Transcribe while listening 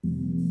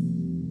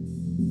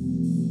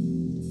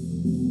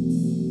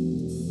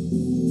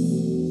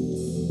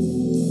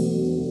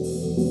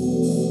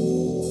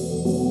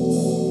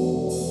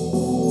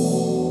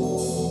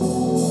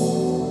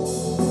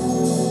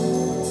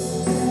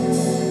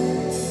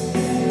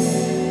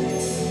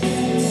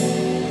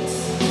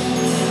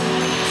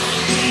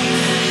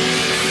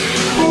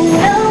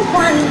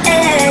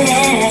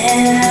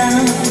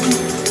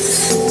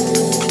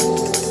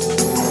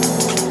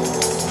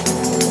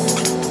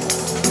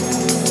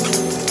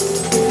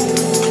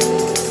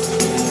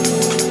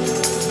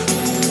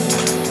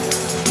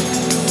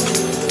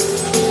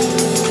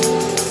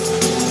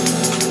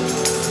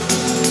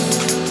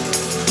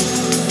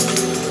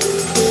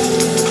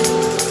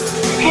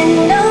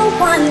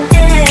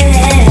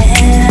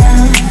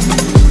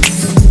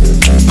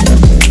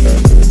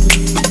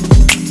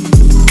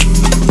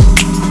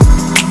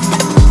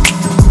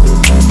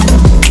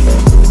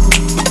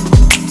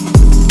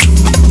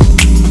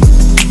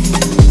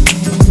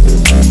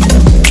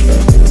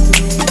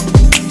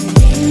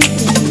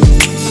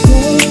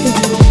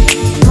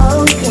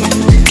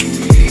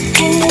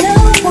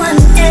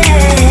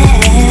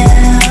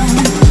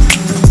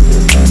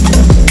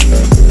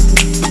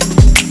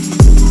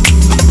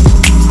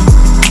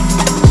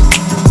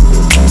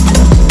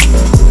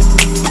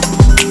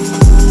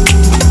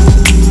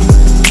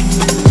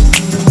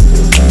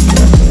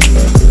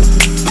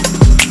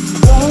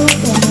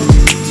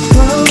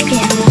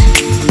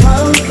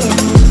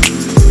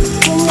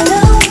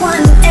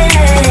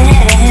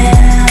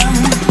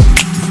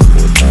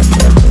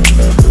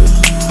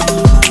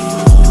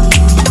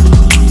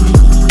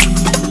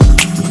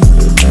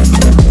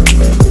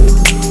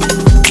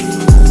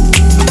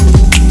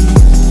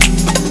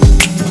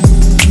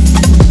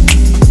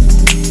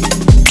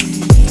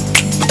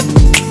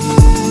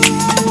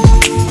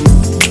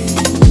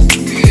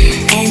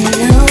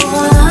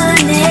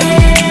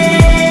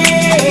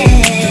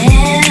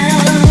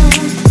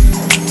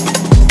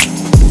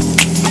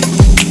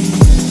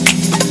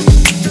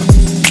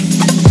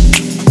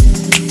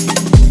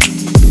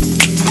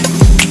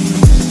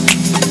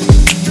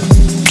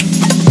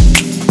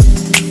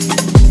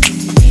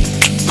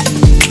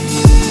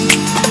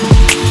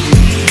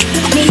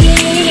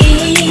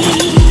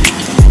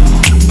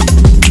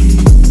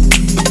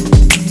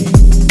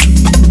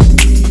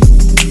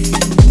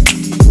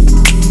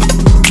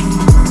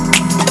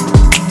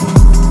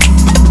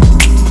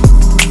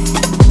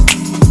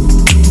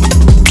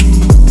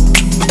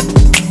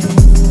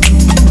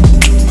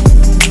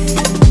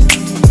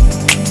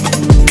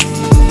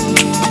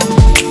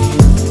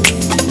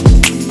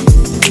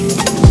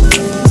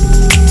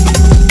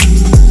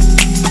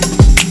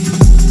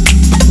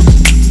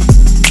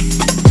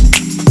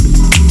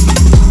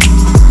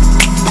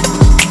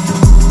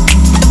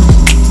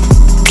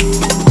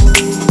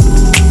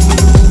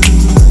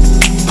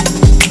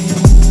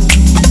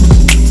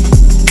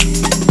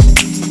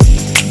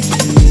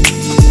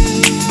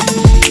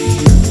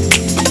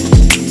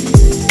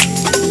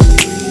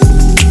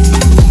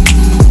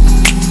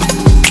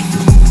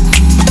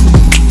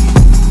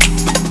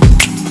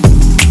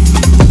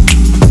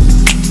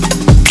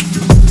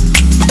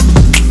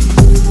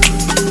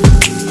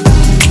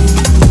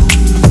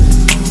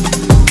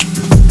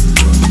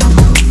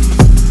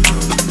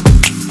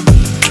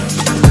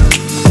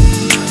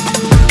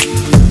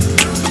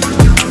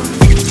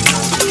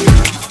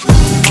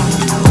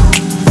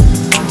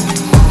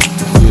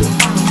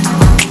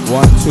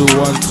1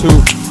 2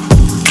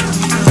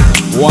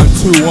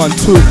 1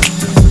 2.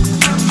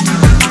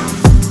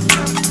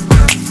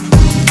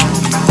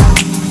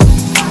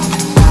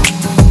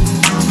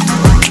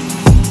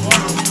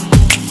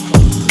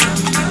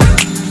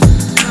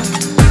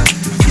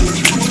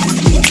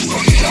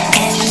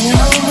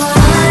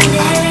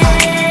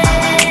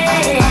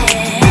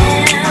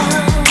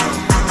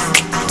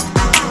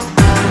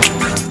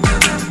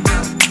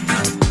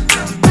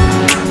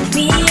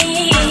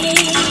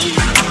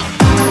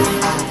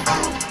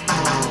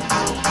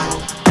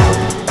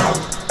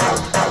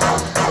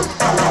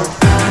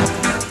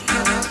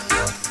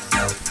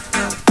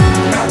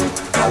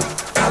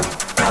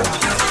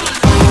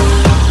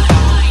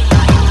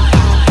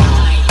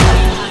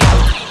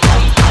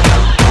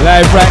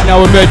 Live right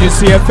now,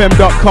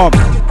 emergencyfm.com.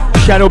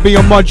 Shadow B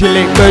on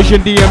Modulate,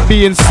 version D and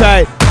B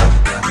inside.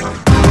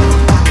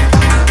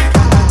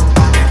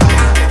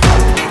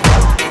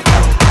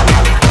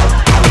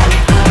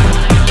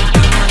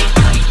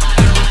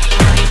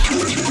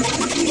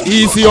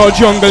 Easy or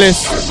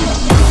junglist.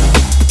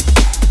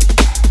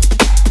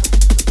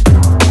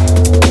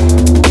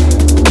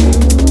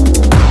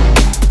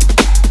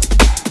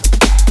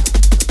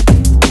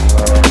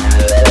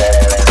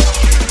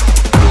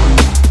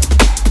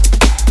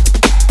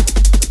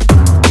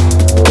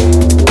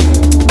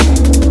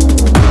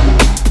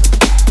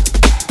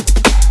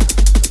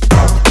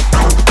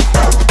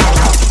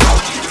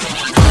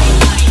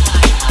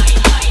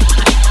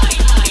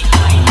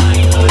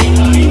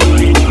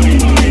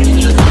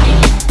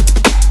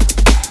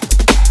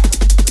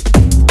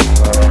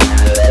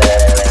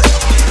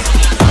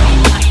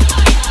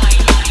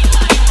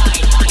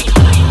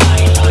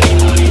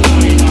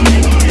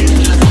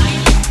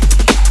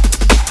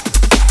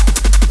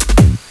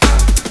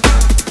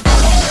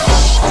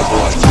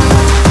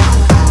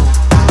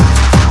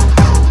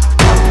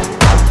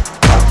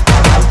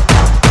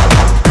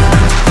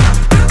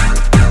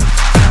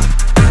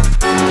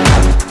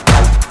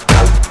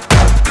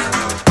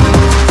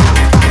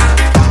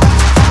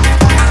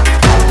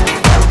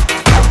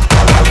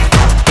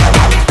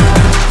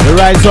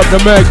 Rise up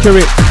the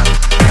Mercury,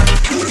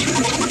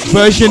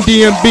 version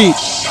D and B.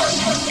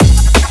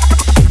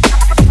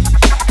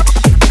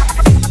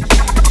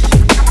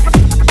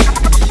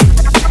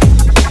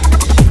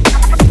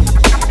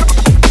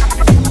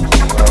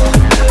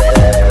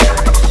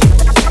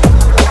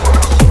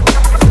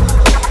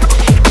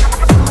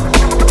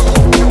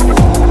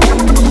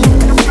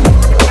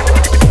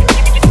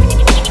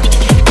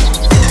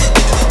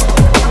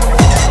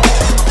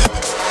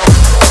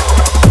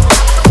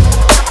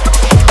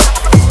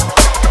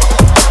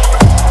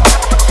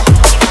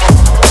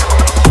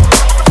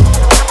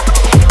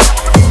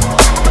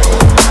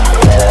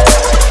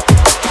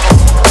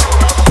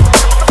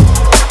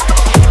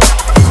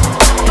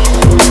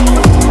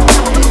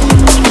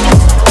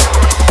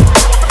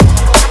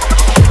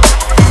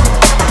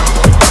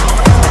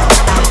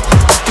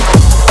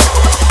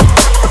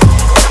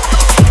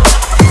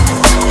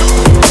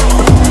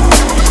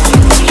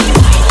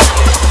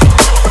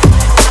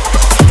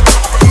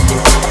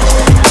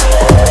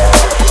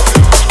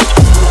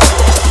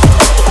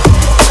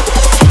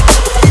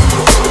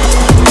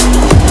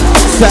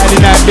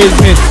 Saturday night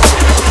business,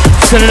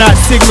 sending out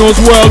signals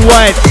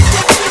worldwide.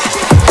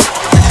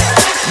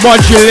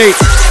 Modulate.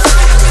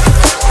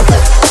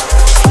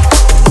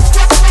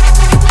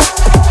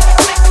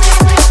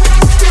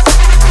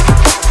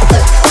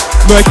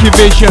 Mercury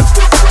Vision,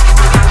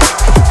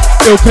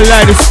 ill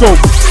kaleidoscope.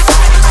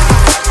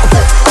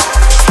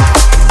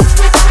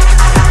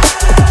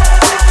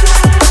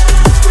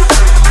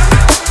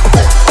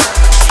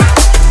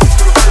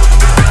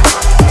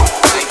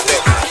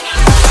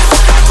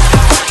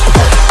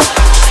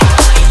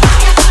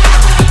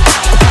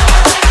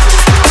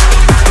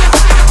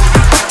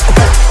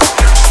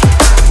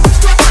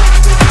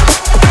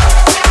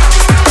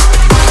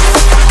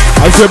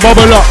 As we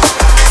bubble up.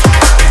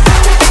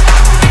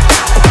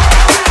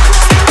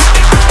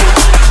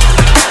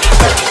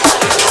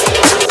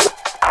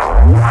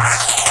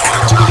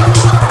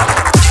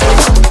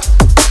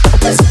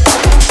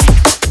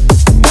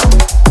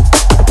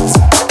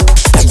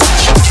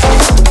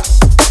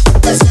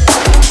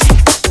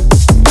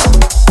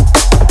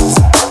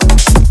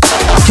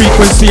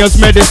 Frequency as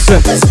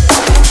medicine.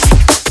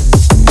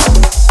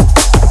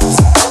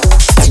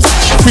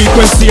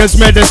 Frequency as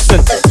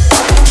medicine.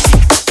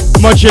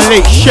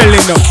 Modulate,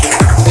 shelling them.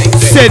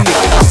 Send it.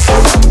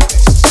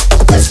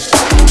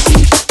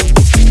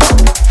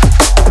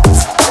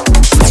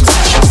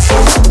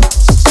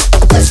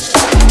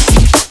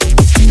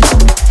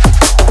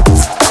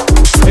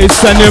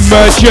 It's an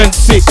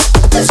emergency.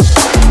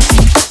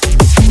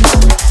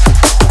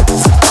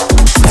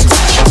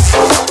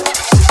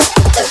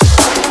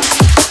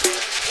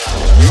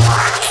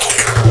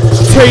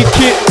 Take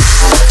it.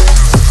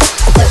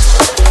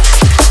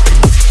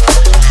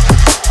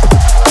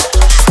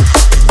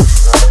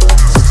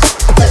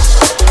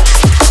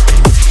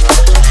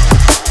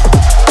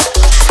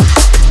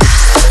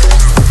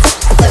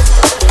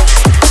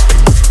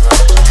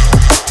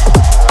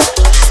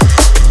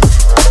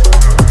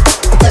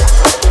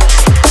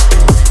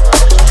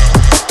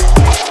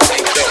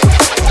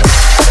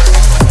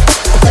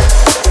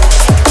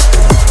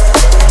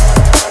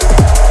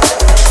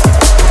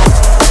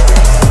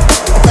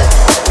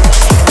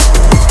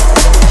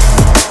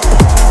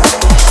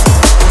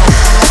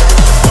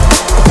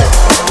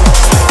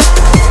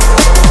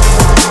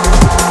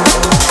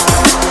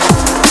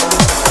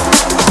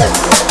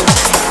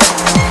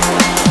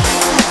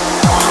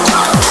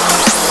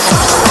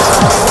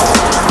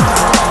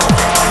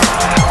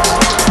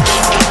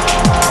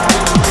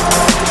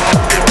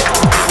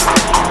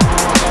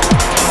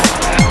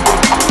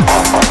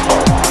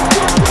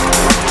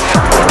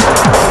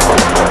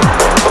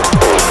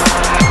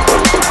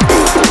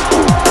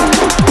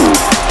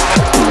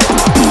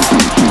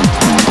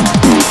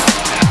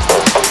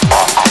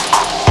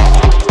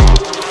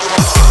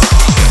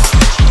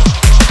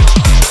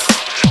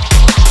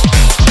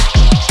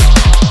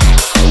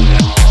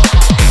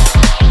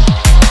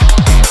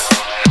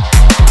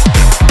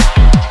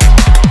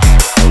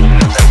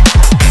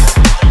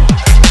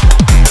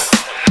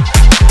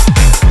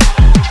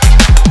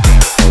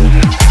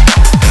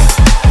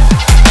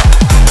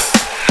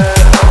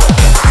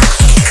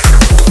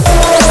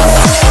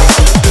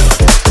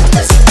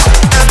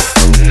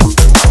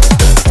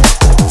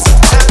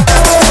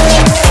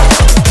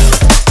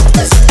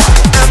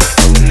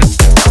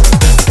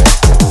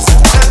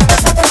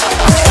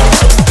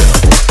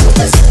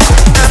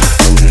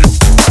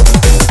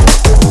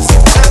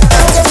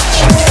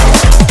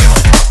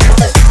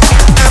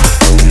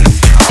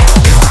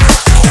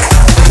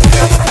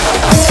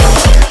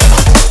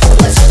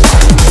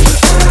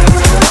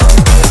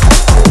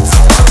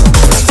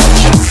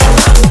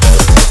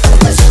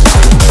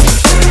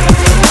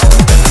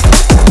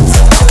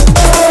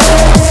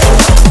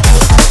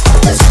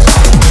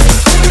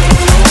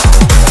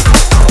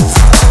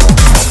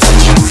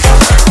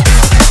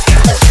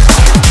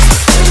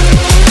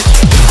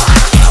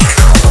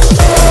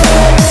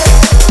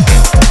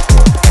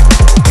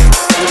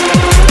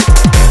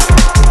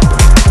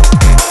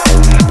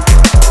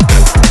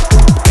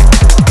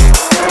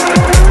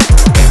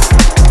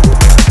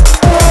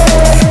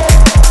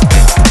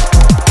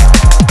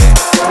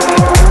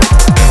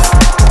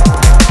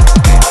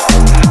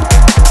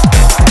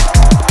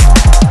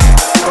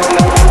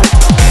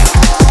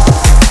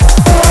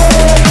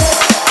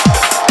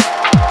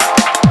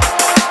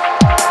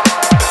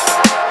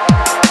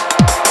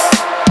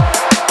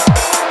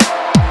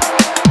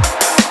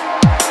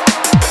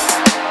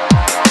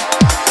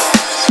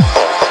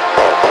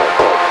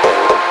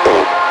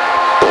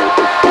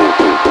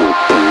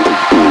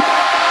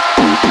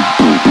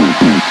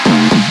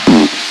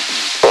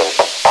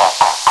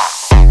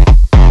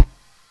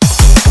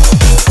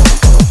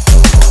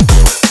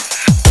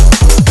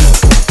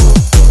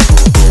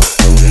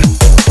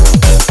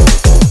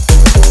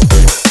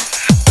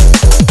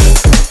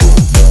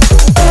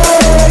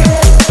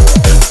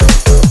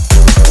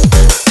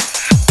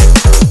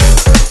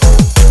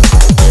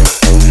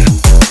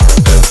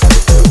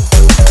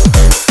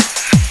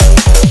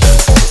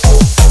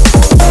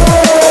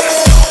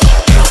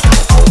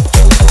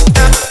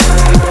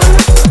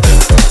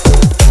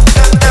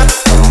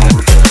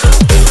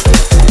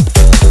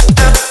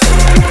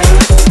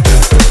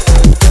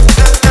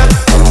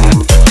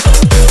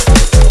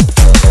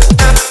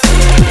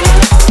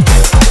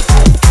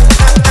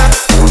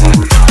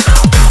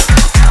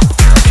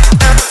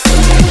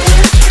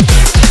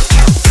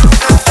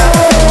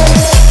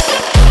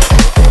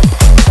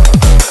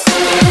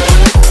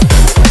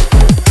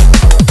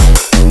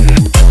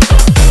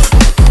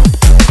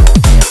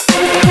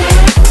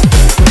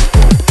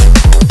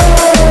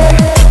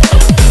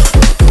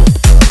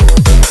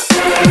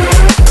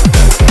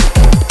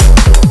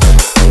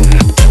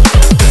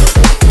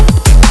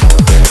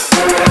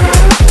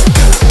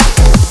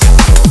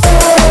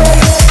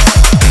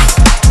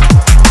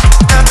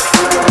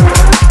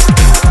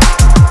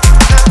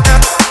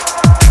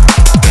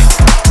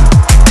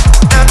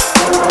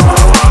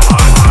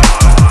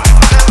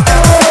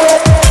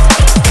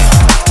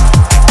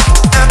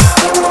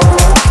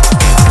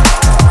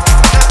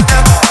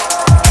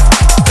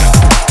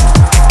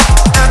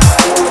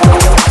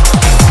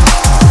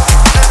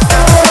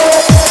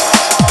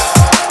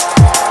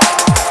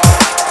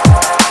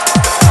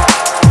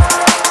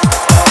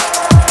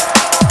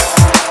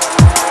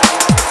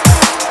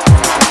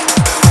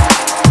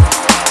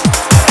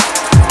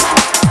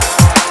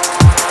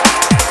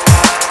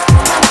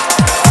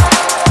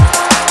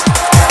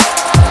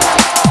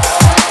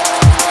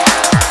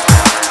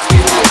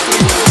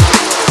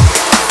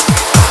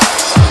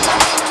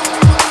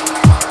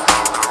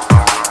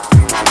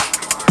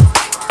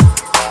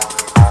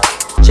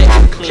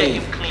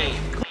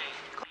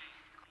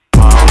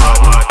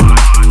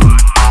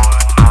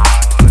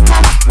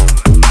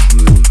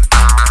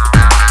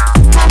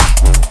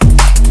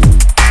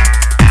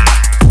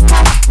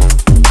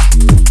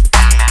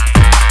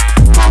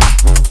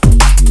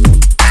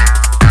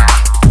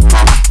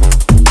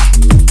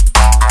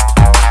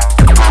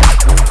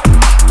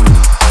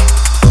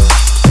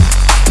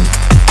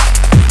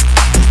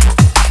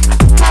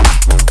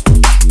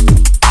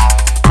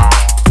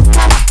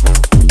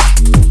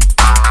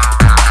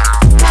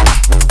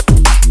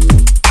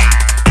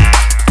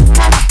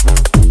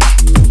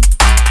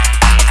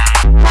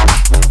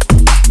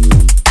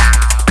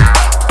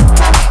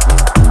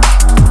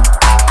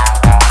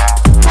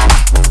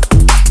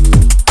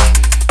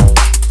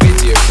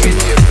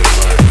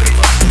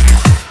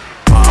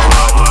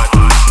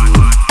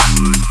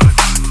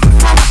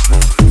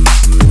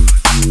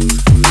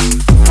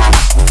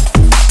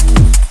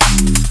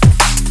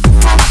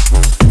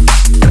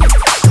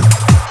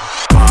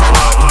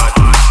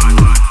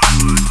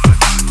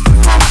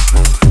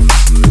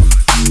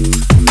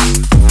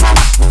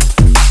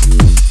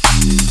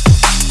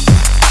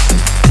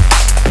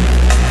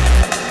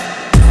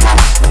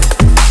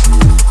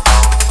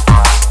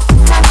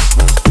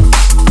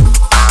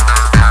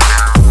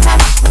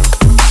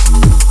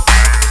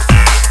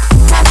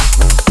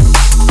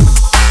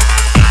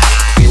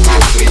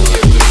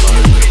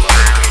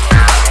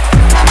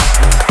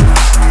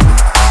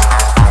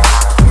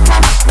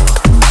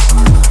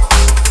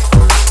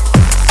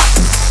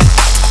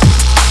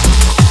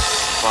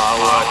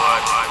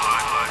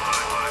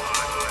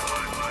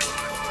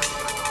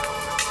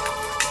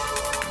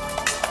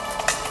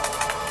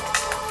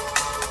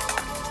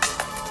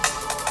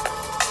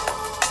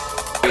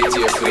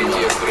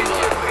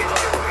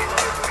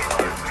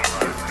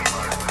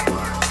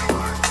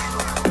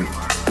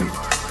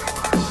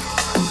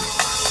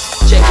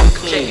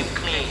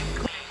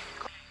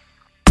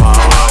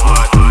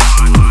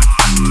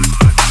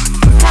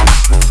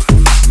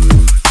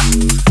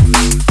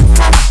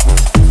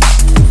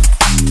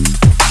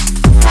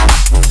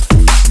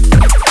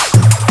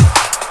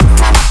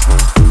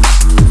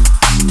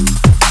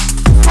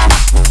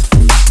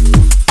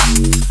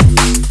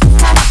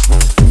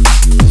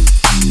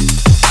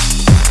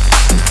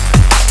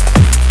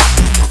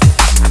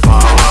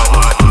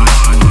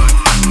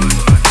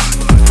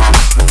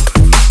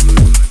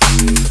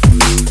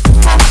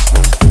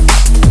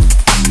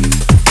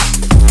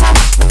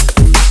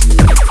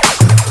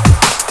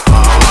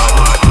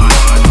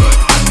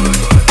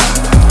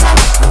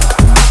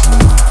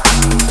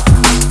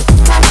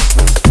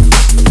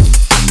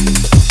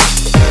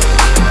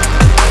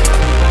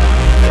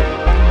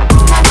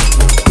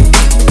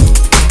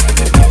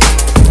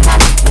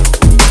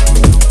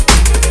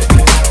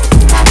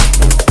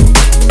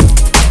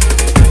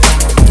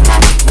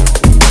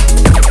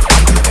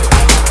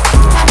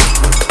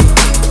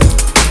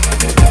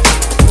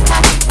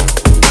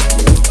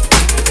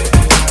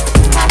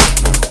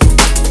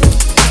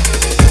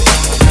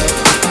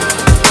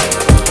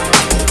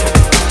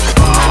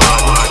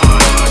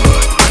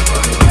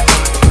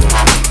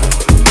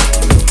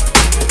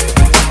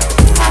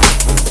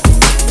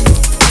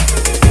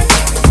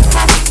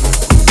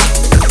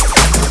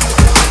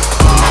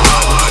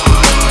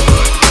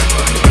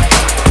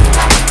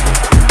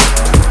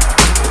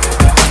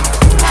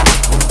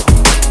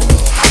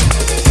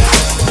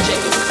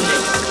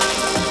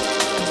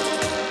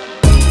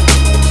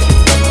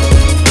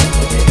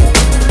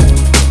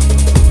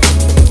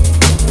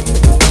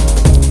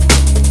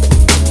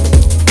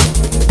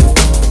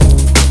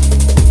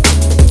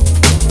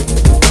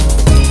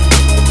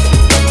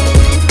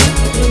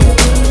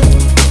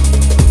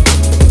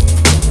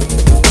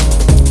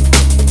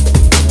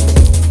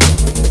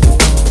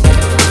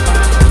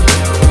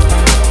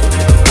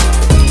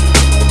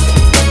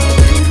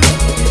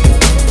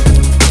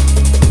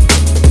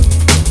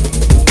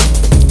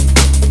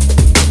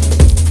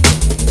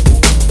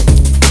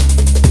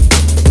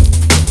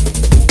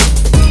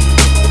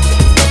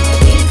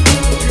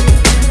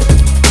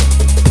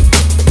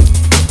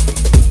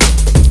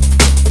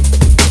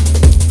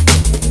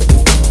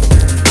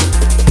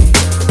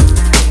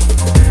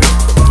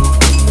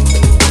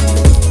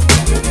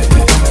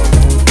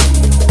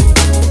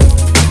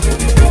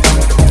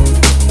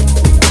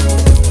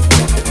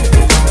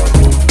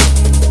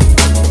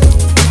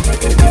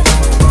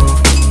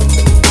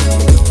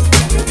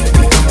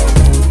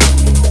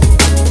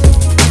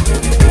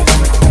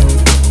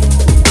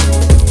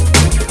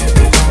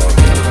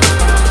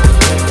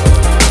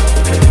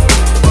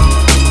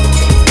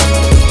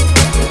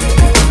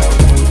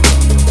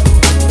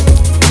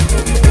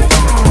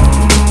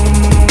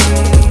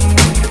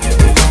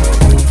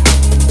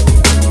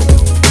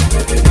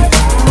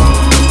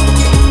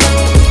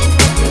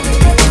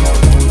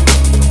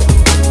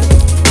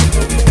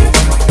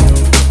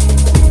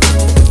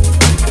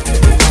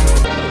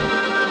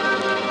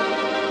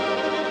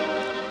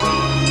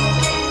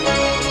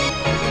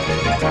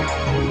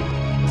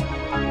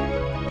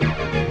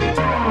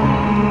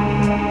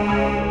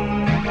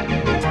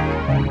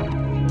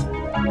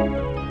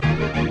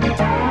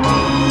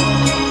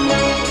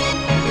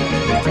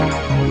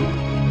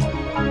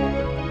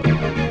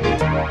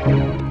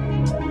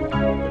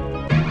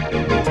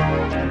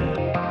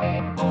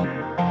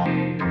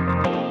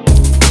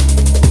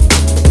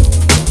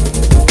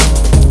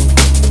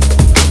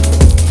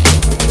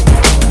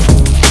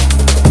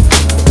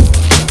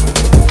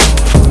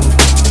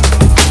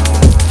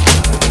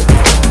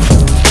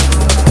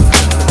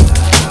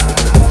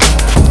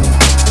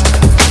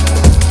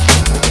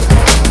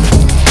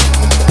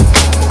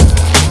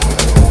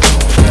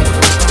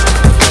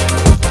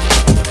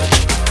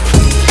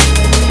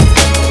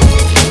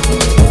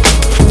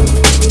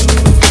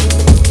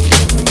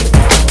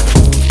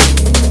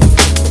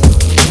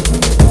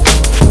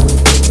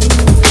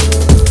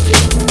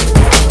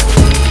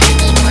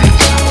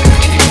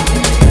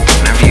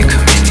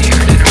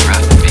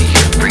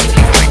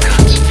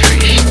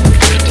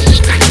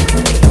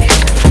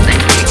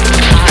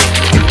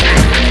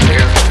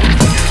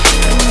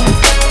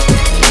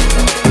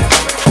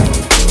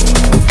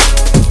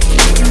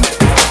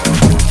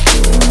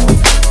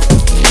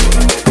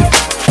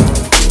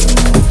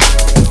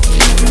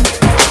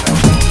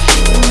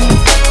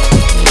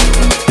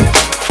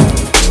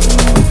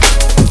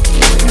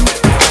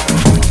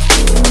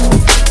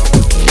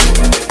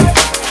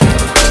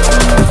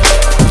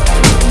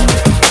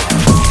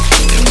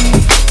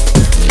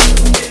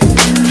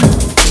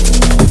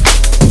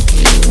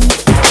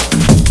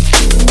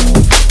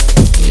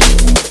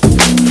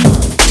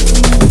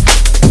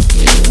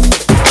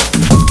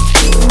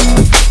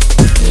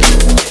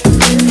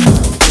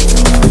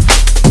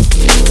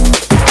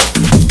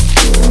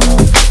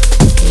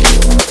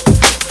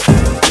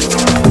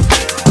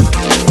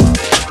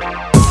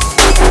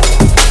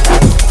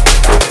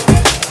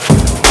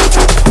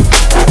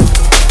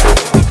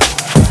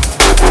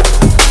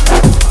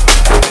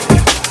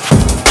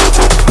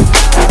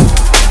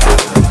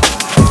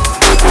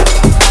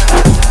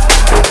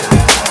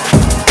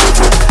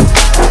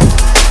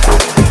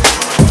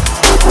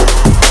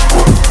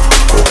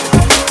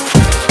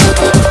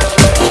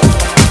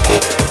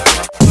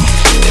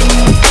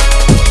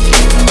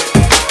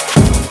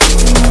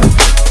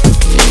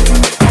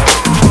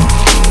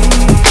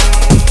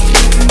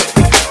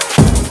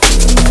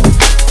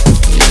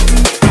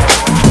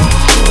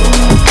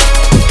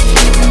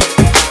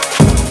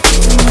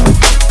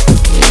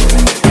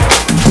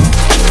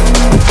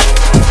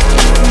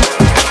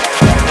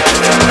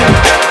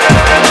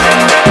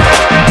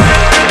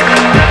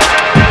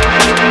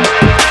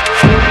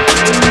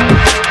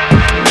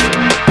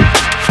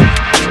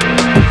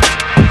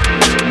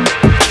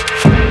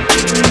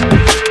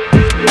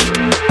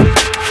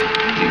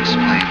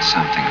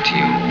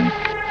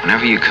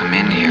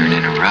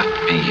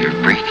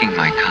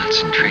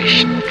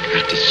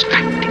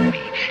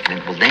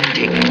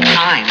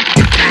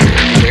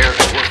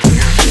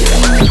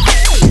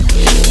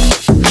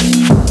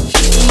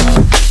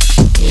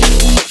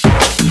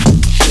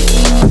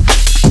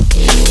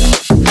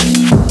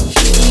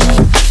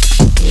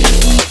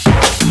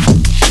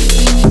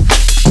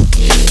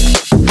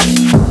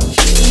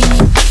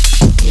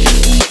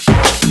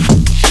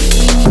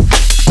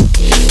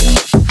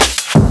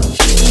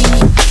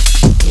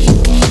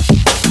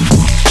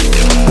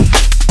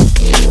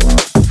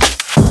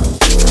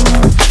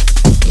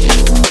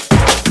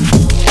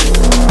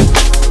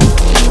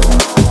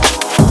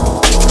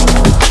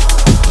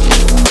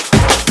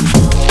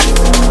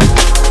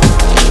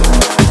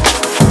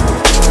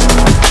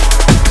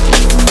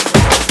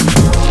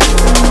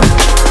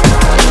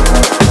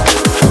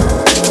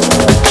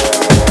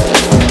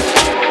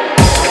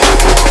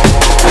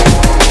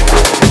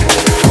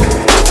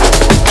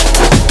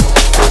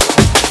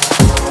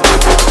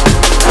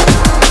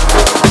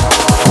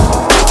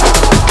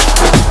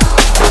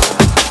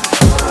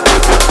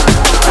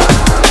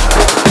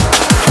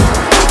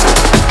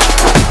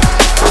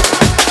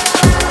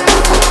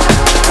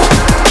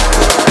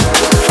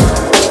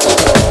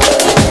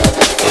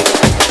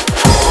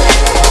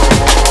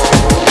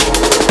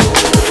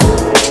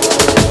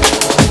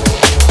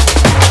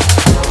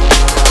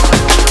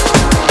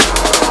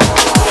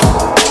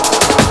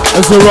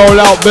 a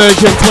rollout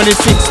version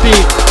 2016.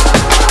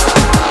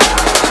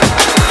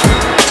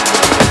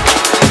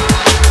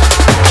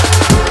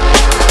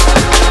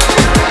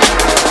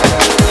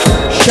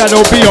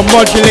 Shadow B on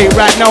Modulate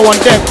right now on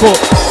deck hook.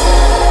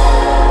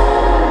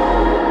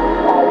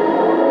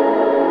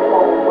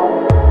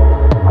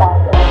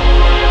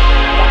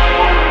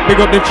 Big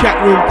up the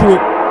chat room crew.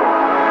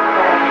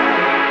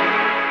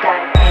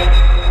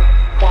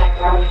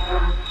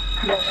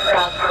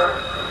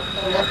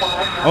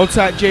 Hold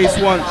tight,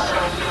 Jace once.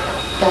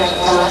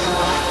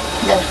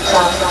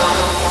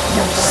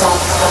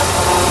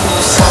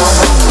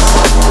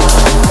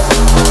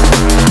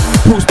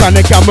 Bruce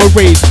Banner gamma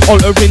rays,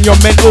 altering your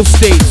mental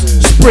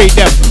states. Spray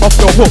them off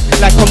the hook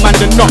like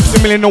Commander Knox.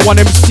 A million and one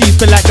MCs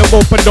feel like they've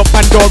opened up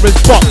Pandora's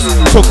box.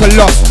 Took a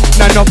loss,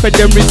 none of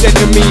them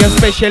resenting me,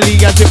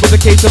 especially as it was a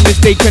case of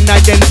mistaken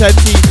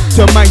identity.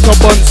 To Michael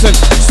Bunsen,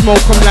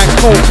 smoke them like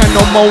coke and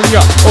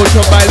ammonia.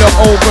 Ultraviolet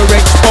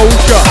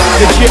overexposure,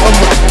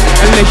 legitimate,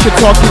 unless you're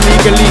talking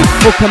legally.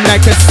 Hook them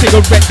like a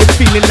cigarette, they're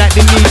feeling like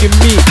they needed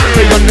me.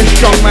 Play on the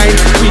strong mind,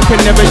 we can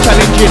never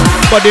challenge it.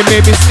 Body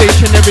may be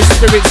stationary,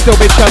 spirit still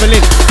be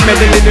traveling.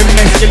 Meddling and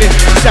mescaline,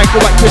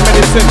 psychoactive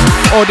medicine.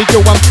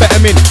 Audio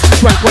amphetamine,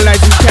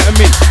 tranquilizing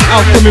ketamine.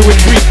 Alchemy with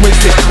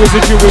frequency,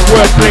 residue with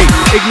wordplay.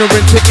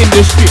 Ignorant to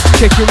industry,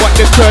 checking what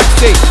the curves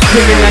say.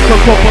 Feeling like a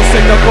couple,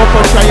 send a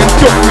couple, try and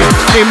duck me.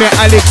 Name it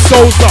Alex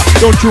Souza,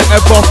 don't you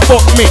ever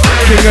fuck me.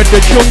 King of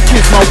the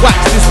junkies, my wax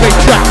display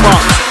track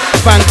marks.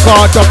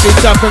 Vanguard of this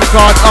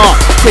avant-garde art.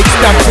 Take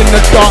stamps in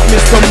the dark,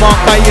 miss the mark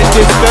by your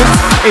distance.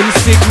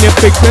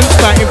 Insignificance,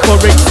 fighting for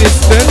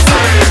existence.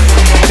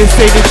 They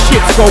say this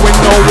shit's going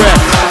nowhere.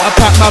 I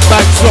pack my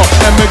bags up,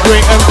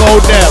 emigrate and go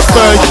there.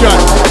 Version.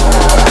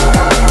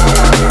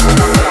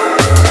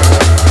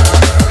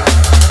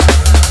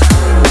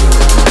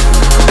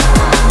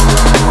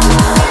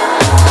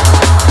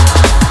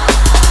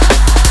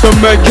 The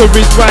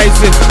mercury's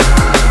rising.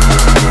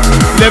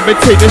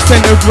 Levitate the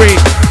centigrade.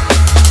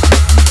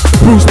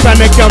 Bruce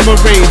Banner gamma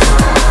rays.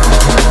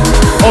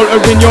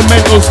 Altering your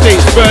mental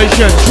states.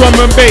 Version. Drum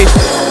and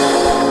bass.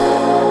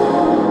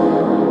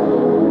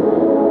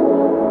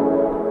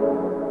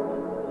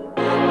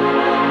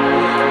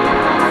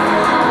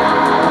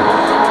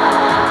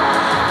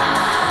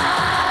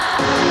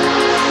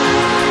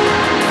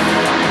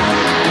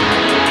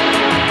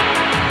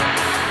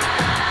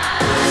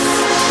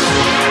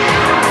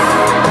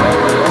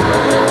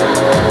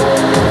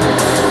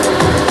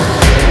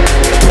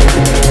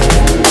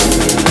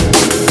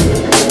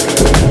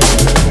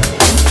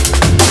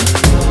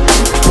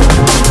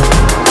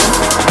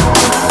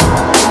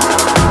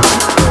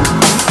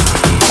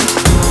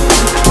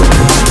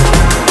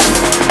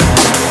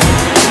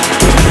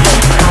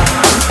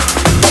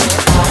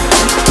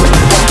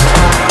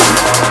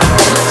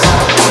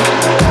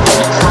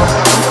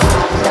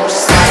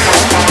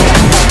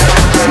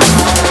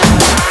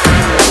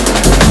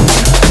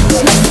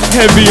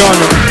 Heavy on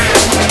it.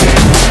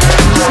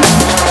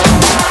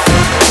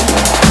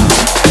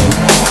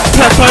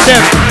 Pepper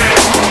them.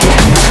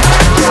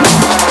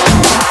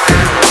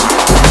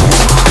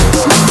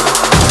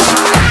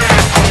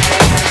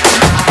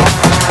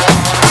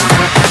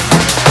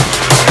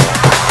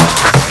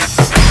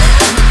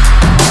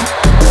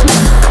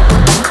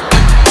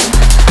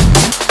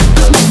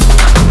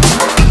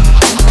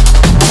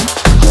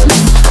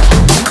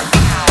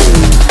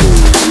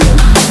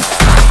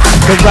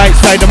 The right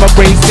side of my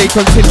brain stay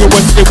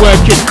continuously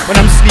working. When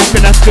I'm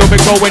sleeping I still be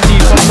going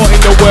deep, I'm putting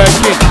the work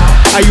in.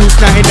 I use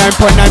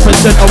 99.9%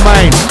 of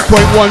mine.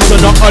 0.1's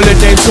on a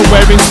holiday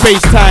somewhere in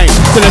space-time.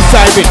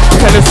 Psilocybin,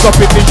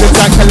 telescopic visions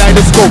and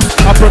kaleidoscope.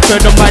 I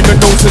prefer the minor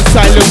notes and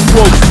silent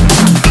quotes.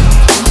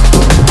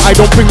 I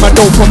don't bring my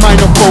dope for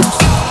minor folks.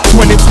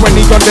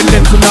 2020 on the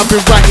lens and I've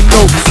been writing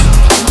notes.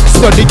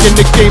 Studying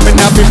the game and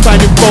I've been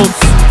finding faults.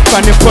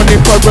 Finding funny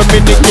for a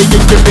minute, yeah, you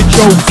give me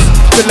jokes.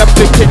 Till I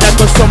flick it like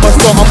a summer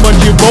sort of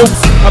bungee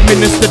ropes. I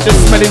ministered the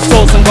smelling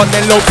salts and got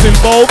their lobes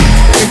involved.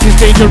 It is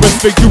dangerous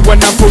for you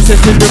when I'm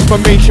processing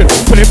information.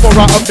 24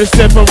 out of the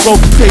 7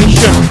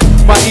 rotation.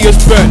 My ears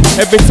burn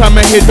every time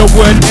I hear the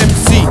word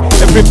MC.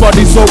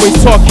 Everybody's always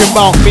talking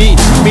about me.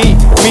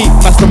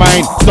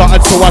 Mastermind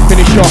started so I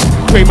finish off.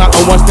 Pray my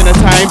own once in a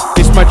time.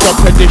 It's my job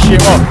to dish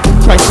it up.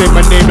 Try say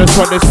my name, that's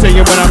what they're saying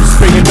when I'm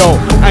spraying though.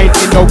 I ain't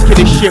in no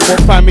kiddie shit,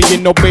 won't find me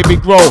in no baby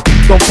grow.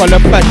 Don't follow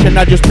fashion,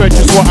 I just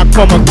purchase what I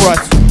come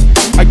across.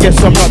 I guess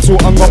I'm not too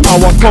hung up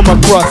how I come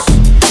across.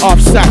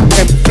 Off sack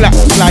and flat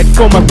slide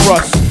come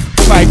across.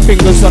 5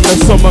 fingers on the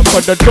stomach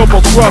for the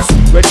double cross.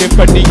 Ready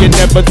for the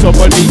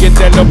inevitable, the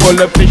indelible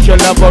official.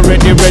 I've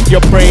already read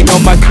your brain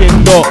on my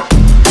Kindle.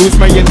 Lose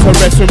my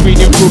interest in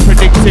reading through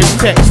predictive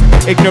text.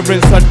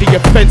 Ignorance on the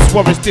offense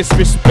warrants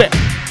disrespect.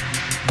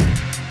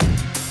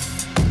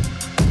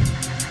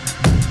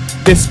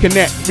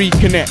 Disconnect,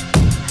 reconnect.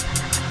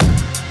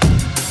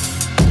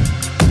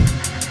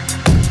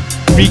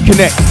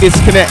 Reconnect,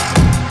 disconnect.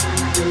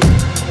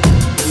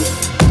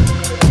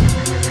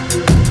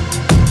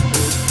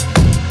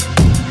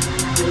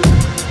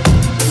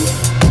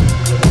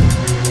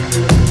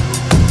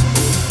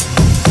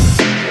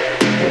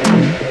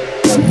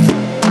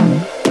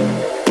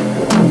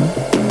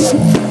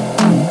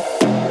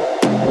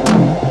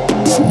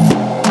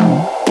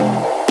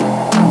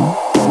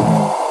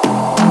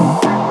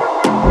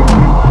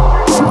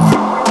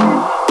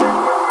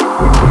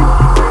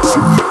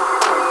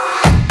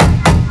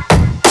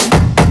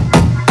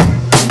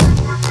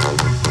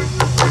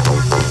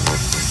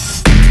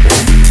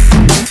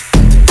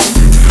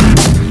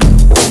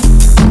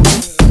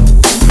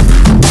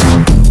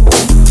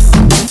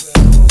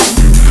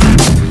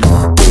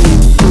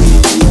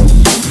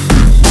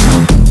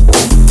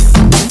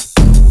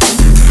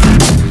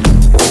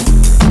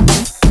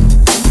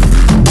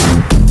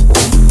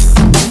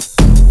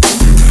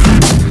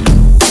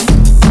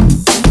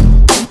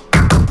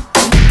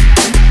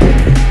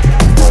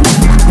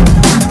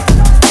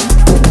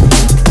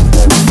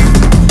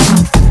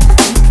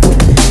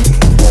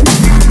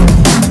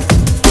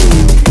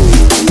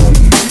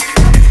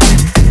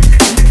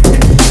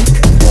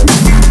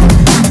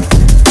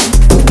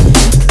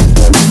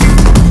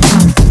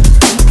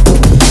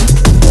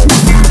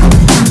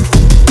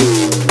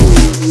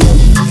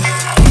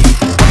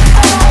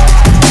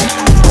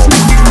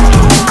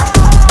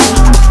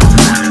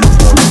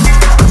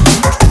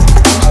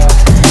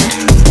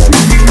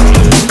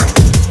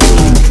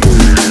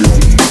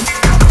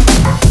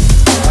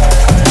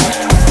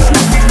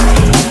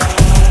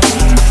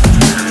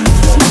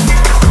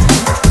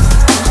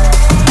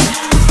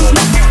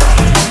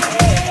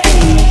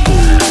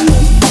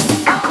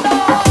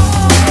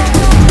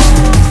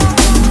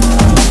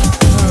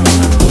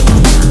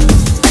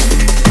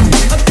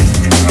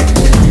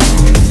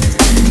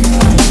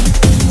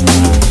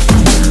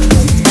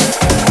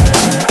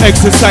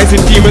 Exercising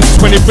demons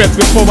 20 breath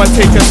before I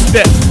take a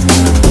step.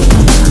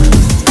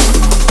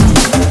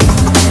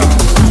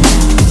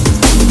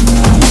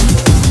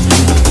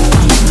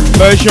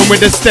 Version with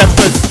the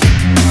steppers.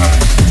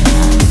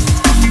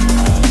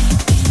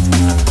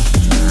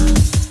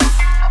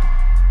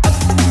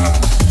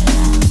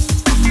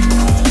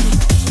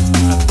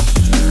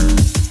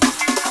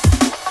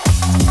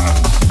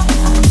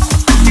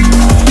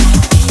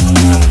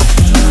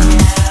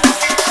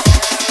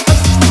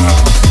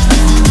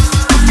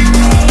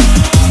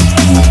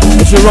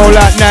 To roll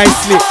out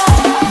nicely.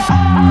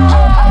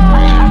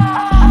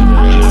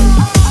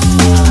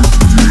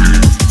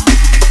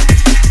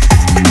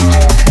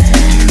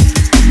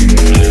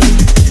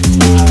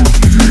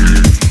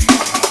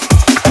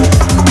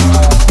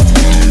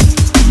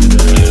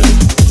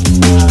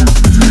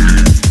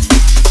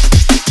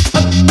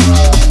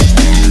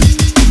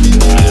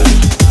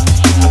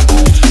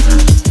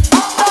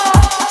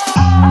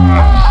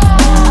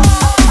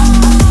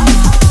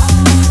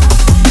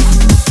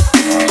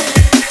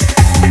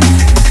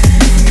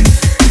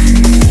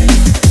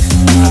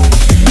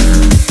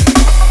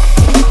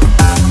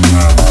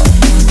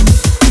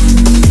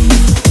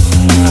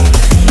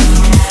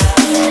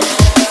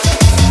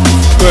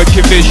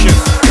 Vision,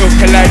 no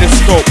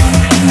kaleidoscope.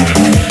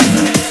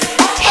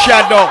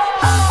 Shadow.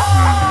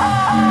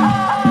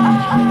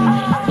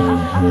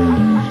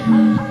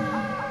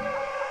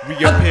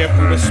 Reappear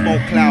from the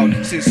smoke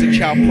cloud since the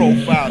child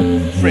profile.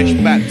 Fresh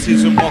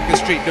baptism,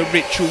 orchestrate the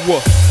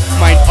ritual.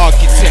 Mind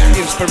architect,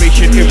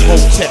 inspiration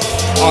imhotep.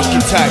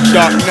 Archetype,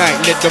 dark night,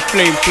 let the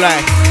flame fly.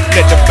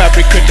 Let the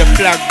fabric of the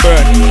flag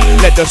burn.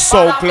 Let the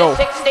soul glow.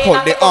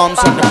 Hold the arms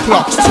and the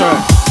clocks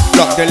turn.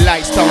 Block the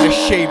lights down the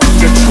shade of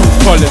the true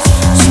colors.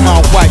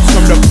 Smile wipes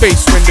from the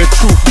face when the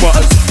truth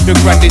mutters. The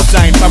grand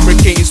design,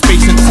 fabricating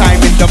space and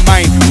time in the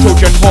mind.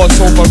 Trojan horse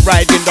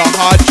overriding the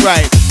hard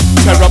drive.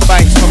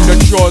 Terabytes from the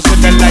drawers of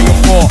the lion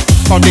paw.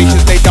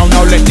 Foundations laid down,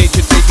 now let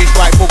nature take its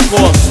rightful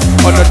course.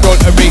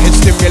 Unadulterated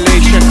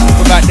stimulation,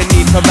 without the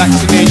need for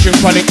vaccination.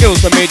 Chronic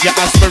ill's a major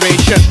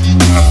aspiration.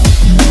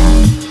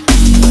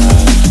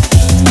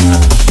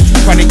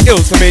 Chronic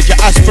ill's a major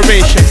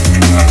aspiration.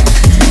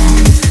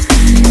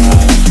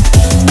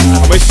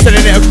 And we're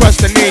selling it across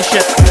the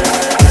nation,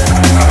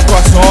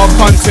 across all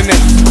continents.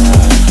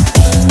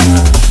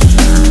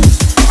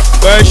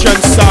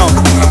 Version sound,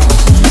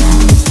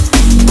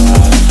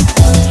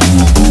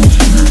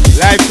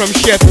 live from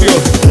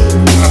Sheffield.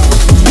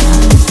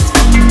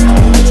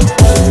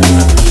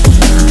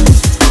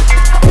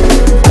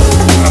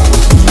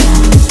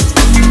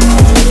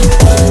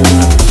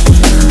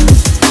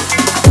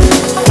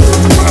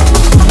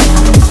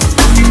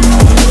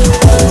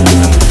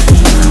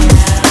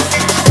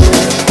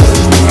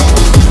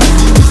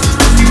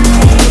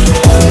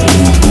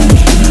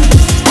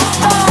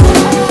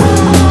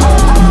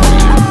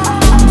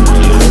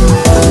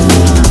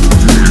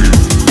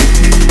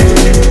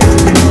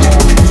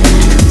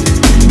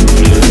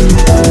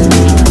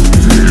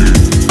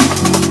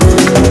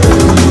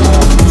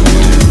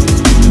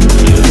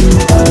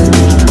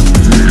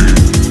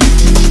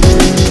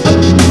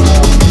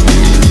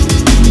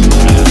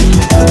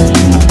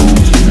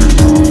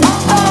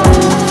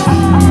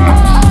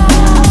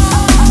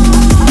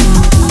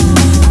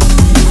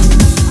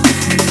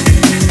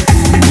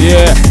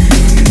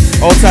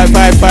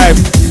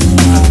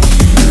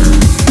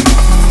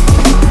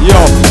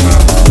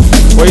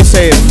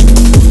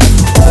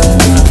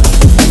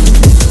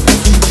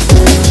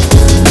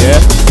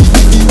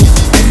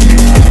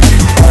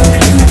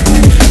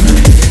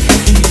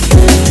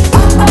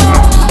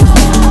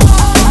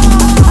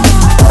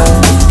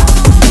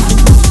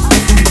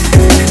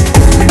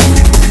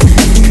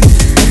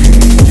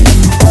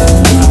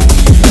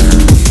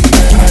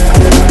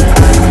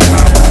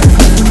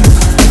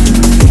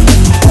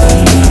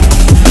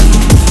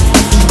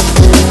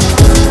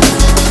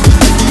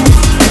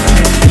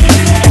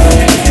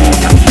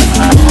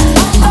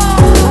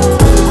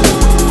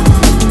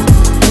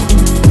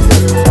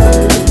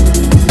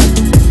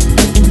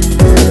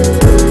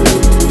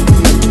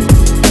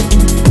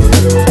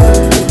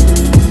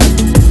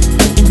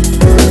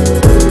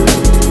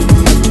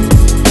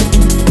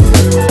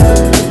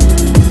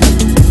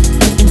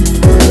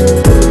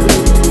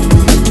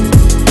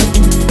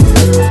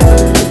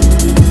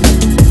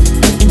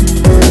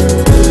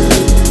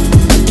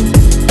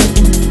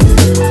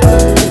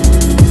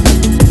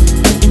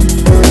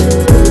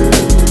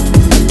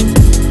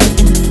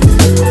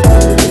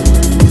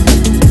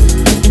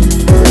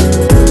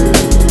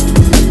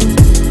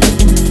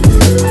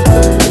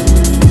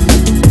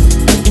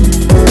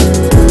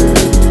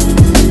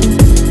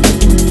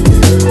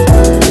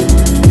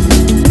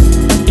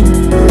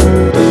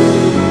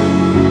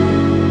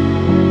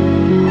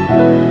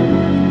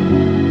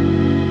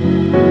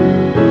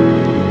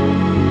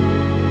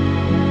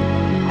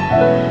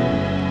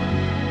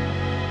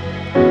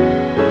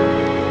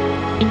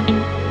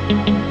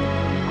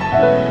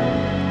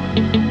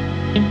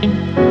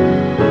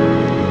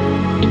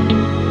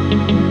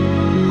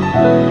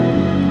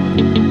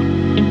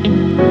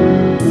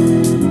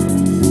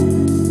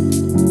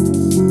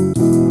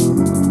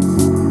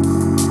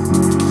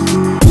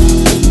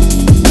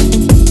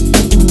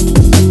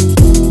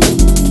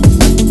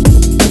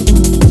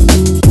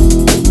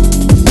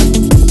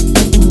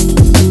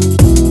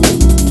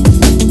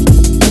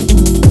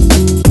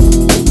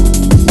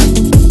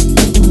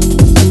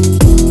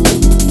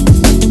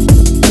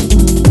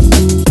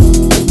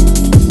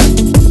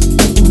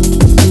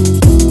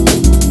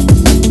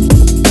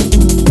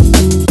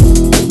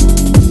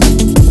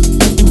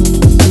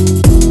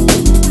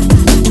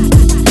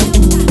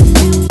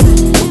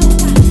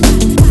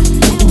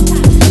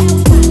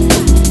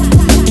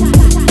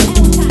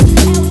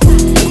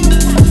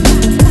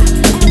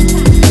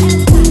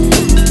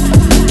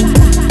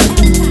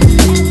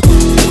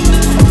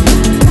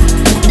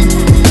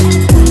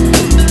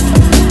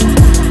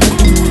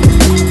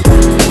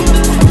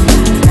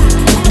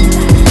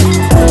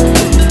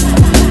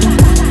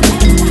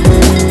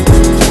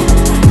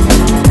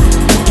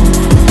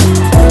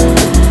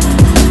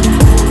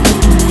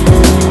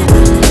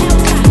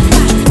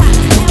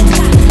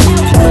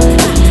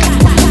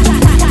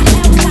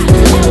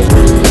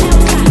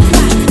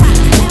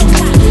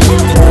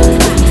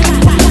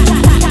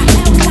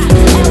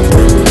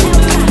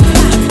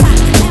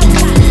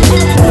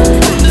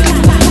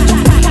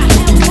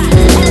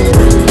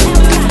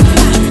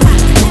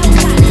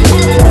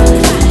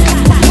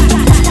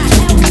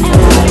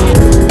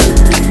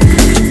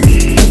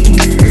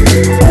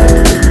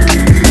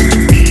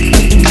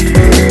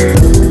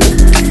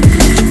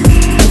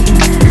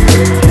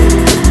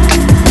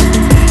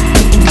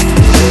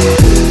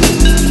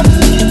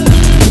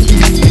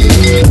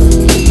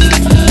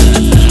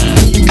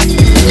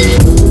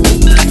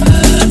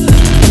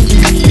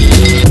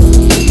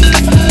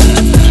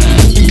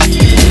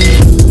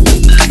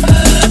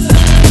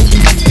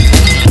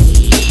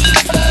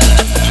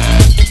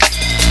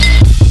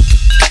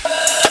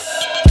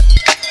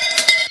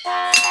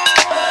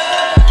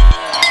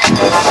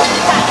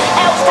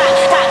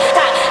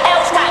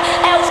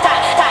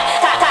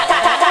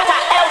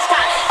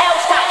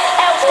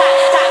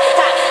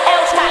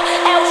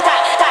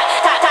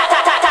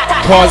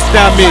 cause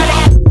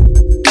damage.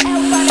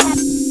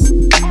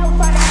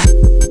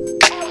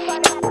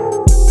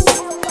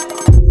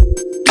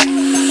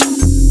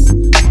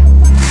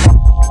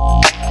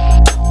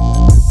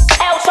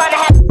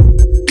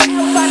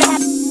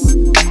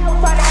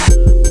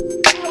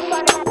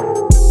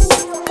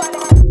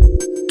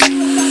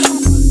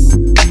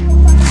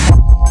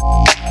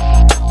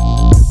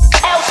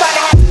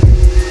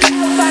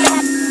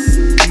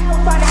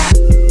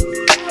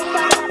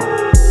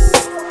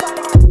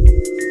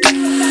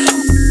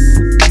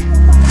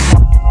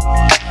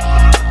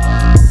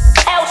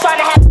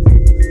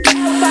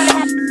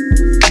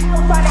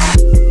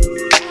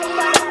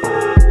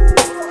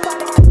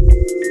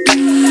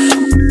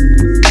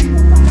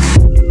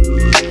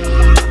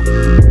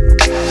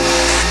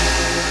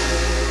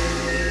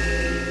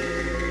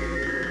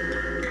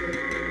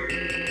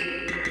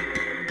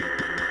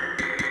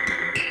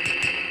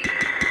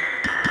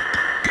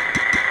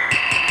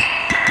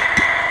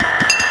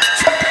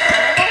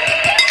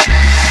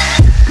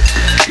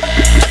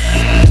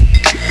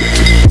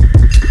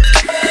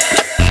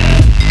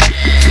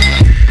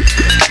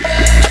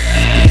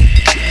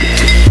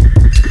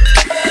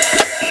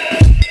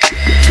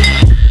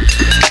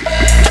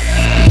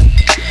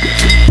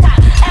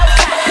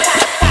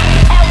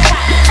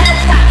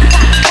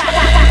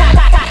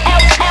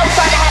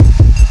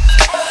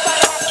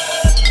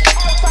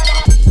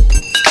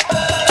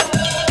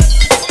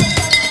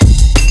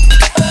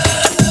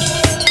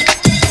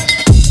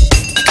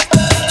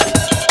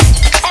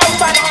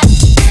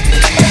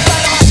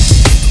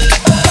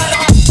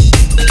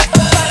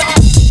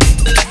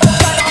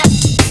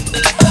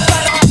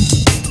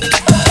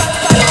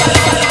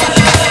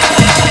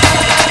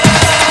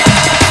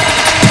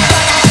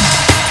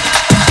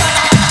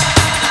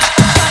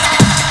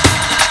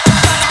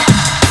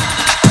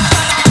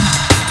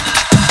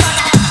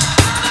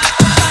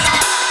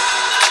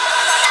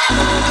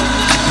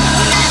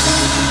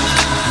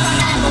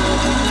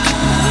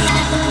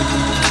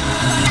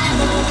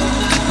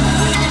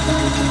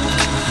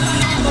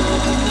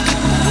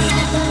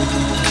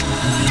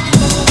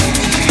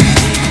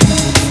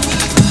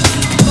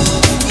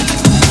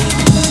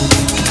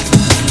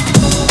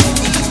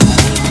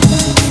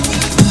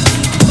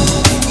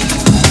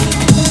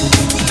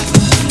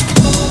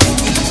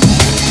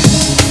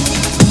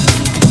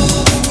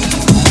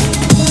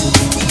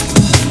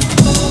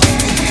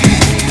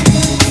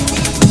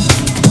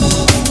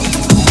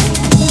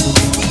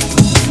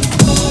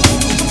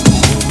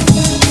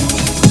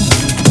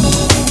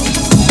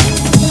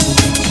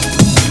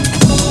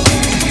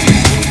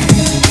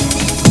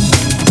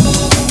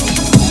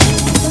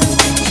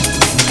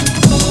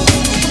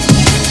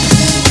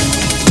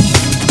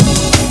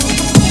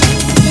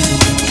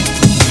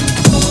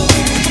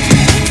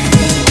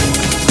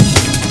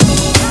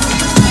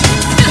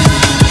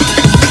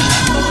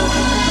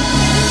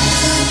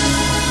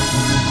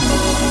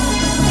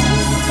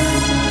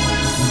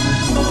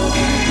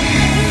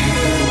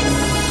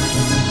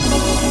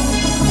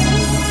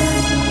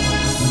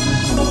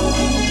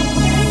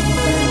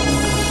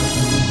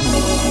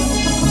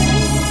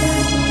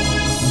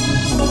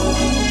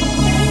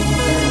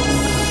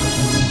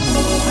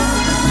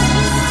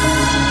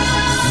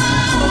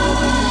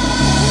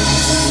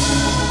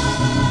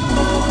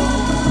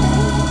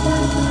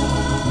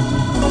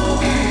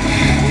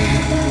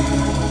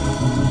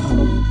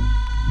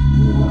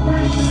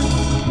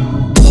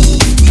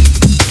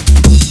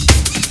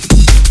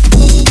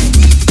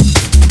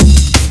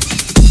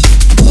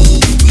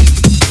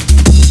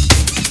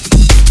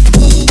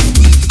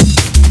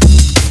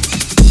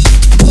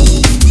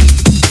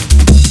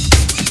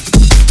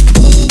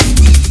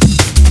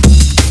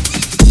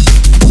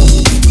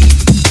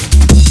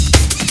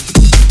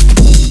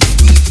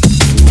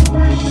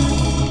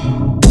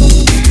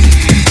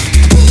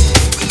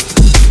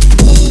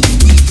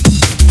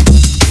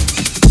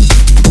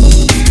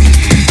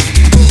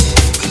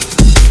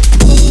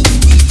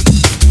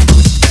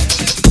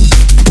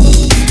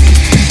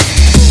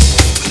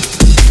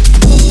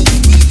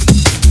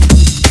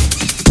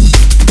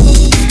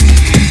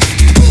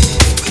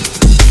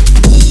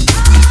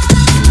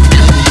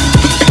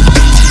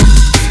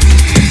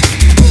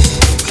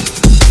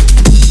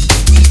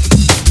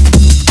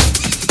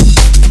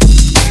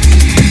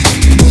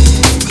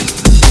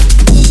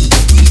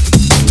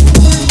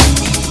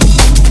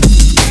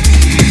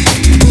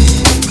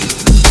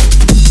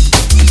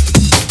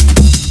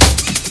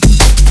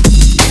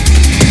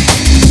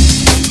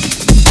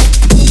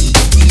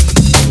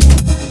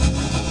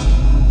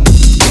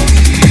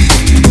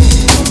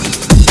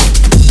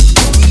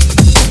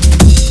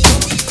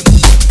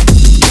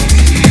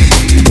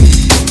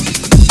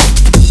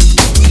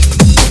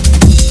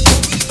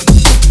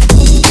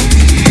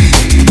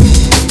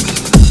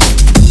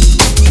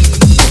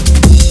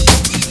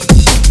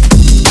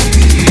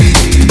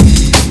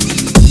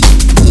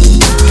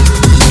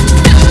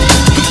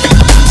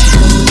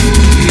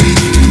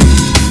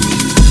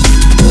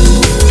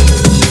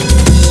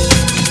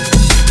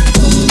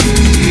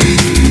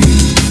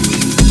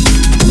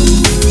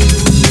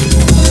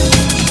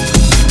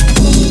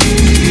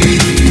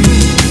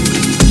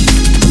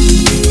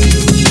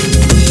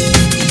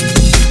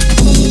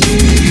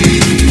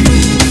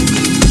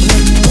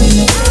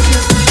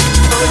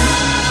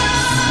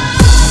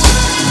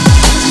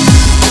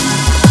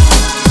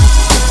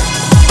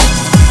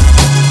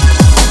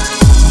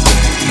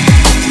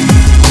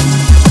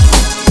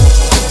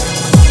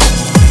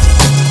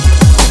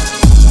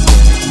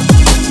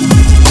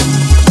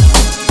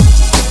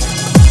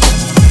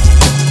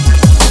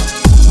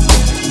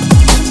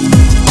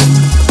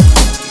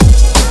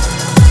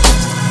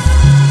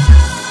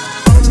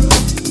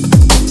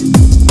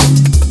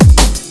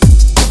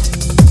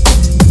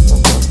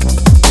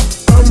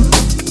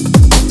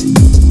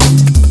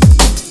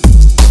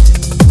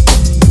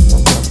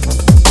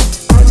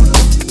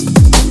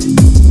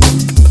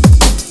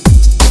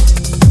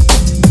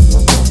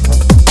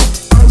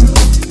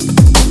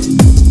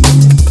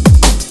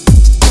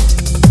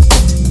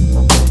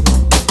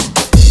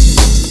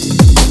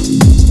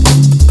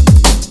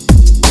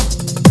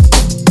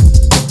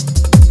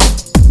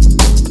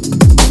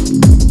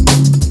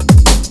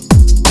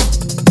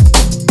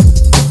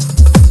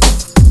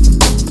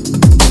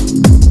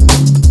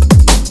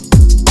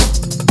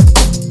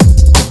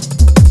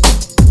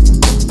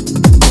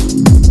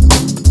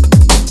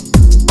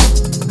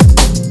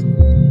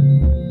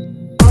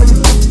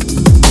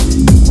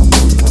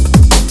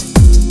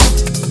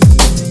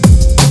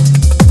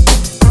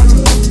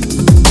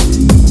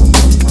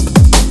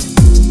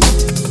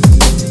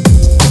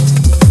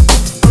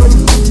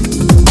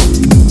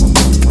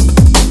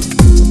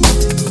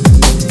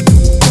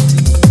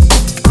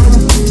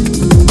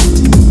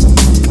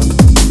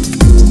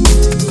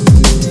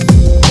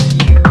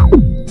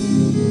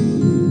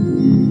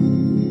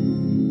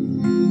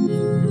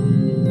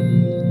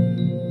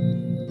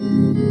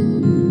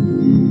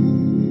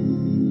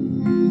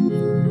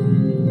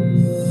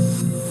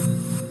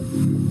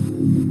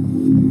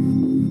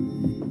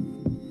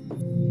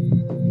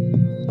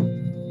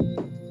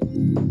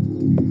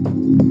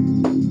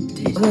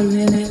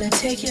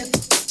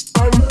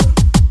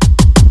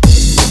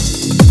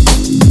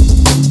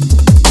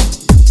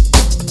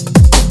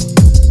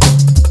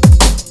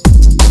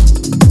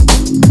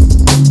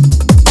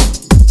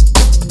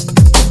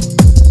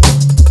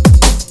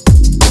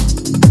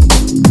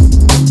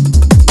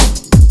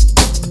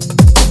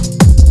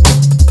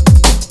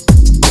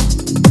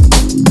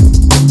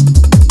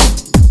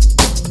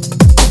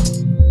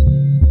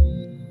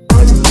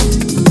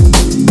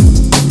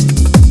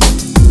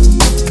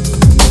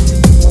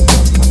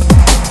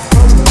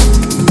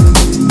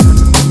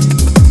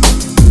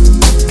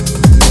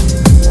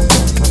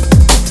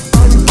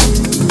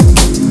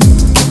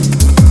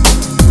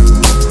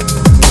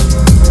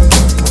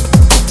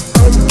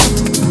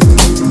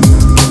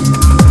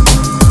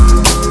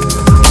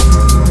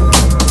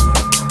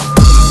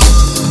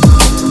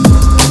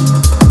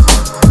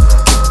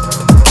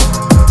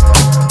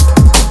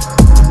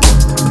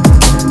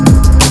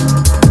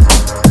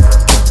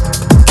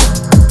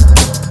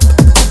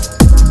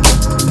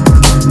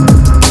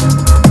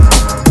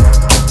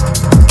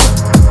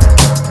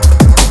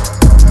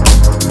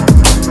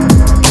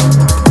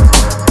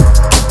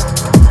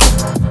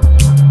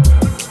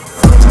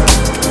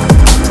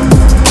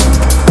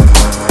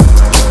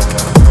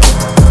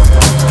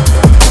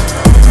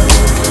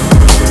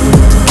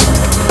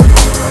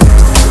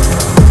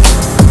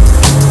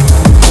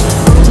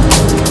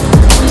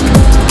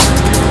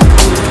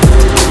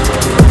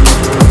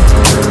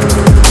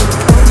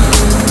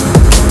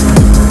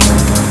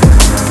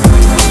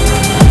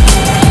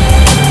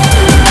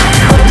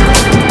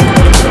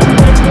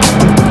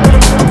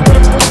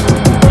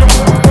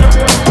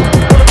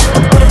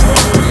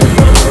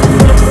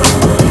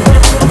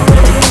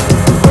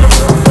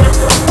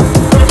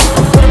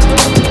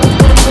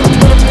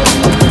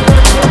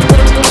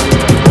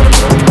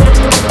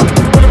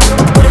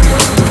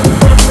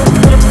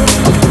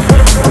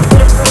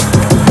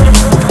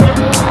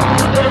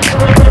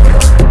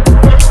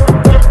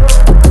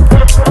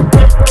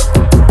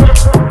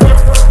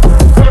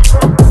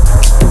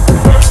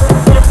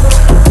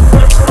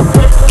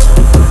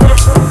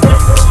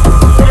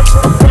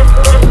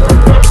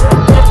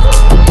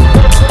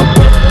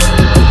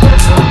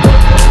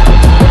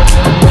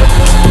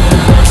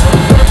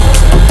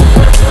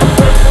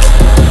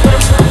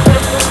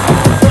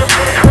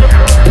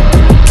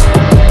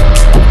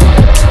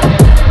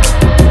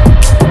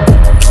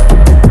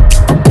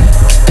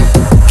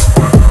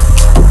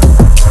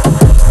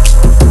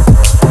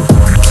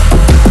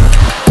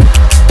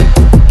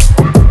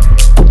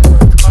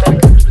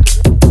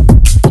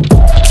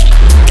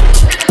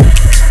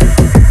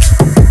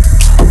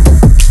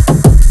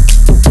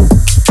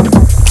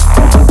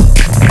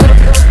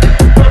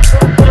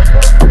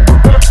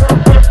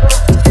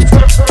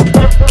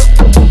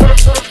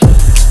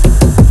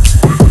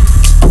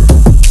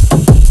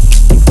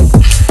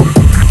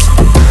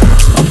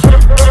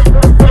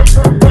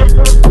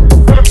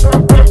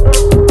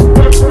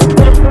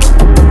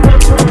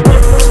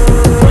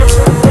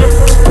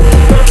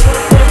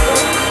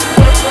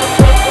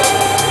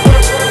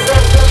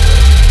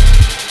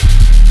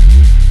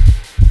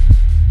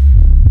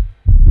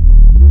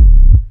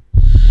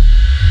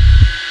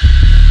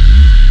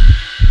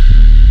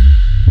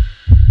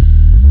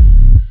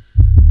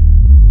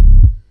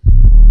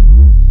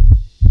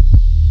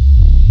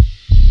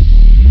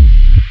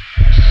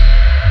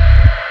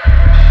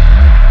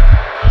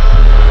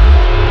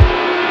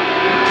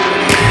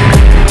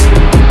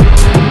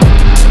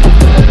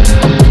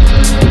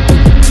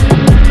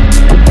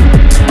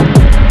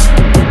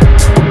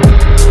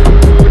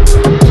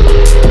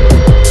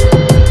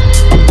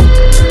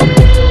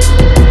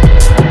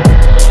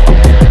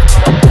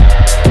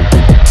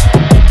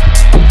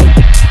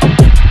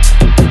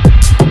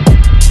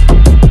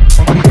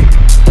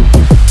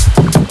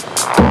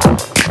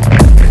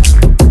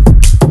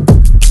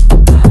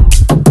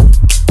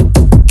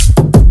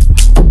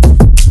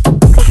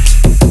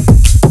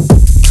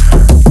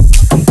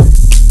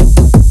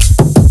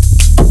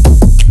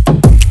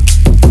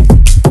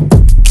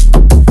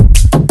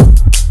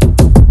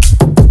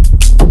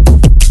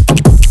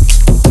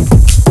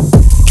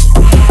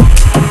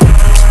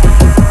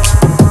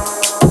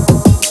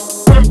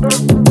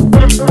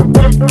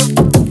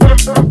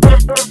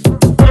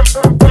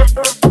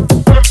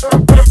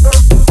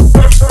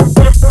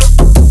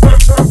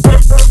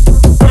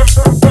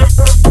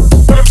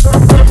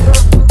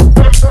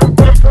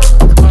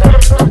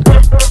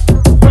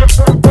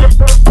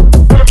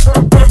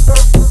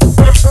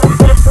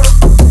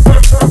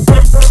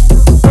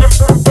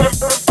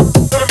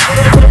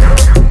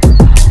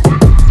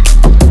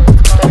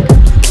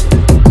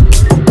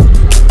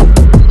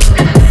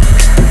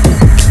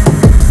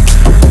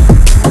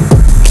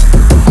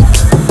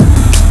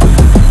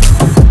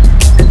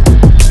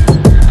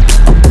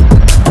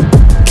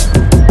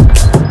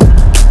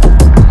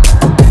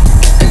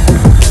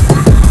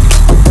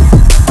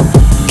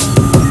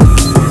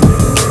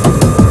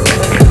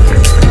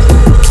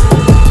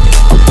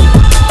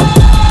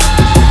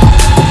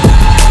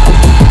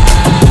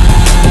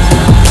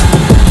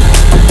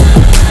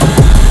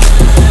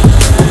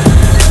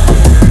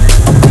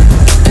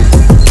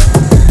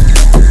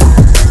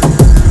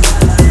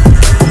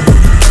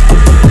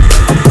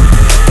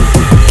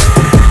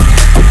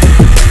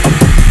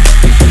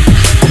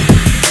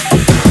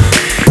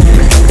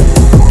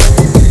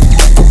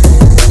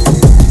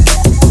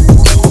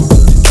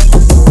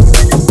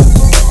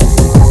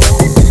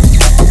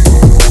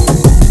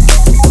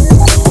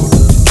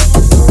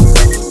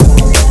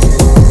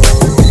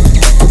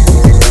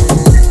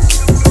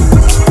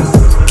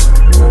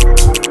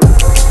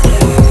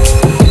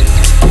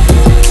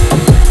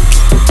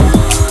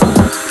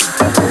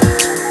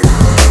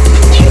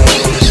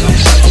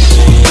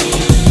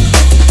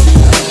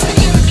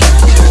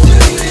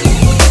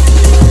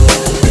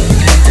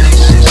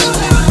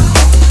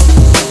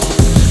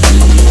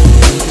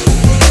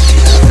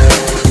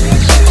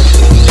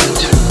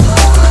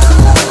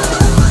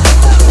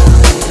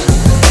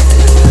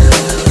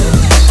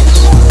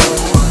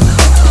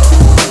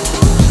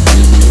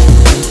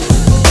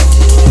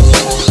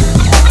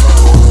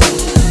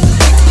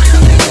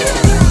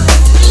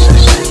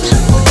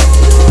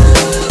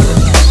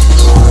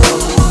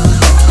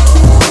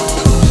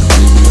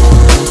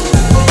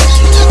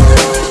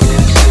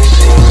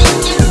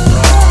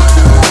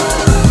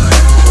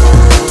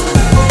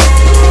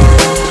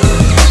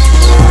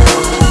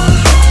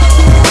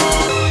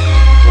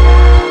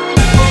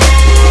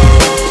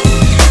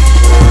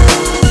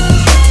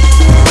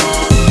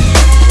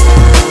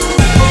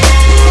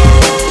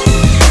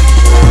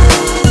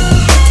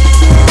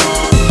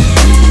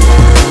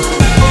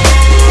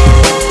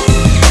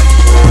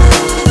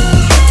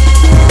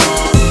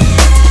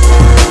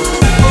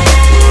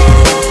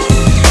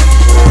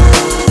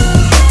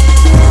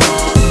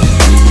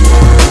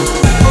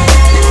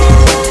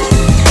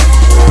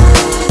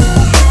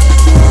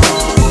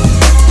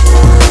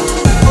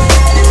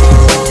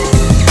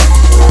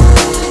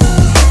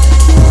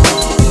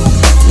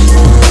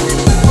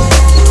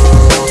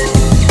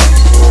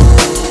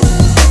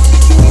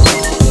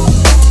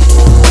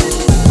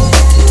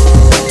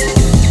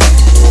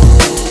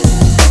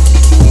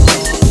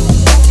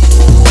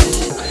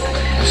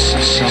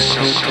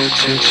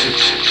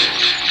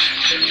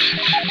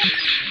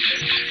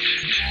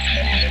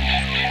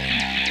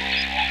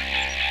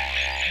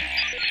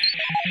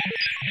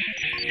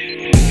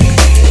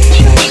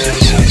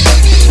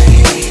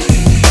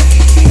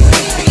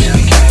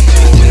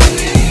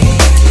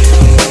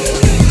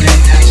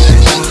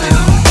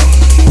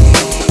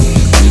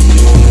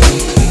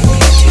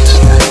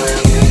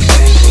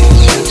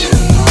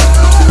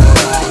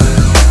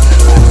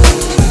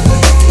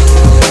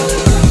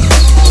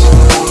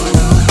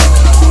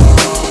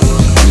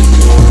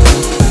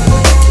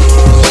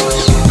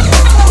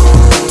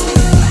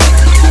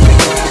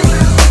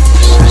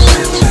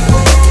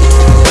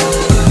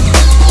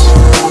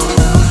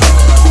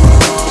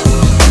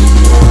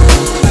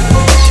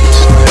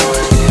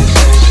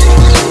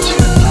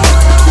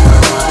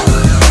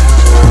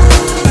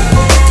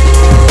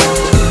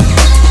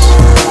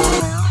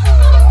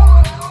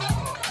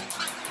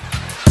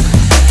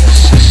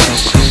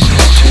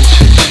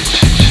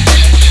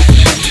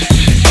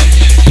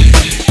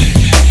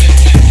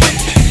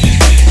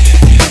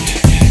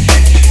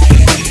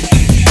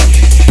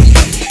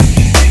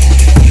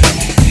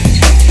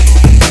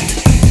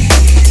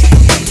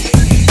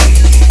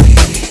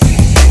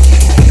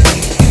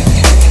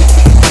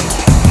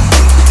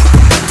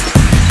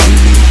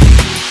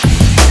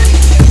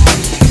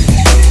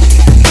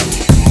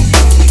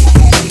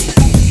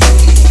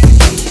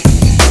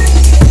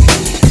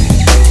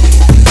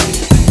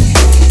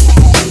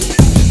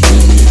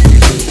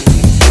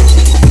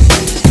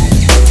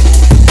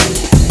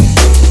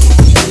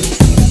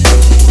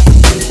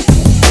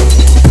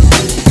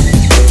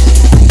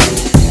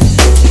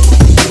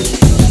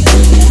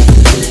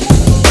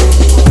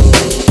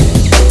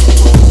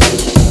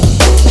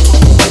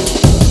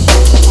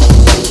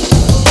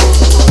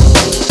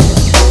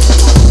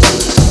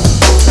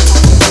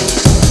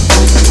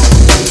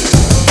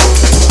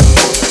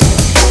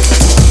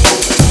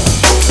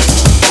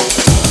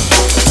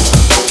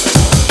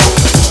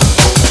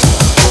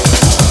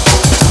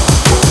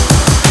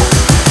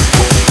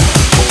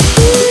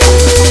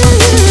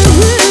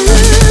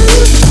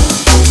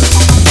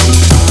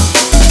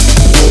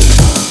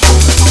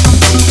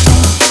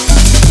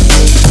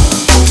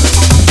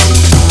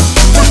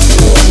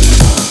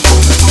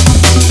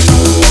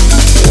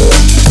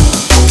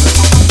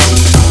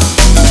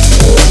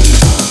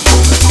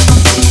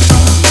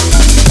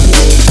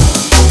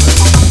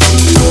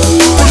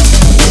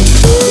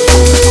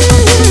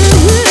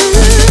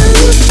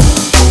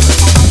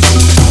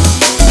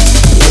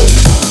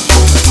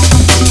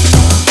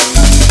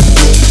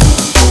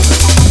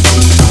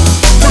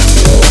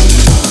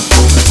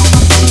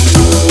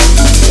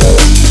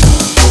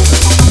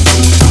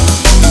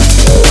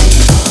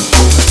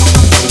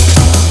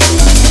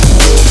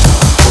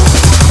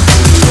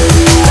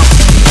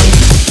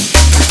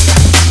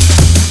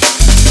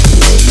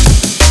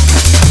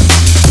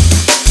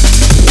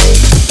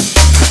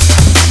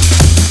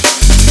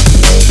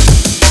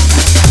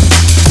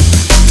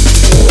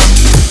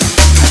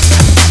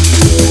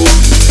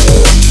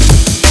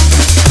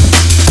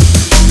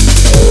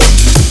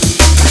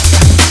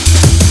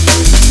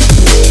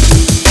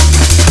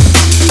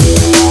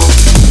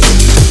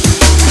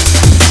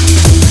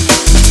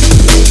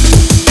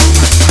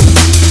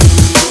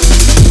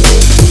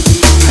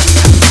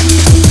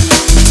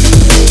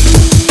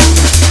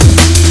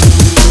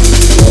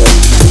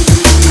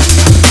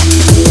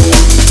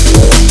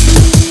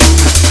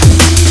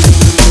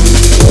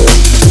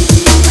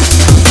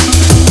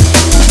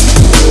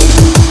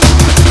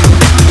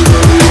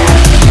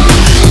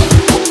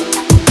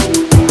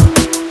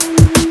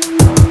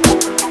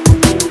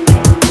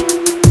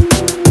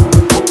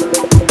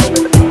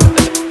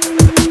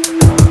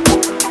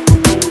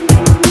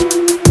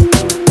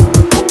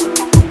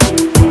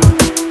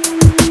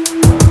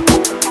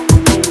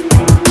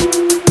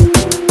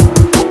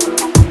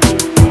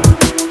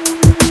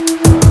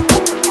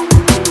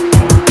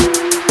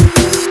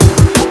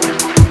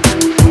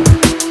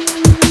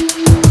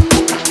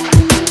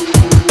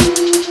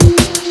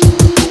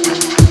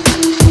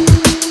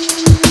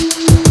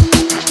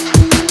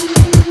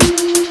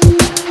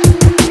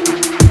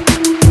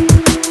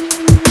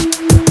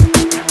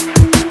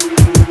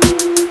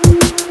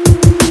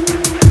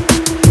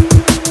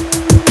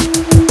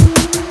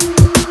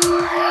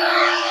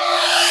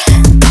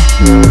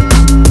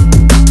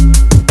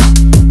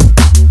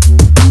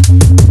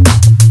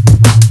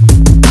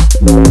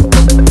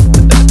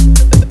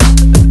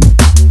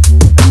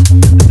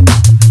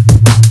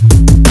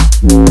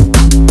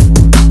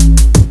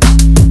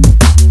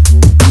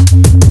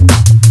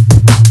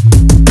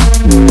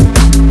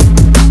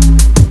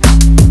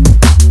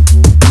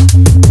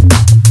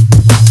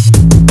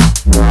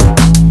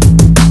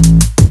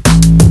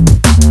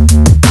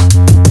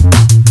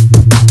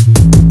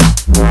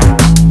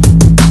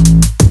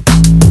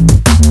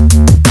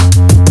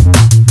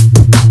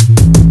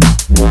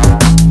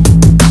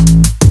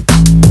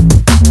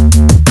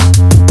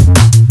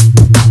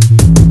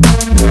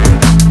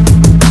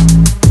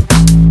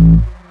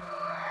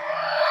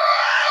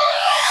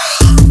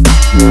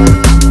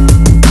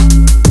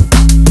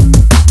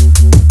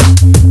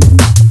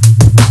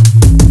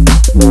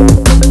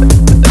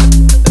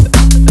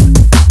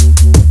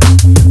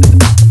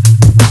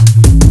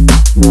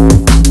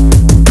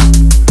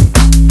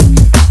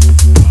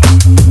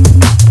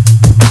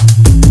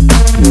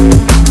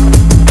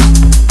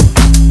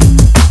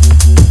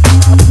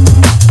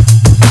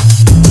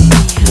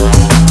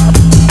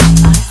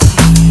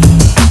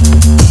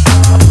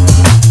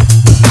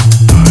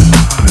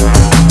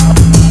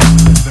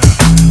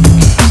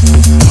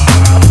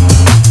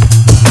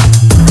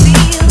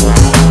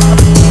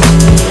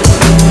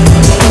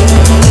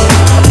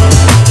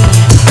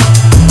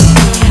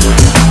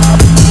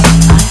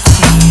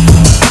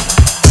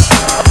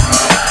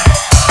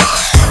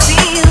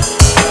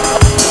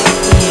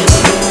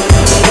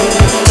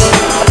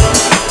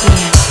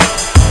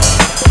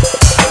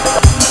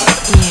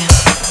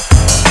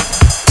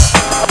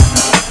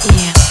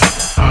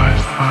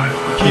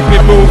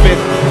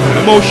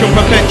 motion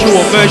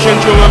perpetual, version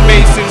drum and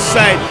bass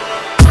inside.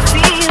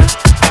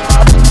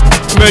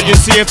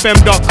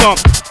 EmergencyFM.com.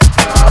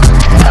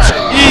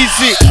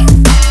 Easy.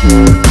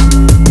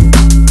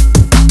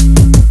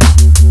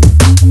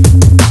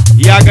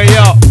 Yaga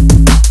yo.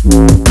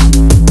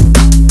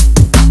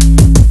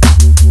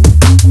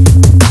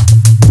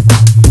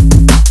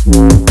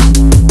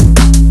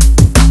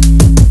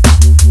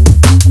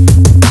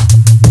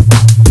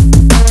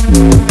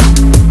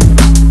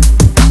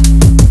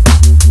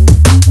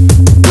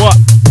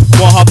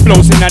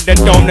 Floating at the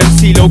dome and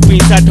CeeLo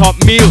Queens at hot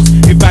meals.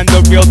 If I'm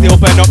the real deal,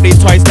 burn up these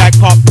toys like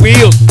Hot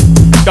Wheels.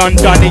 Done,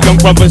 the young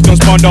brothers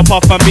don't spawn up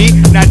off of me.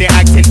 Now they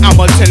acting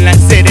Hamilton like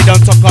say they don't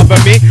talk over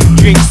me.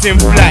 Drinks in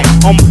flight,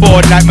 on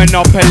board like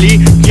Monopoly.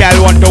 Girl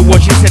want to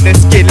watch it in the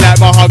skin like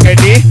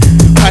mahogany.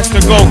 Pass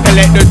the gold,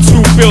 collect the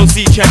 2 bills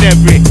each and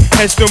every.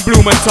 Heston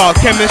Blumenthal,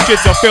 chemistry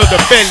to fill the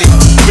belly.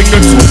 Bring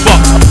the 2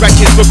 box,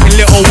 ratchets looking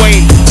Little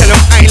Wayne. Tell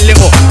them I ain't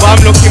little, but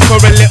I'm looking for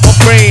a little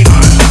brain.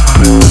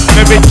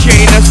 Mary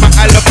Jane, that's my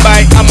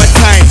alibi, I'm a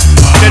time.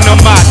 Then no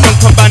mark, don't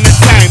combine the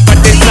time, but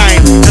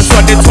design. That's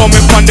what they told me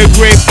on the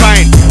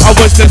grapevine. I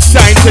was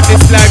assigned to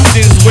this life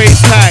since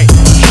waist high.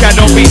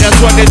 Shadow me, that's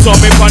what they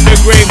told me on the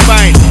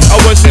grapevine. I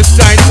was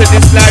assigned to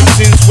this life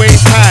since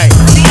waist high.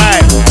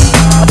 High.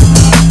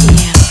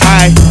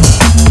 High.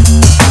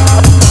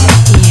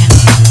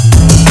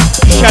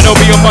 Shadow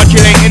me, you're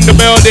modulating in the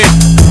building.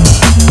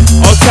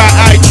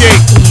 Outside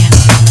IJ.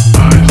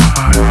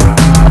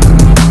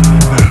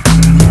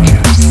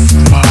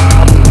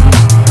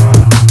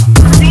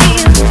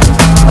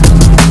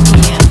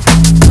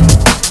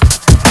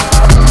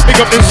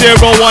 Up to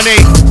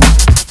 018.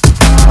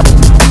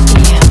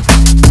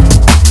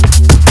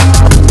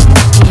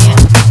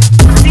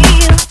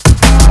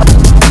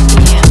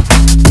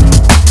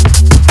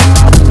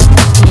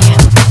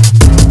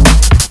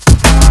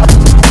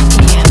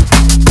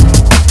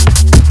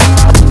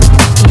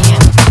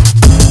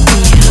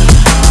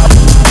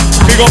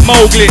 We got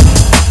Mowgli.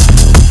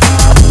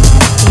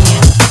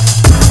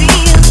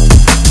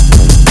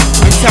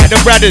 Inside the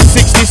Brothers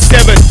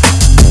 67.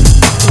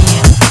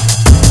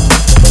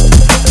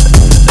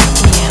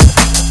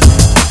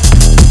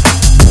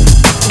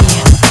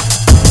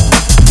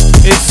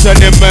 It's an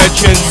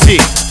emergency.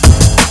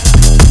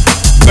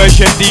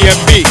 Version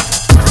DMB.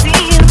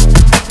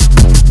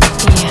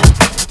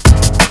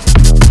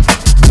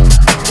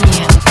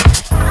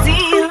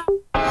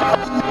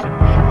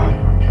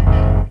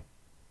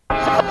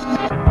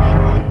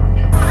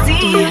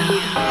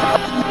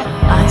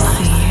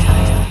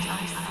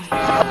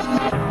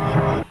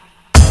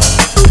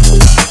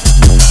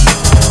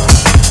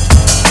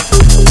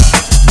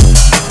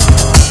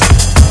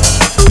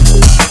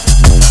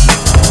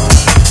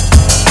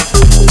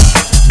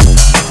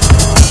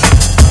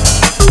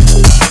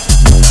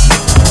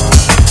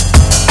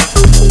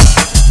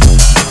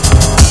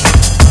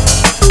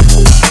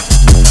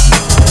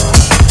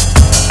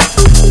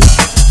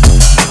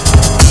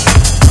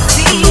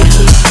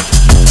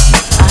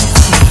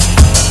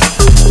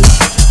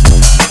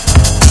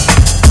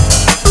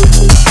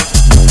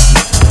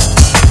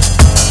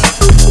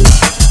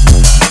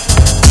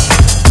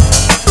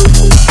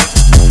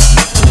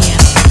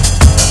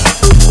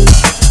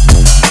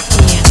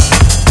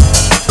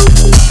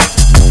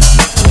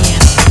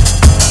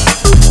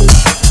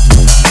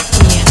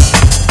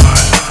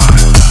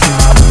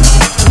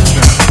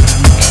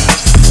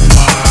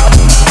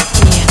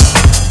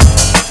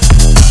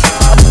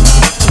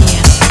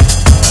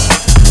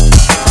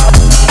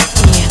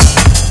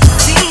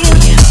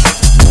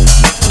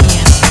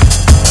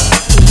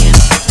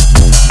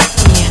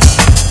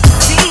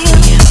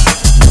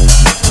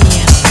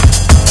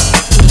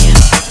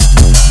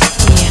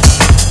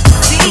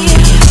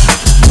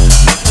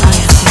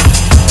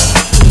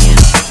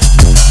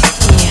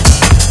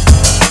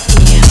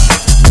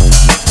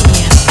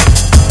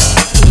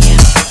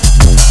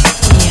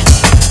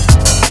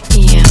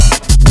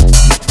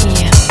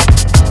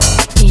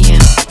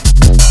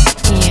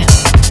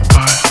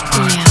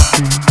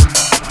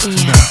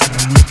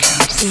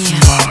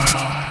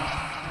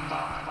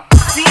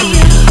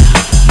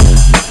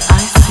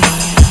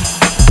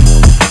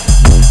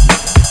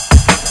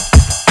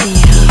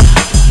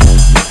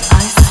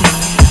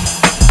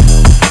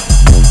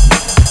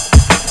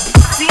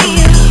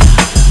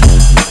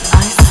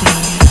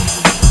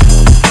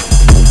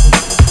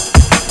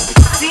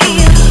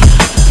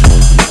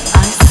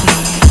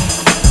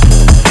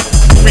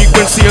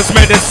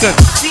 medicine.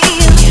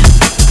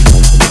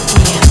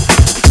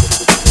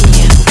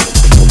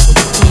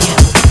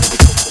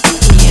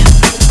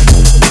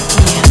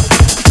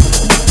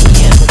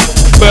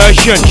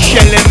 Version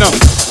shelling up.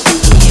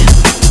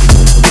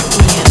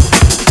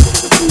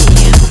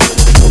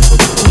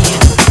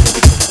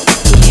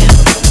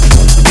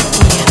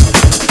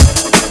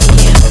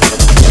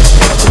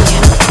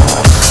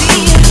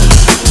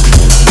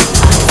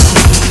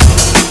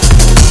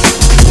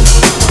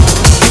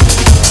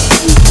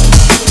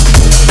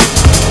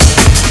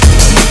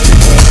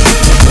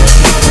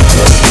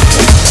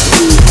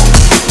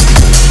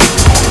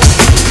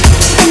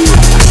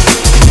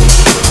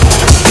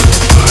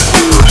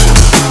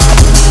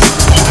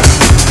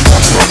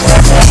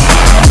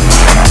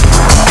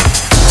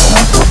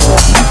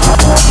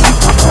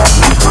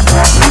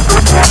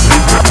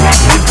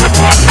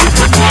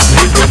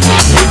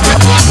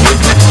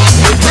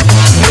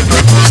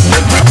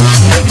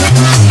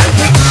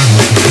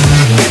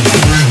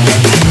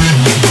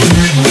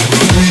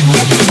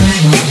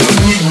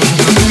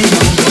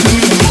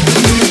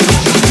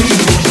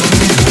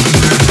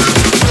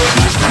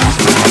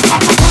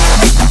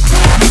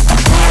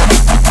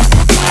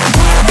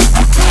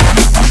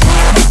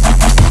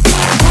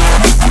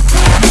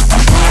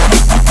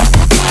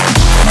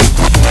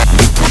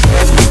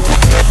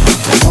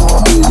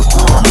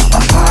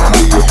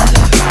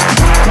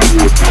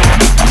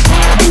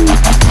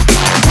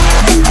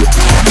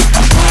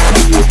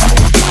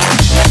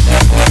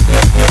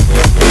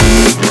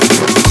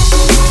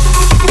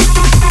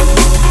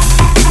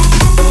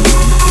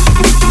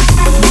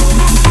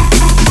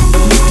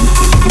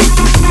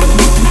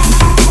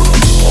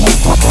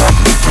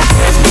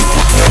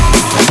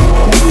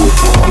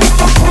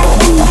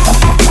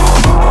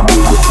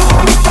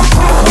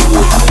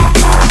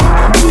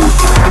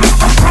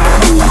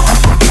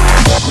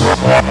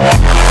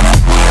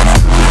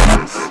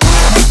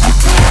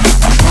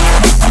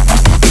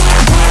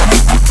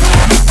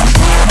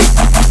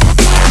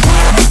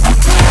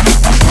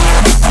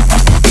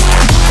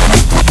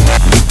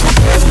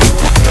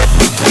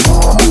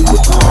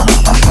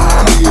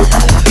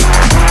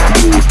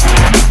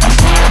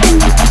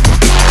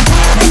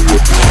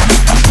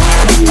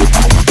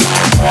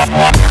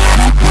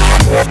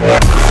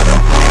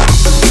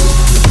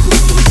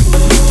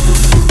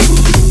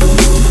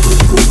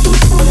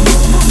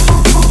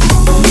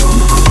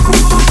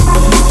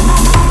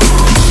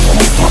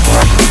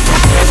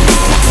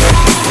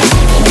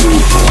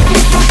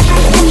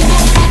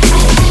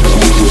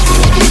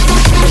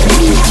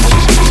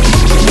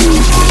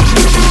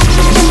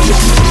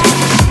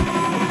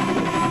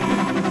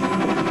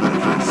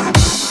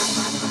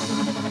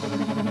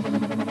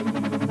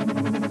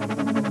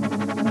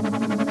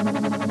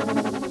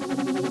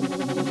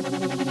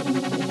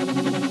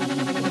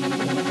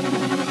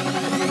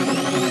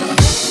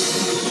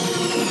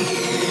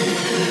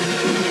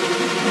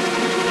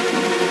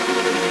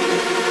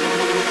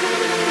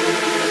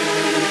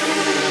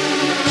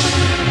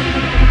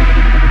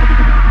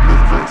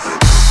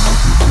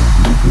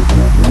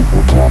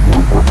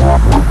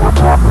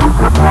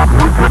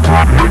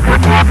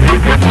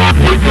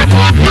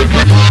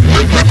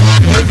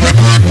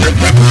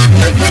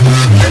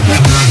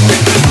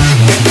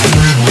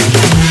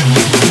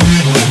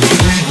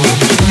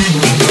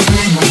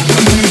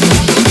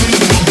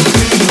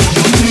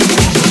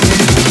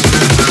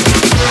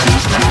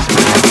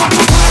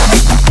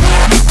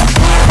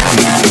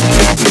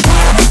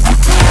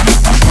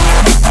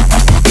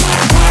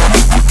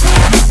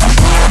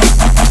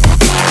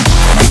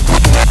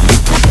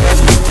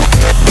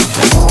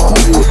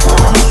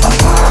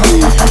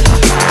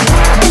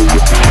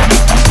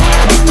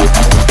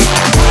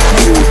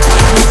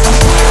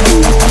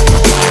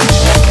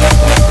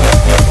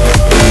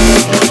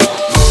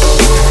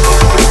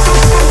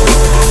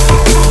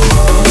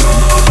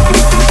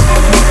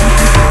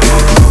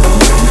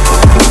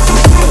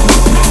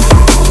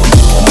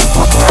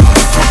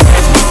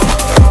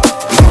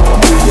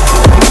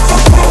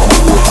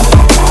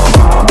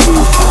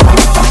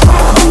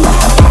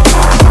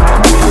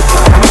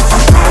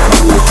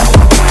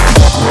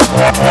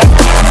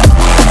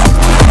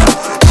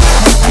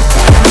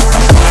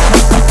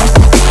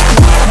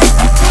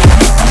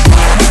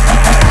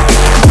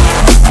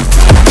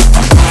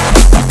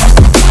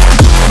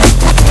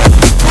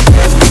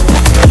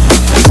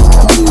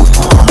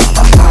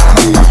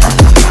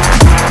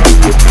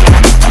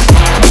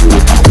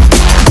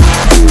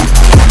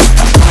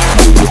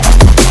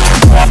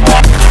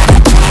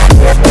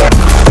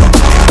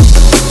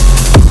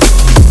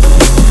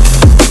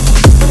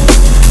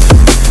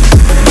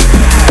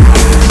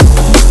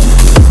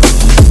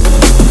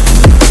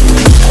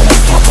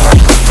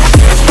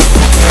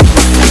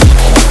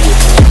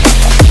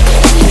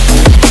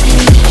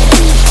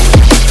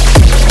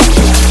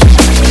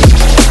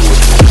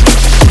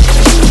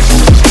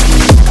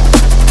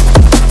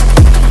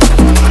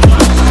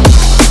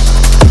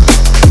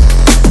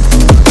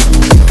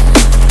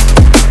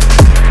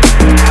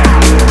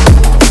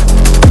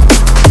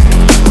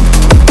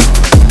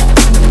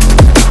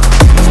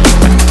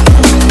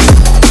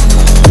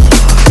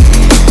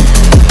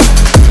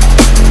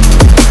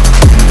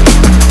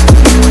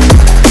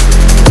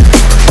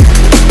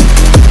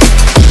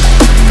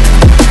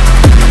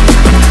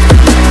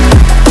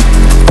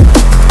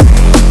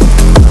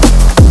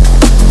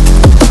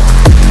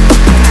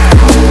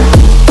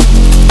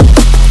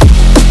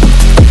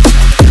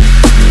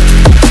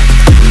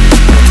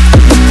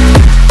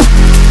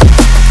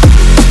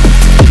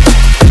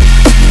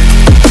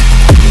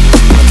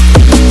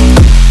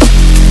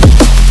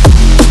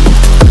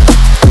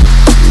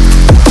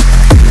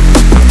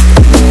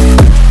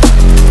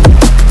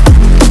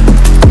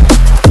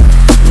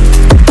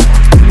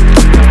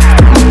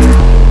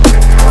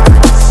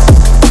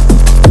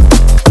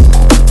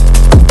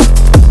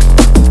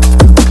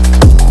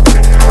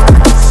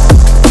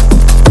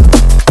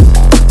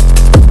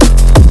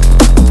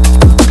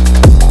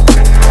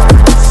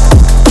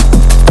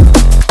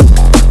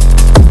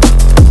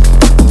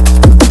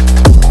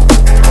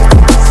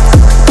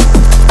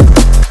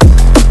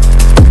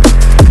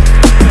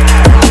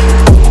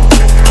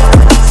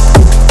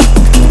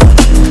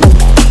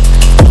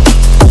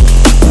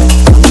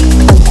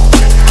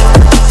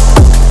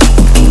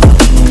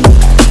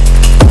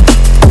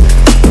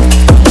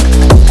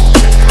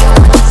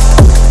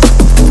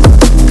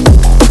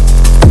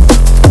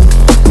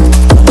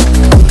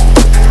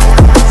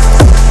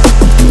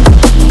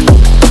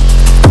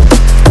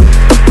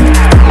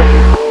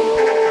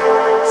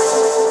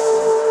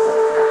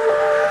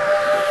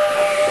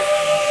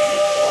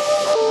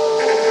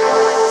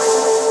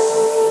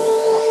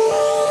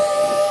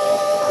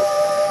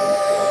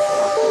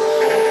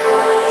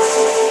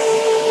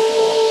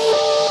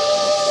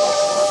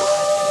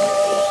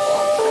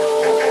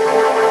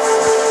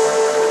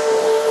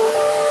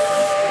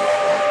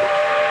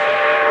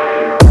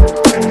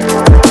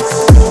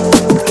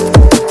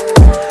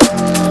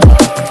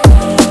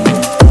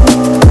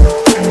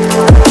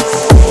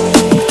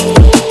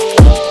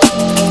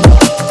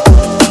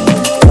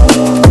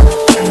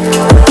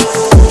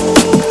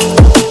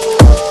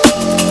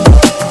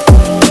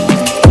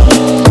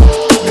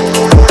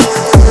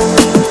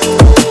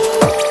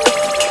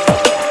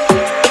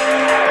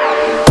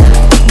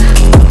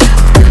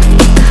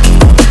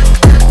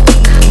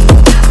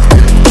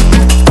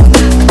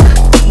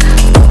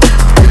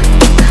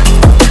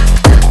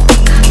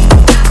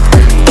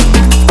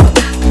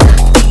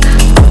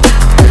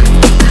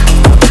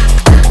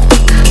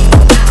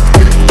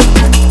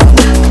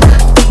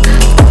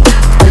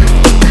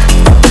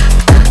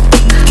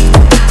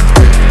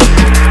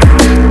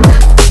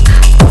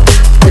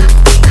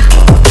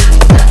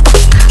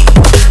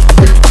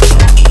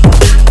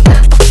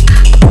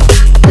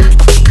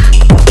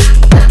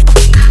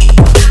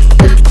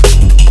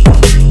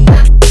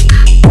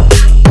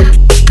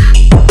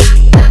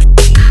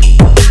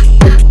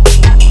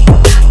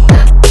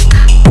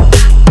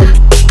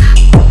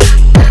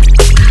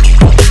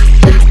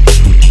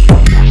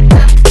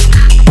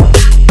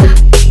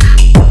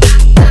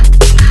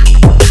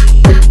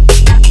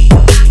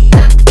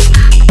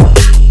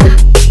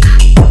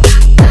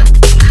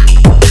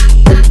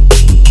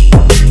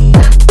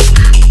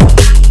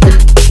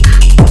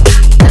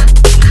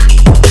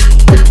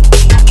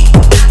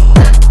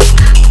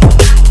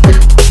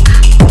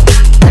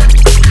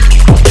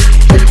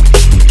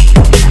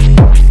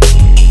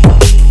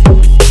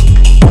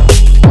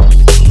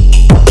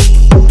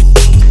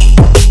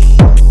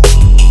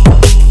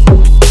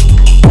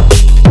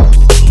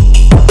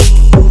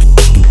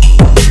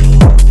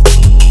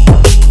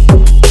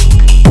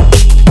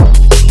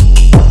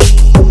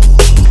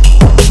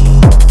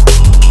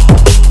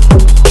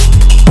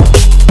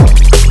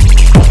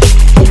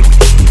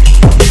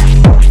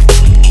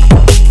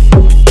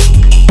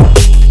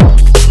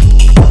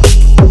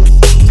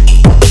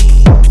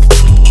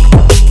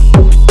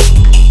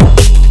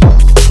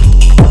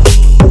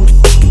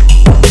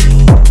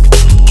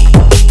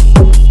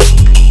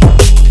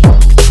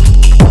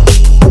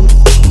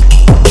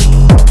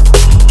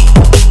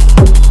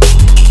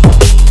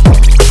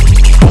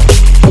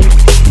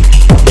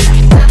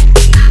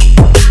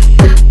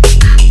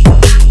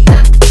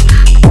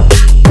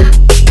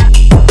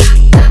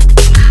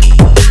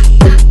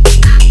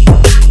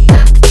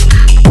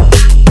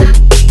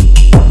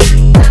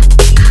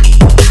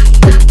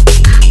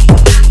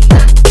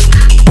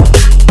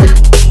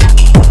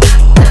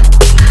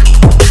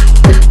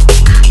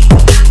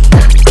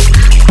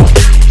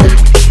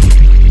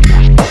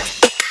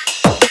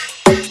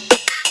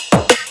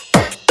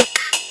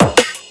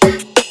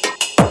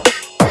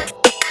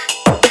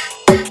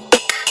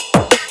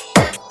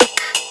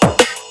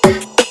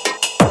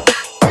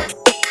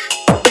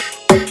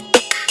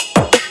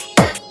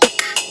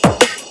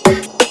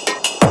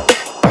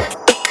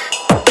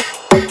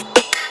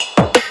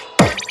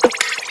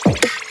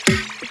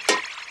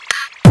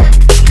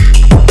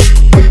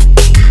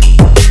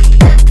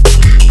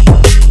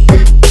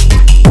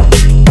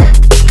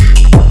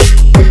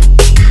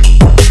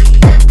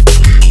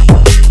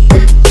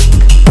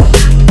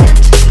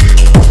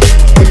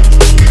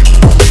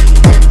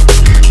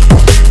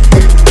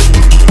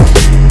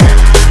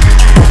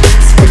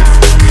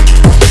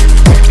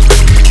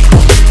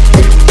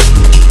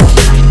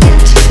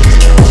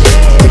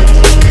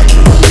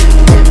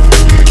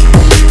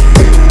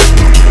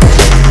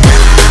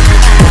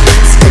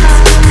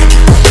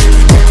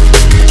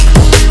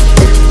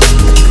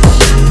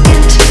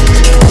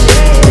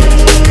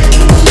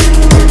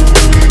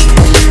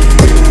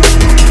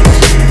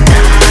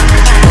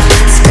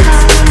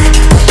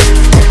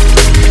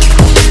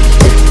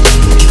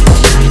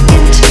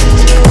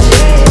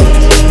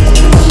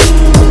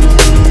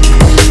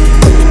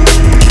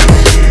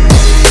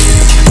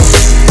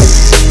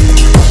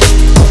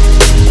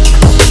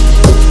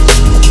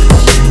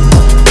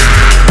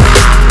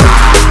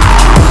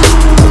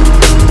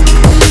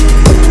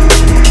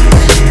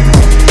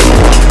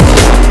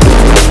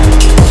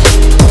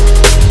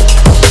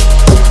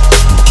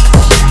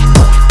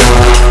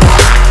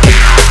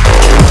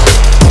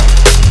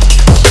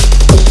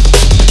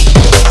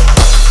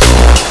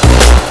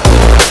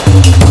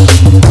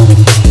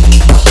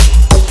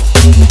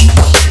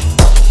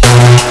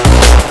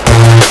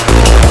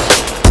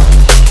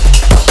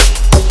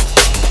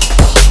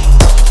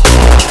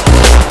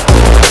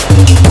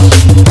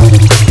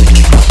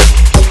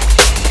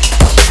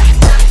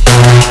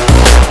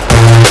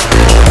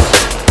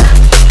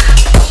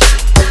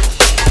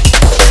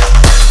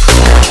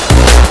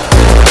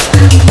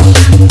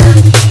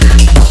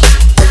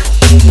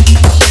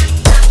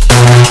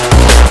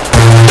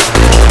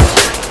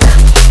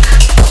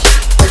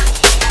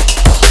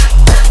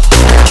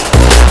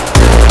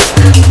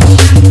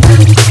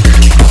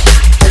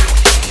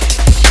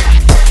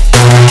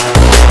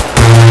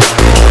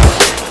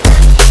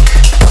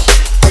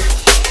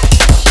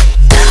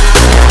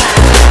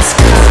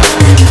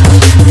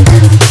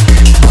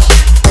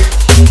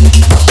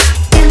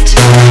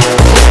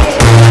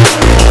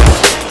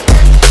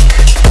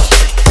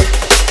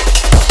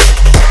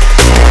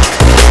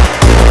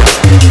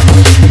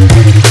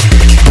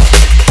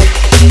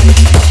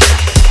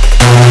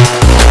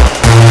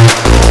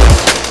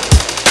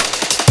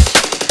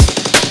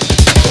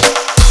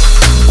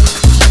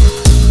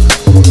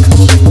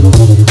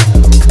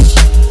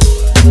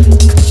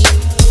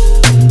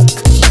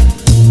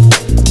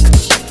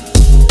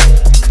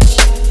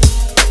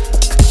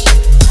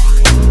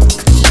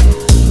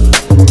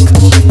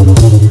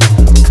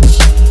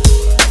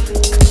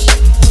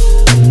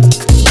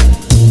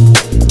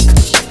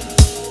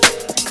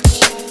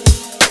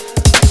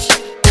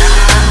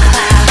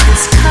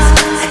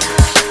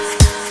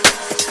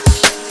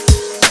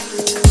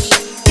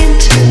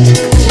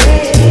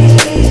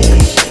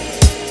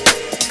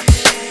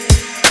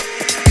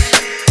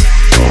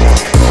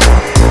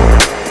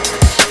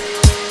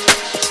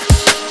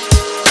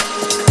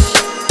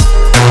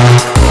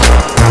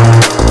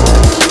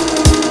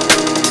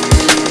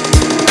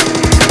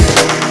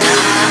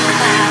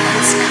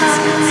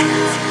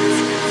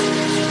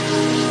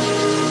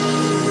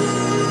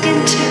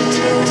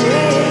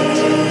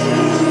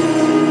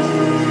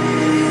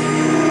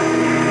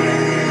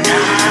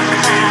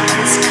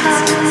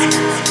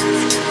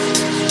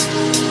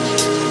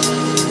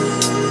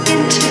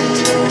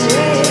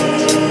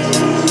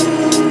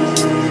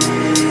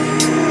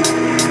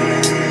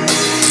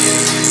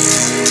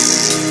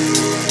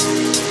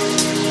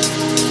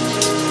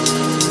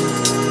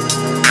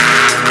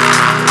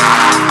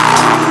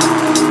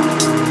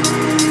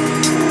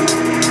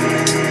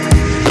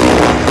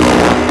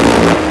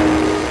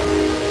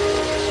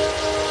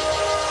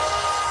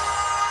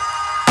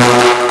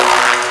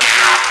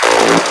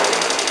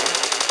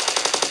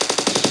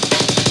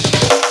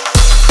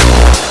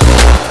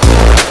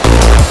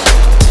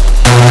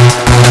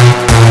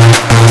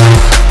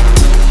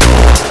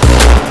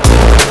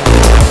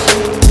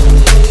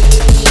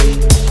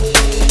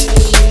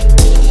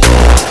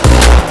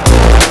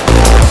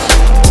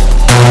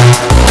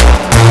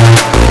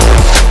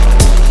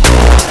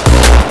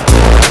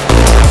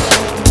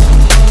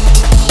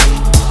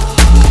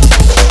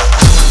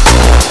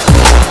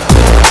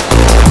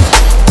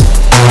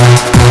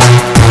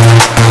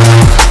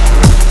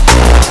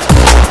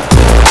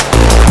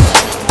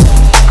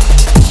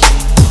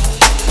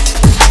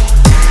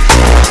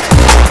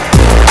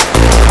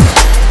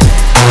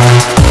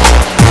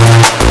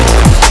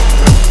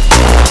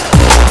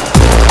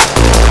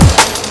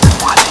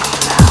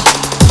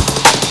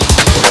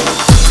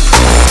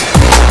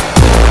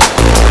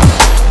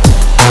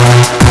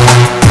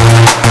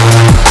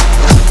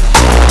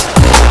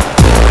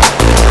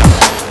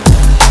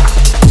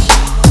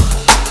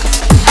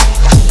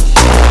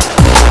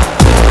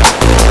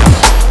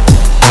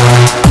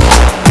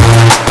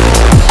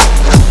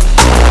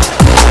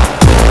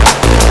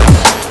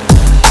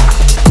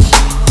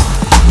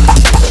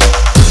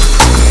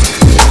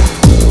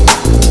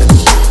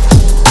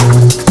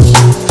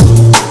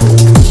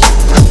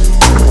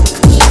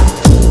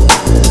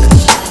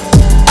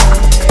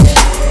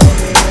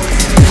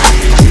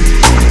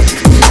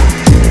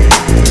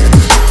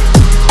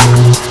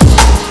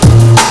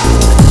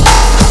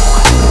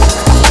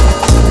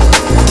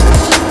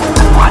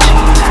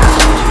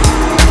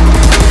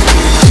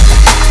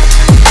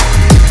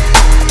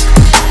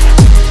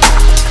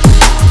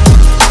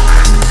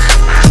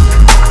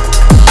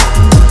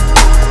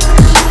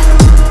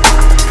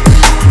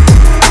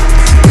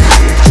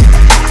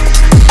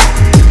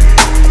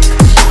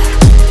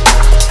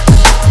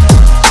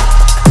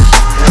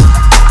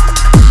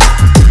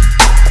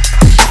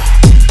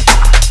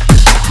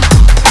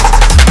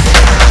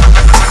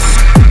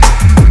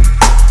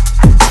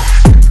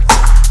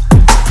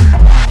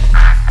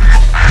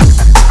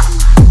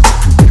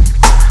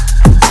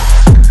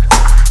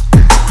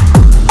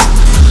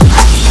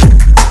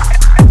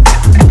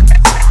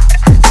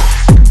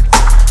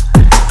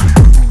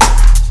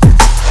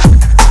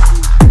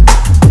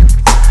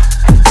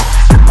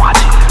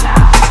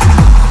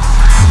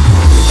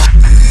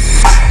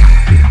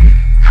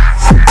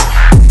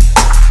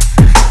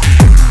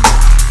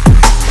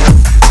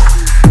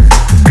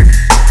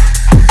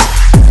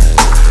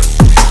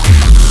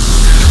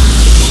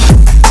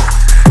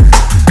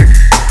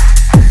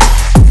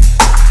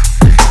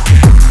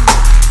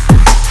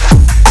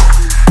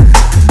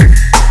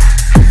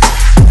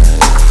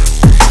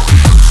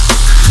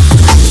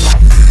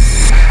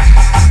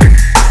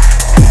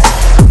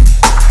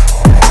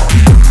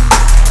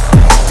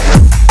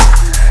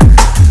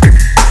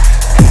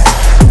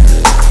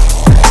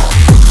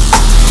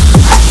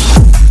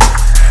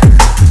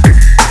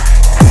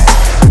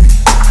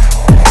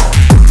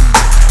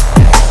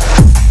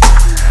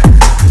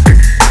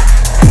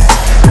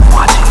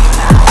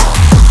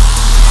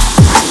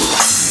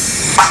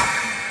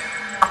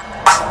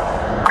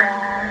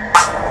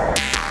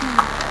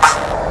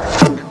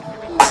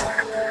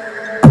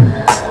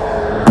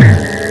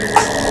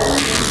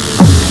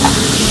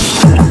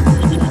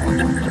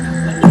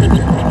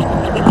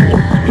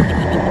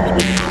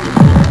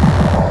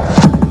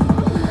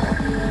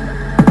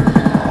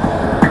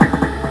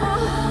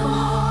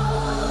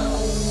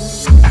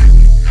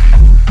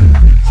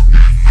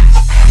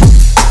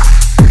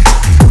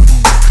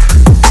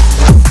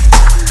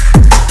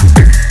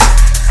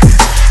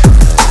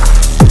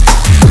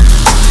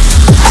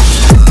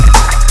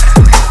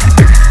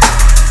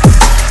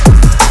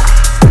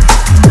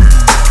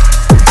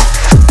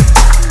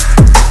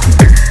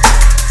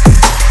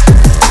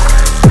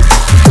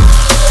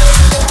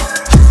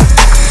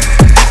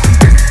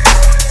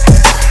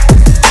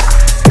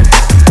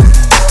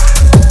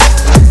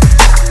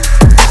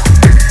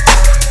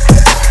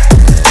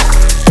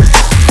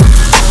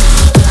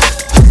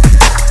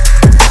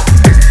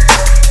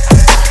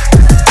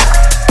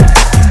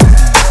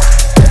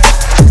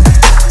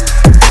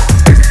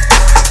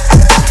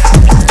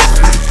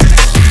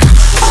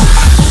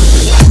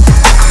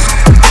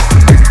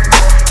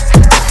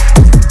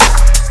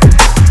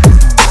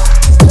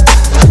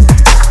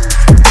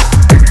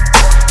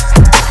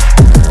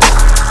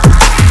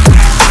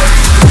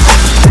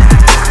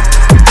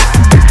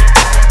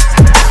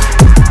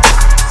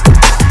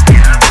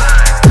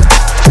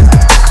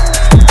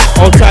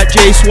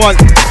 Jace one.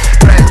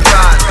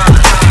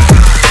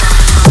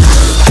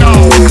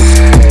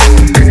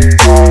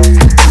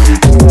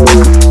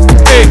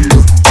 Hey.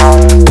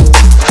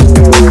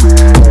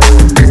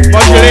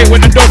 Modulate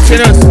with the dots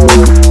in us.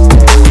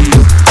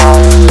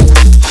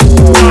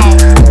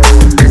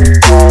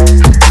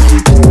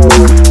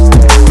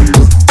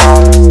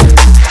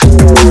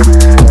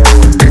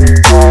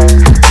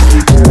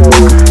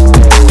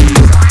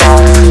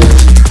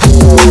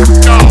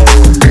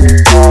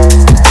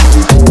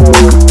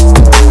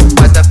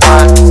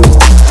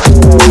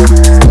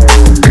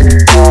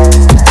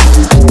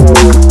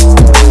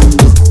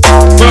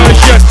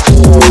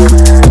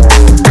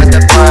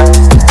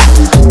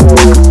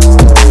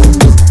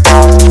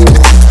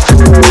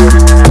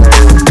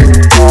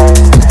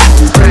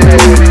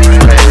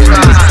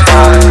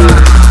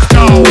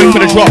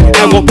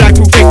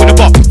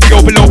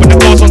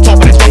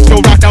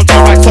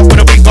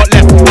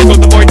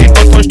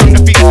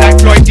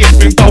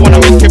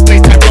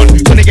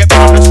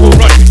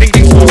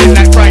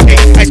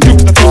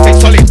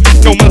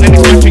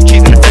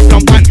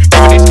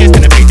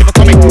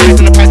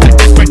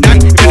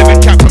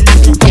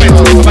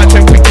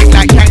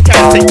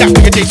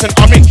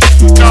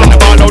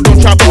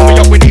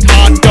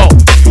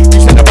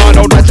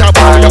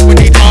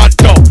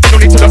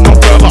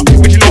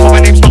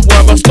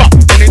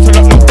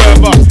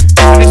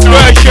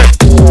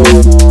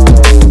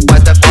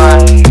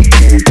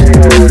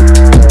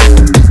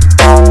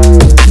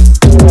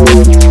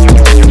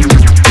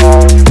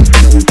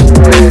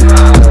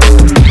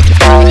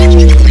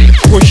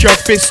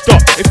 Fist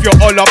up if you're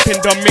all up in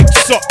the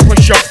mix up.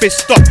 Push your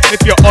fist up if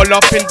you're all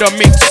up in the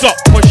mix up.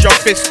 Push your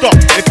fist up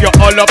if you're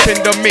all up in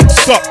the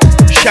mix up.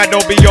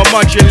 Shadow be your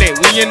modulate.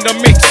 We in the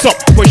mix up.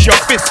 Push your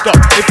fist up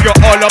if you're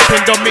all up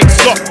in the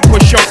mix up.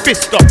 Push your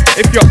fist up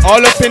if you're all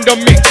up in the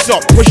mix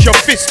up. Push your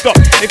fist up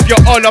if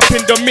you're all up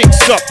in the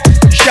mix up.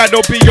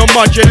 Shadow be your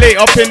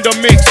modulate up in the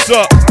mix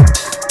up.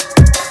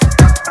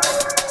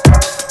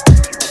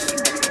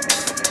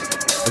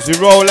 As we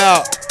roll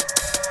out.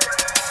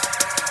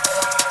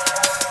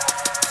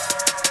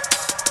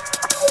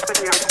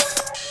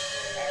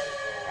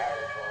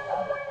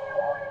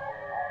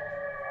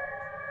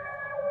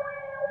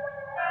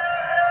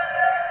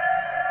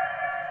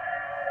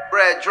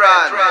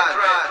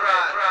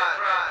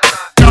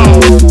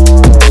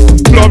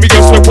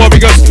 Glorious, we're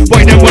warriors.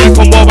 Boy, them wanna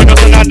come war with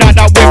us, and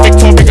that we're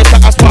victorious.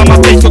 That's why my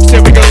face looks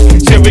serious.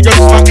 Serious,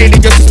 my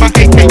alias, my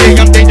AKA,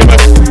 I'm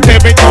dangerous.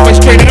 There ain't always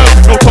training us,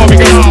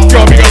 notorious.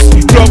 Glorious,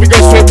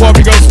 glorious, we're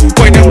warriors.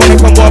 Boy, them wanna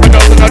come war with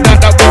us, and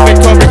that we're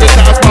victorious.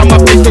 That's why my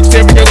face looks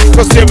serious.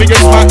 Cause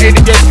serious, my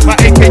alias, my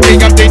AKA,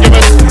 I'm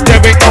dangerous.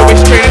 There ain't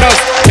always training us.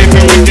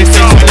 Living with this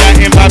sexual light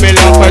in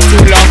Babylon for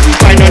too long.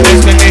 Final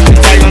destination,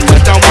 Zion,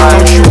 touchdown with no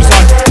shoes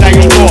on.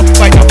 Lion roar,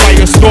 fight a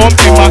firestorm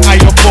in my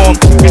iron form.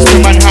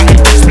 Mr. Manhattan,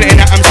 splitting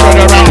at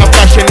Amsterdam around a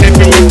fashion.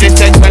 Living with this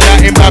sexual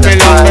light in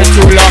Babylon for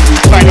too long.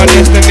 Final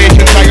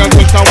destination, Zion,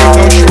 touchdown with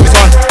no shoes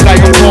on.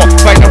 Lion roar,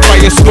 fight a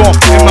firestorm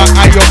in my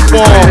iron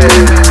form.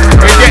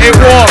 We get it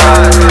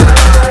warm.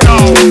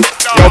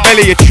 Yo,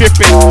 belly, you're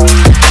tripping.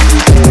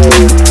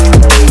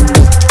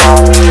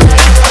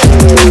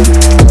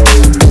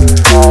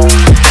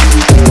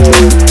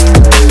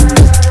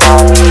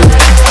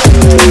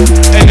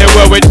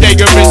 Anywhere with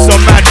Dagger is a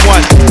mad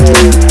one.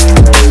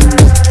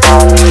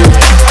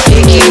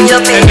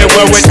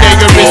 Anywhere with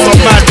Dagger is a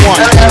mad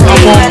one.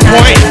 I'm on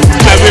point,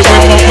 carry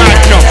with my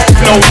magnum.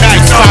 Flow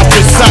nice, far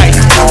precise.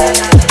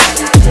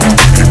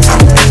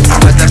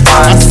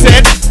 I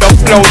said the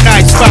flow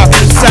nice, far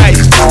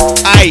precise.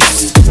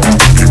 Ice.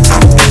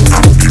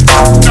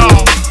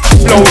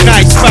 Flow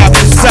nice, far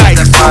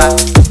precise.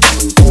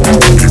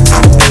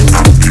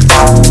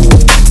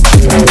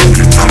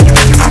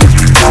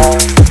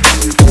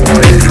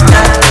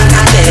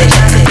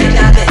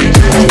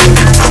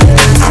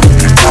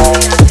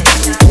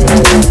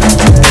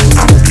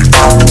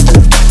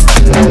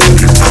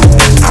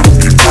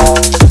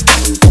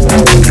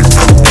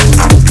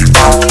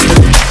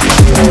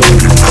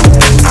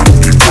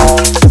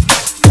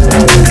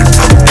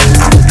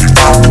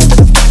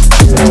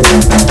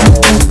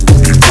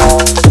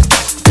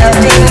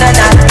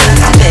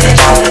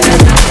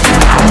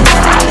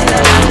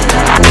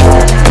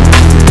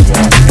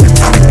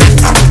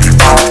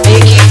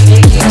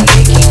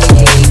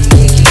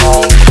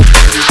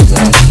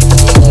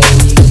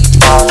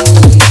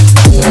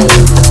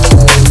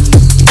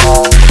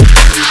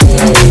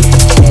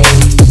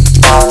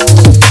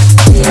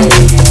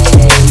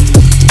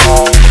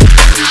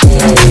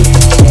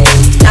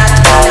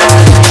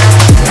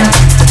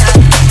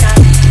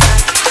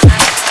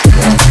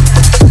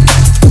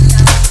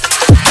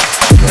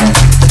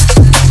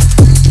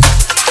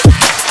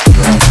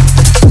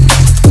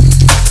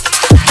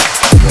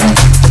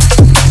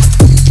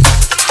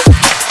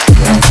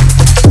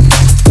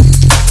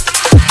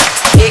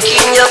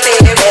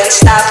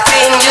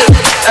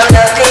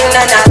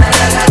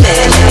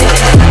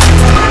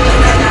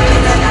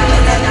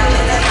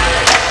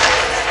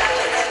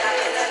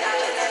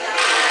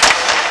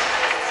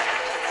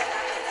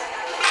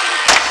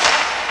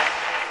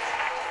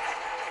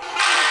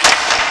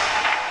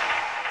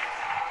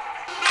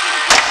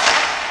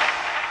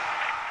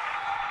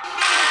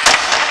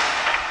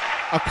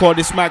 I call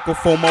this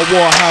microphone my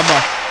warhammer.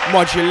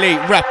 Modulate,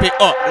 wrap it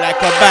up like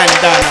a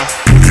bandana.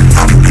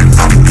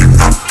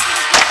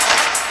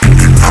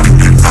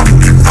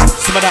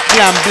 Some of that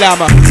blam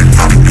blammer.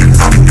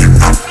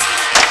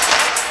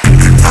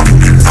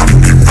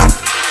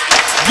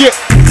 Yeah.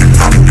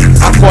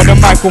 I call the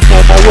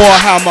microphone my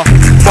warhammer.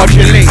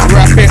 Modulate,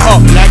 wrap it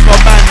up like a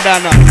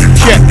bandana.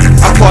 Check.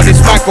 I call this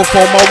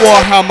microphone my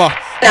warhammer.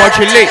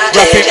 Modulate,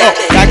 wrap it up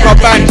like a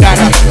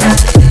bandana.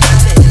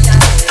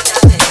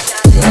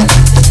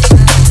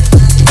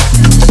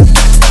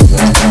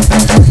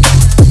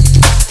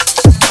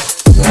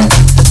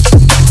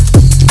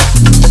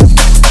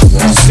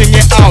 Sing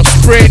it out,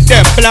 spray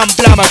them, blam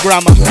blammer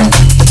grammar.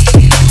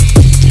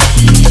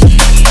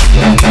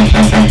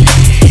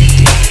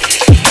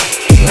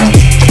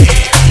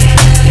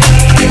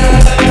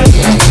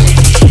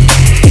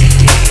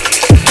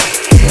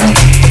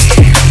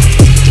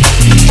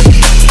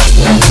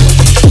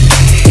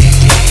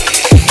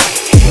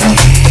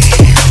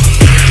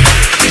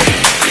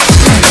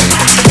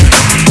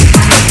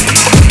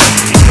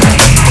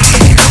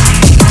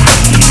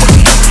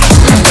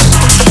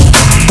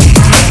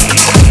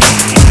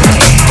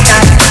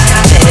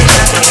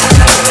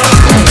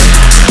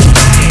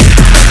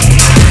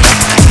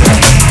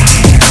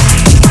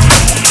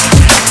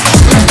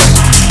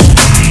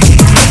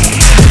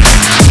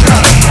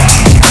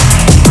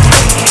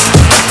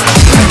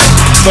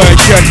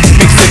 Version,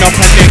 mixing up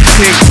a next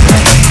thing.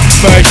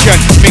 Version,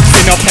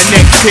 mixing up a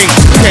next thing.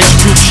 Test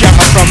tube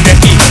shatter from the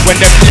E when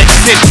they're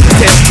flexing.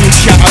 Test tube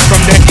shatter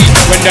from the E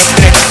when they're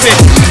flexing.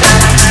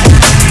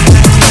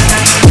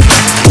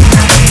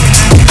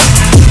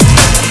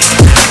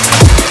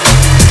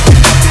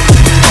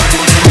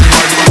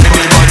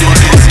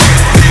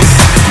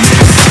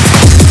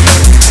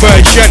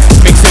 Version,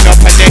 mixing up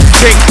a next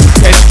thing.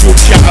 Test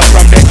tube shatter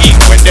from the E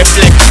when they're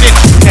flexing.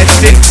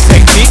 Testing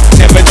technique,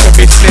 never to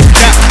be slipped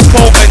that.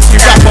 Potency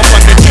wrap up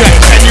on the track,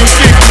 and you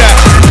dig that.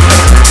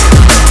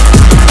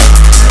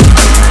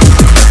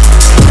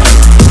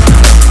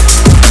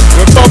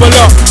 We bubble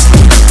up.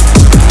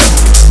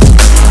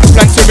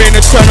 Plan to rain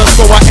eternal,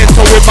 so I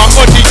enter with my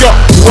audio.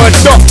 Word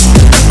up,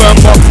 firm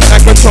up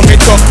like a tummy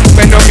tuck.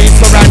 Enemies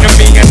surrounding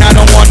me and I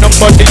don't want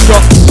nobody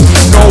drop.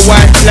 No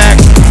white flag,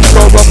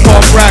 throw a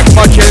pop rag.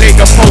 Modulate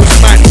the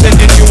postman,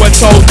 sending you a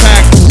toll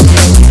tag.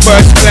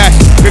 First class,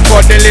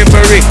 before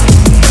delivery.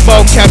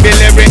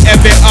 Vocabulary,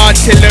 heavy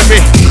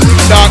artillery.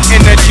 Dark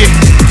energy,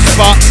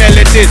 spark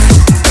melodies.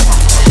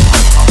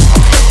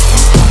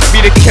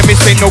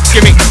 BtheChemist ain't no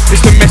gimmick.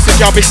 It's the message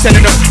I'll be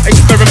sending them.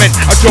 Experiment,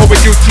 I draw with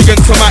you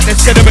to out the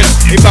sediment.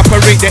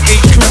 Evaporate the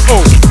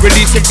H2O.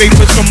 Releasing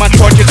vapors from my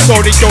target.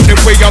 Sorry, the only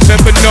way I've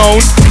ever known.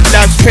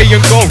 Labs pay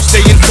and go,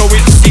 staying so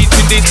in seeds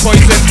in these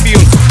poison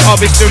fields.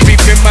 Harvest the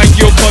reaping my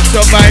yield for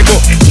survival.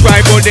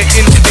 Tribal the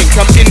instinct,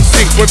 I'm in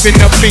sync within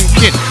the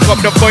thinking. Got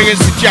the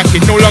buoyancy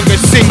jacket, no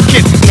longer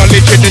sinking.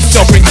 Knowledge of the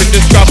self brings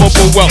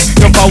indescribable wealth.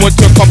 The power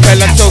to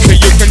compel and tell so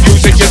you can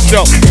use it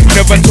yourself.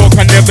 Never talk,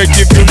 I never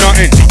give you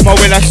nothing. My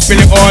will I spill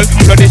it all.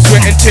 Bloody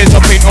sweat and tears, I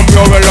paint a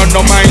mural on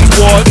the mind's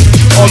wall.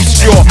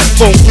 Obscure,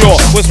 folklore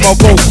was my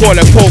vocal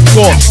and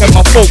folklore. And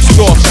my folk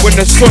store when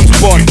the sun's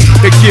born.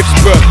 The gifts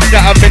birth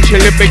that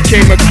eventually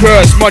became a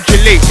curse.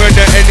 Modulate,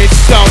 murder and its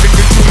sound in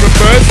the true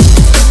reverse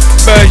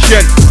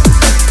version.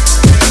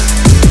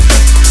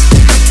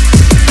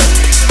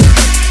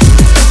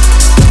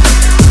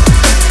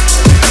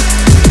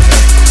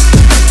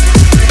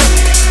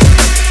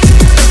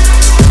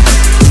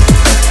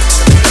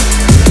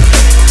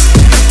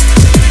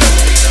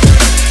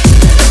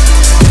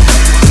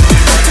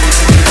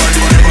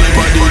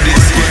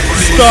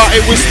 Start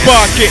it with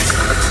spark it.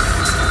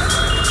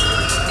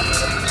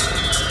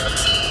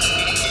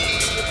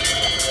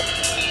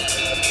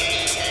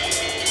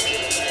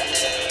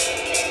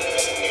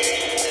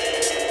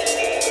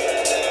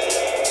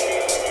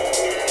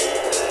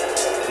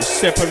 We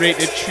separate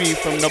the tree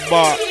from the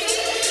bark.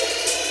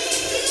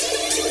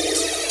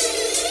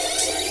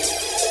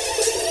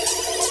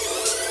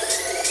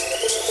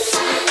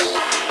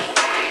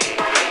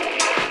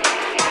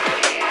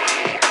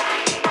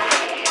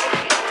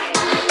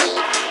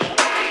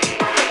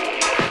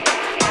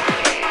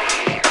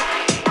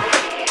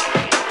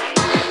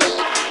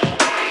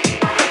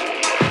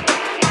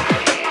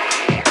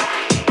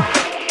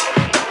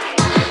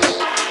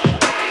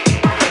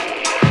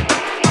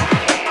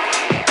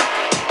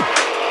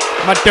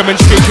 My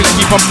demonstrations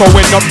keep on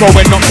going, not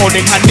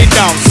holding handy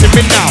down.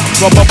 Simming now,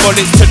 rubber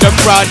bullets to the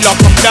crowd, lock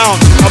them down.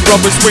 My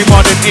brothers scream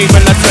hard and aim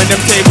and I turn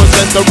them tables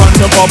as the runs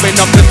revolving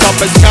up the top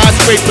of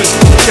skyscrapers.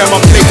 Share my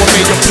play with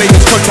major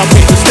players,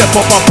 contemplate to step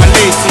up on my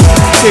laces.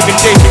 Saving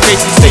days,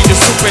 racing stages,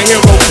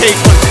 superhero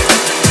capers.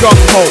 Gun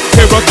hole,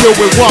 hero kill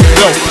with one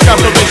blow.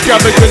 Gather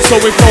extravagant, so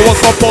we throw a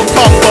couple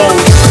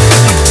combos.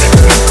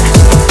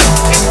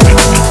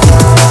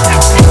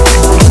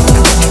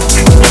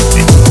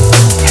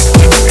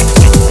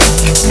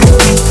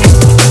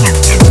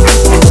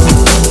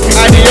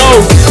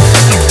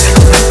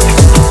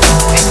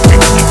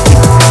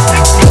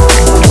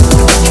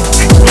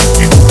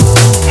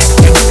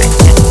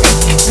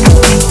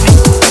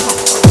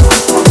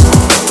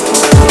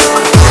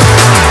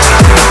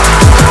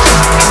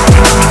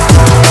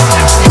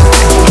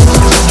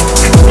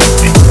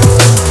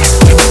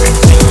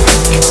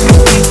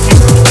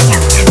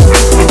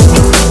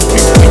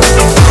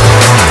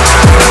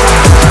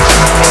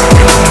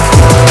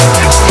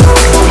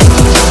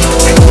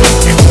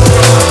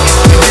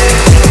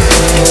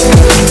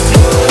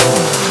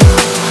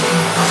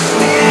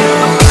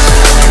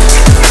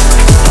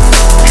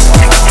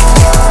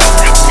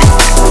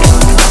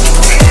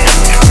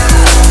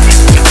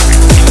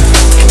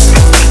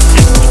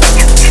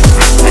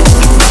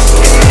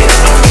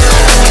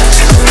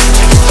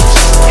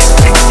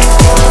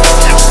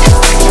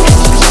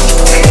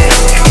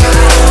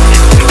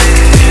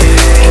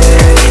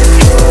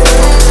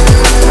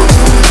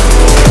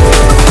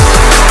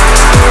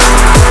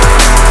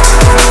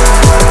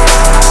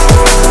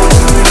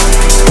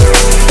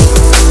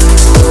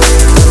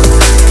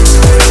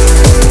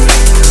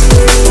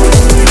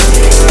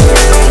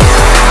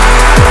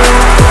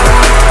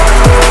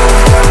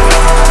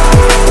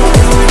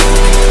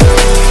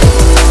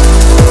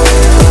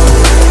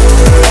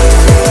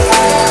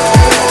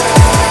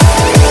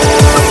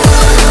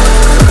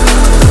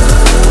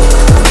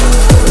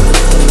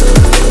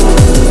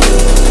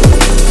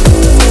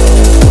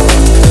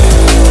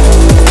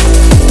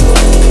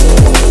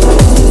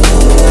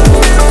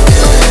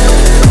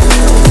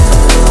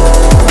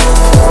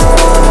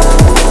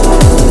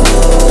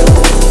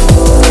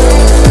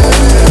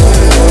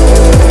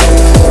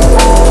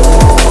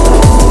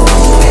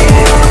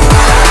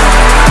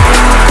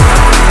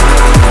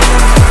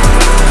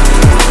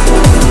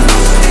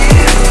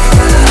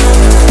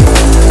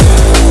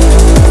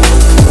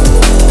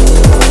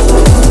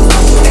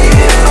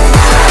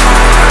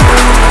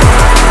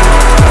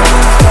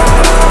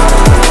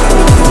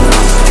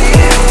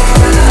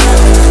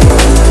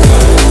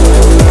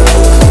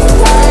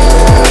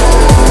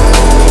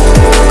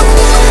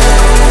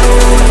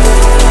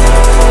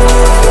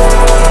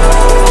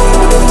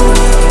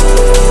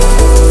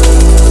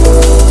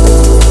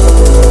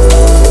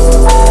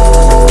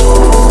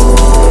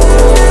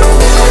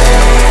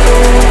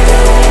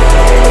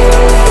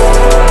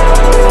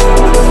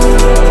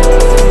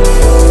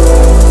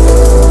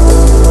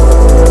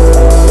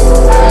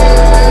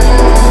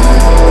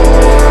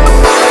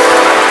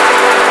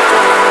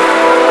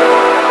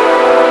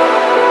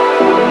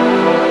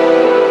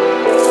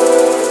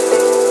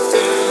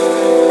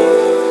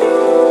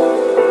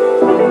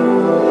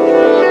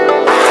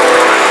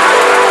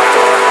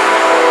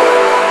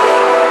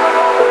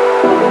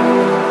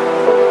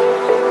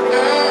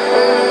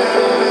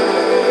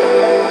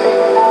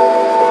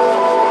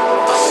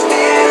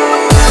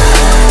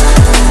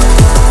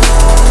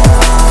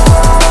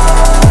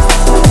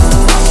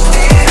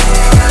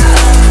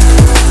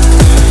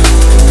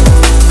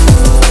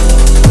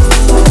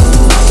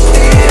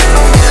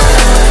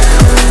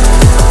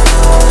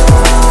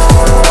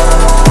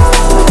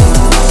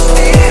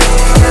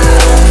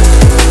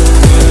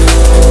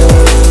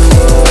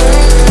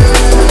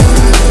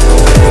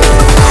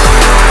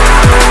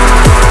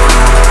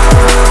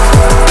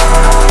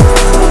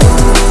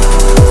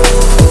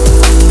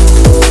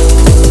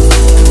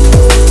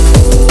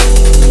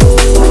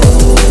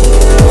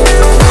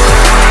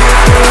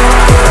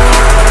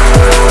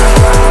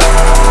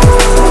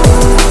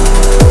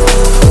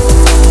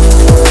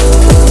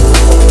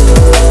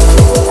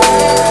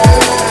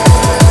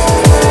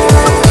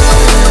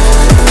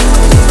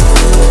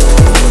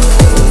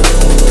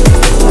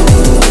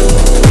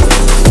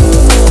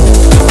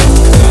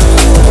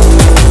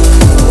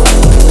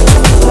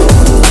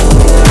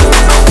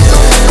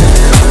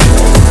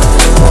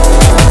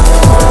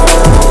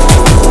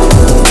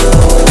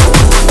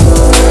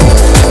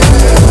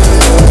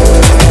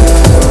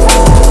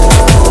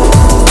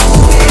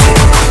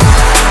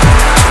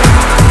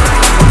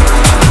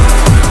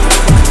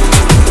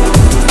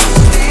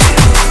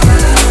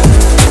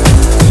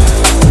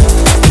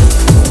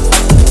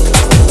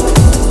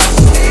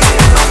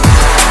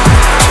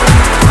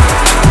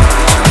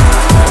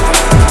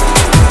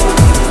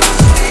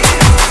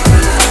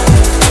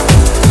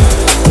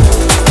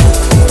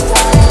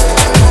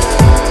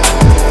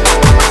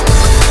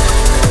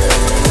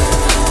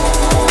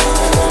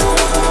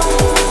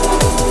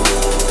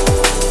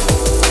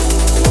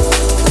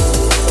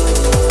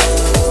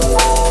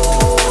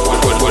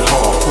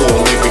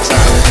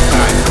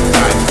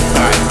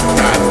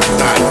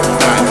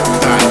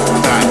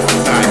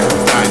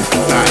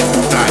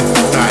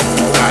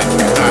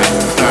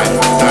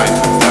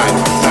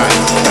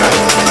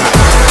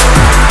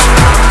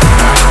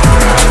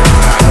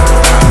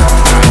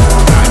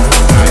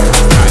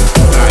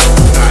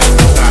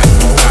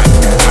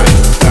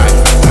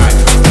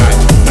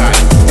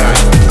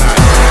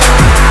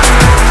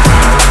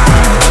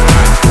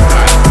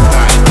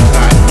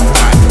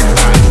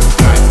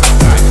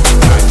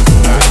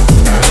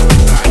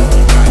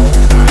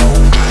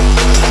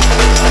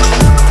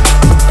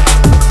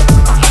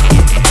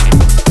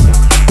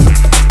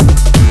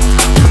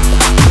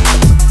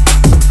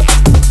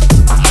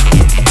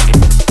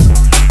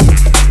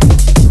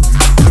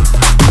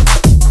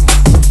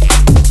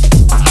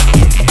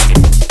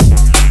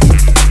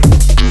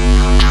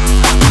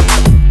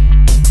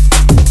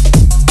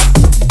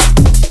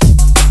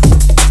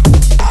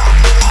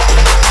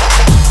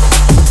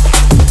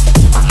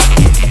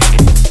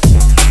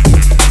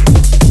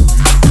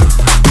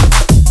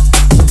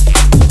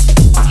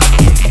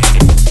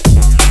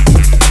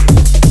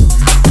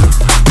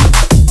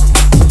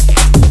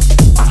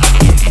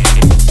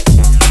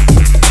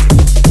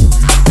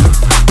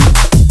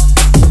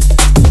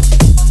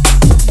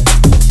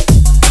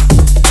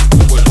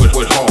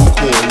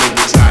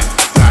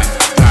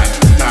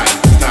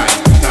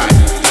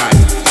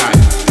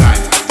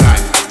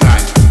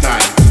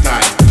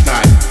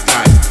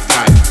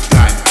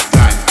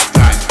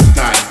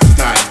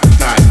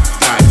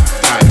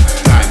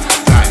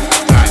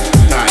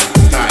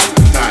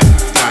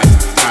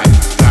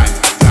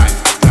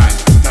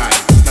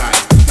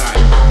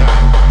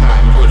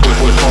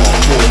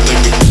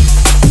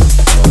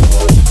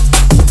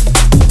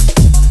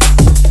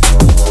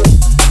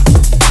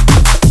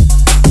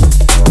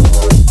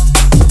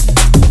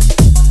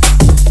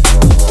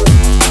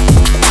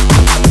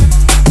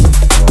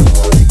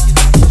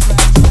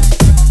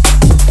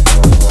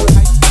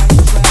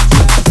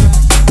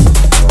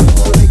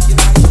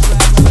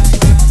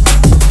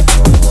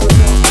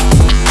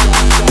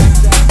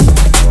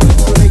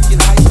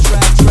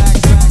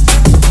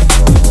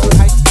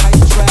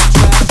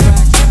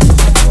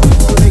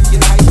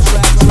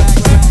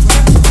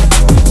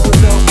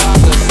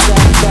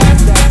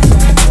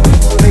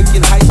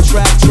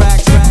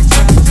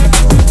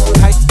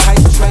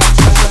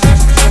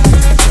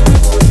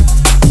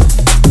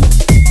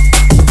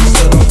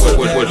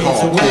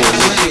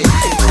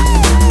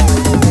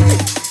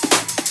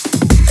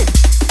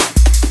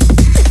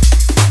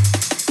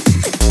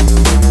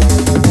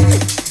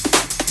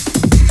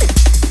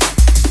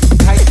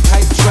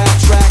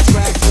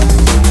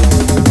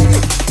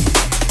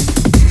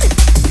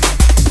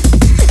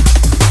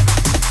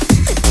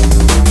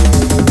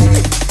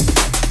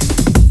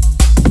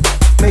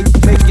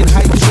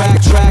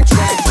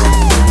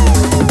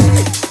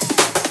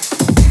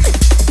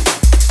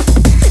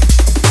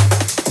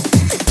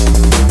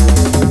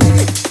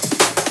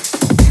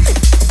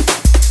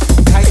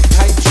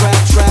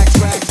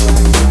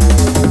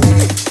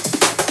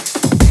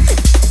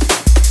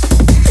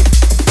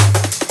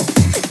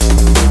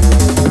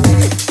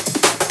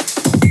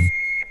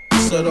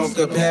 So don't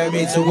compare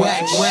me to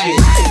whack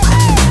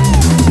shit.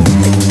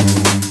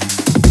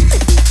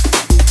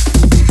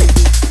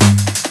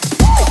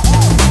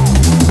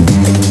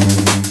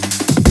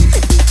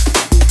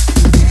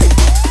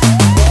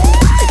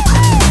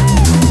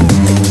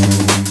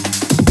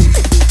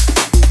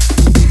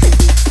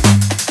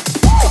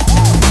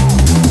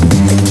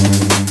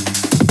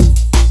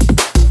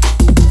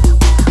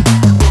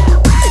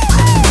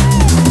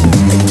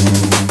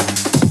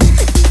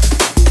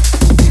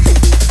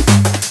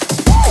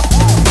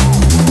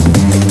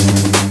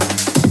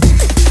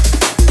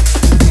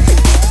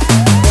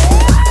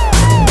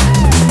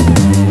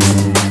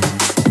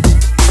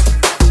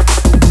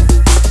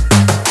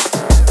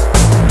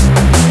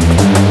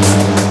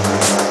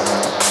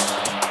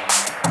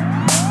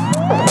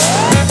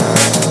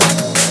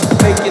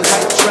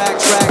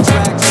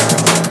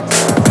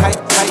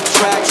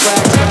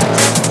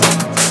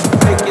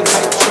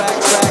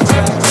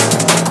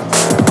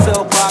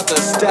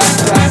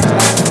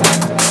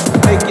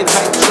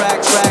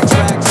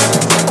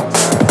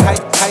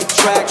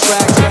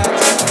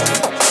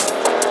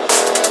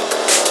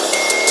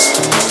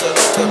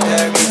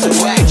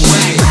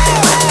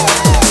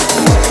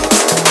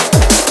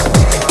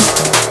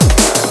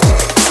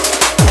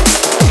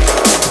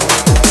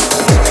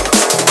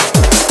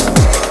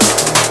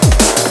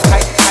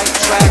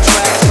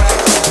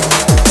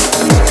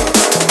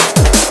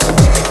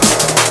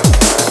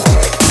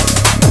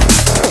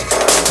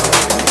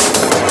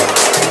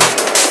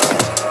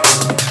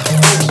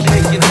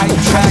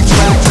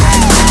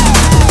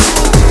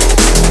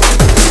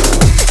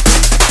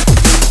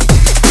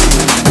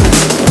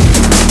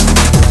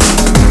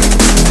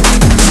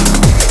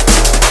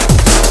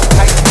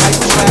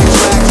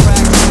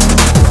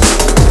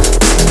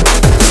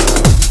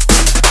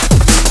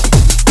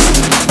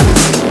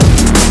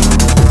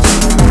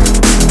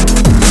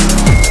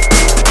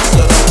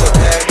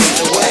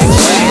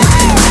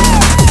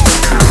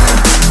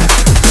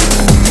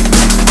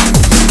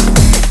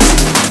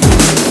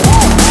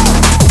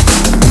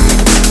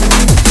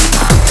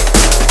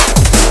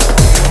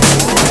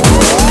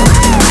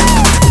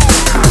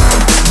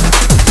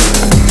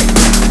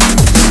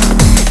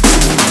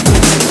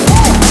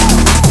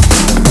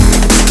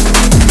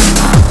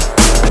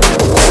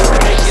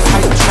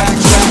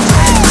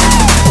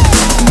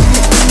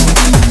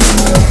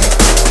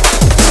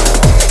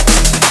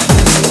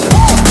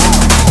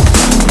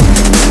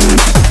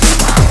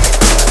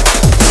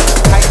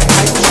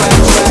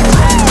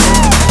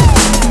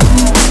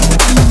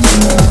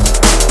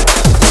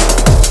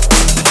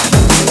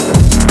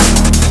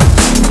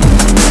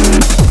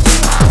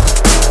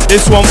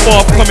 This one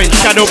forthcoming,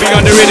 Shadow Big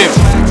on the rhythm.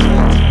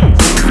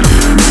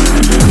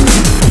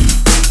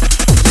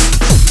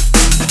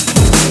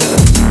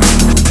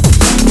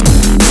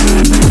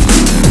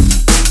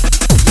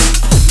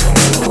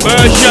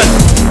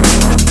 Version.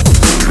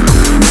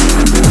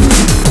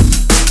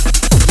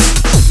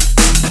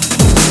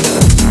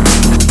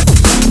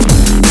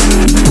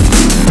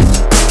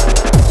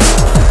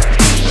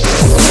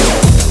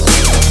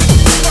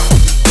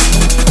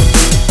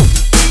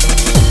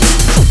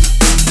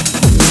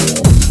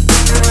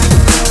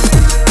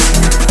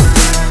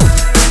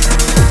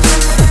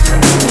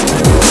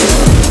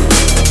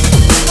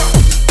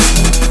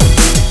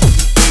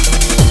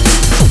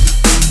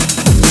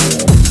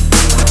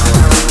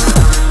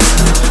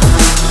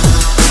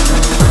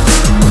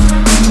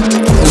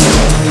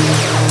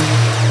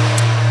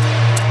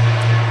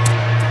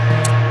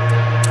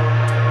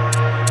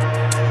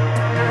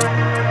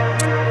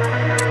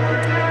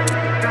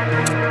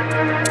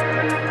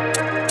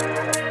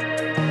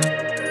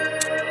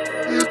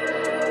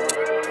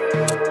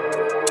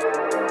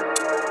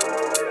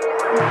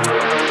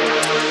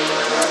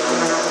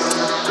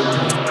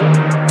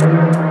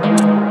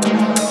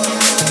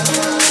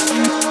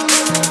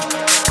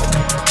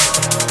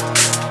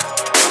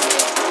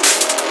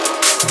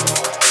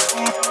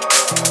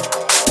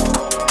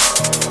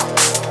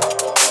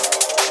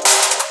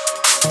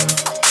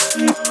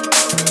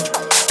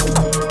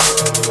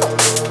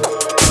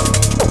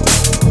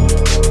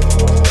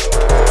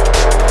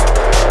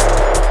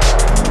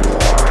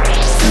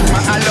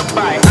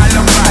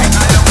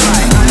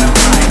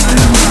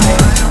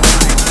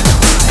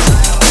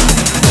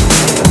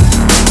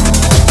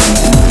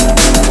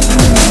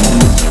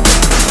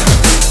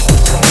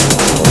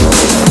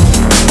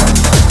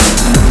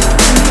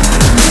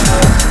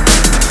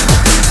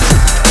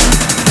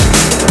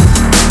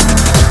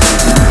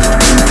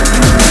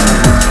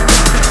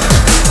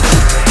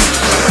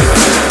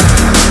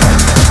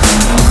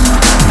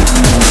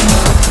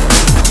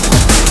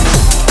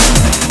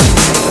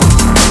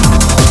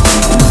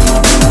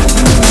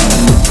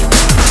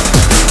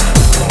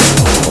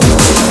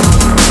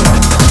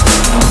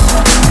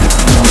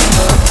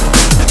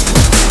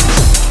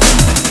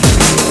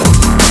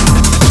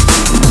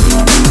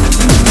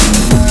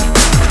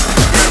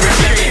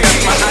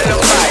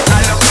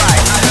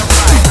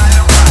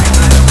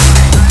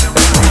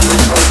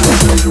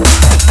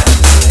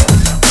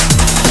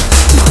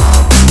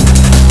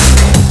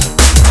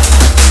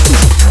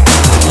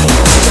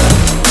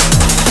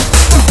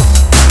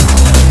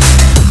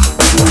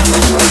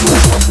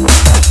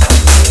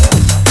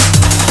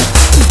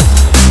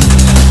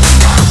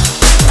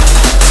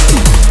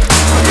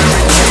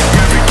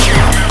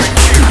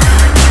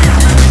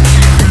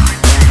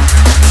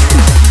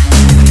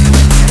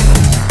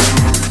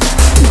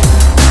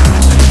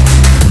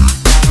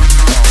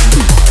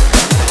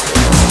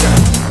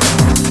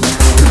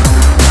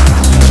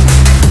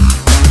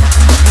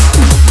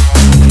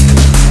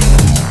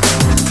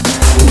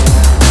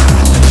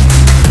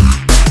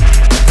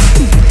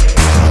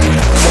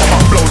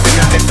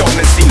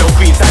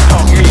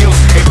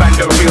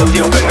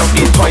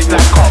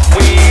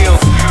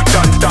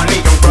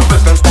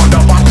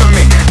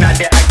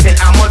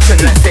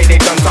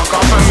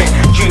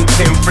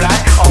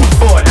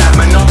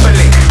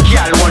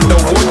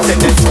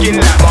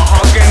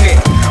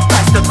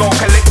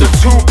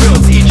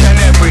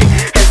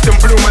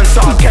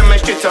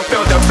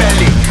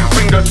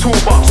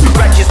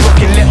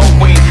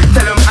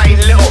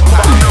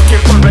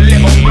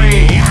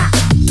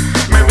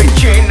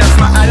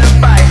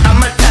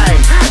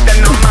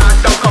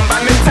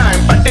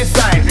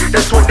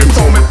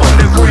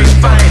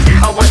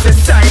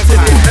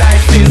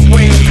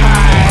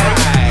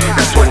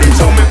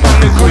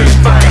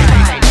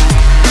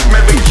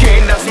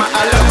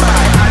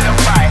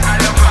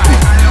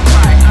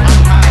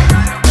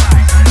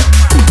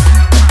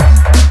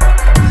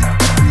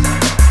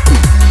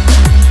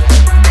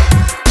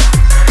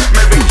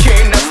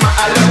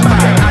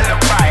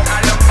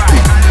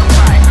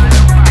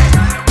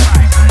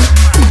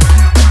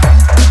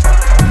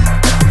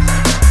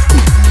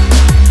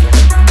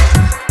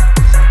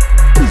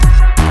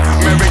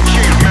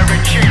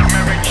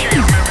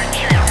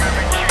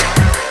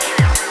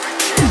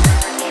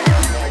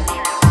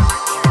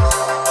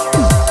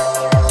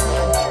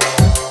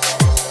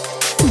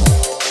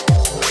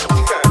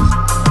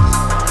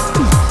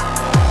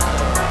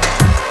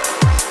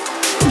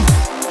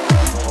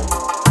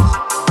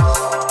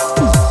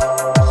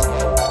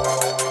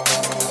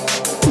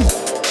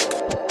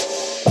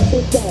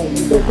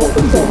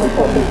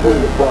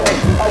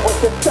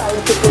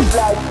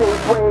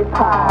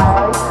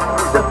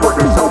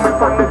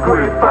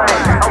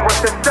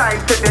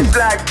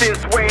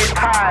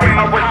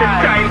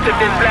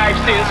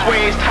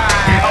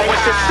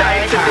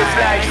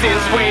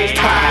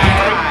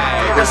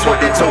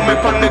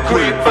 me from the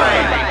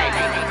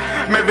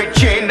grapevine. Mary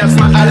Jane, that's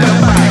my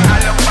alibi.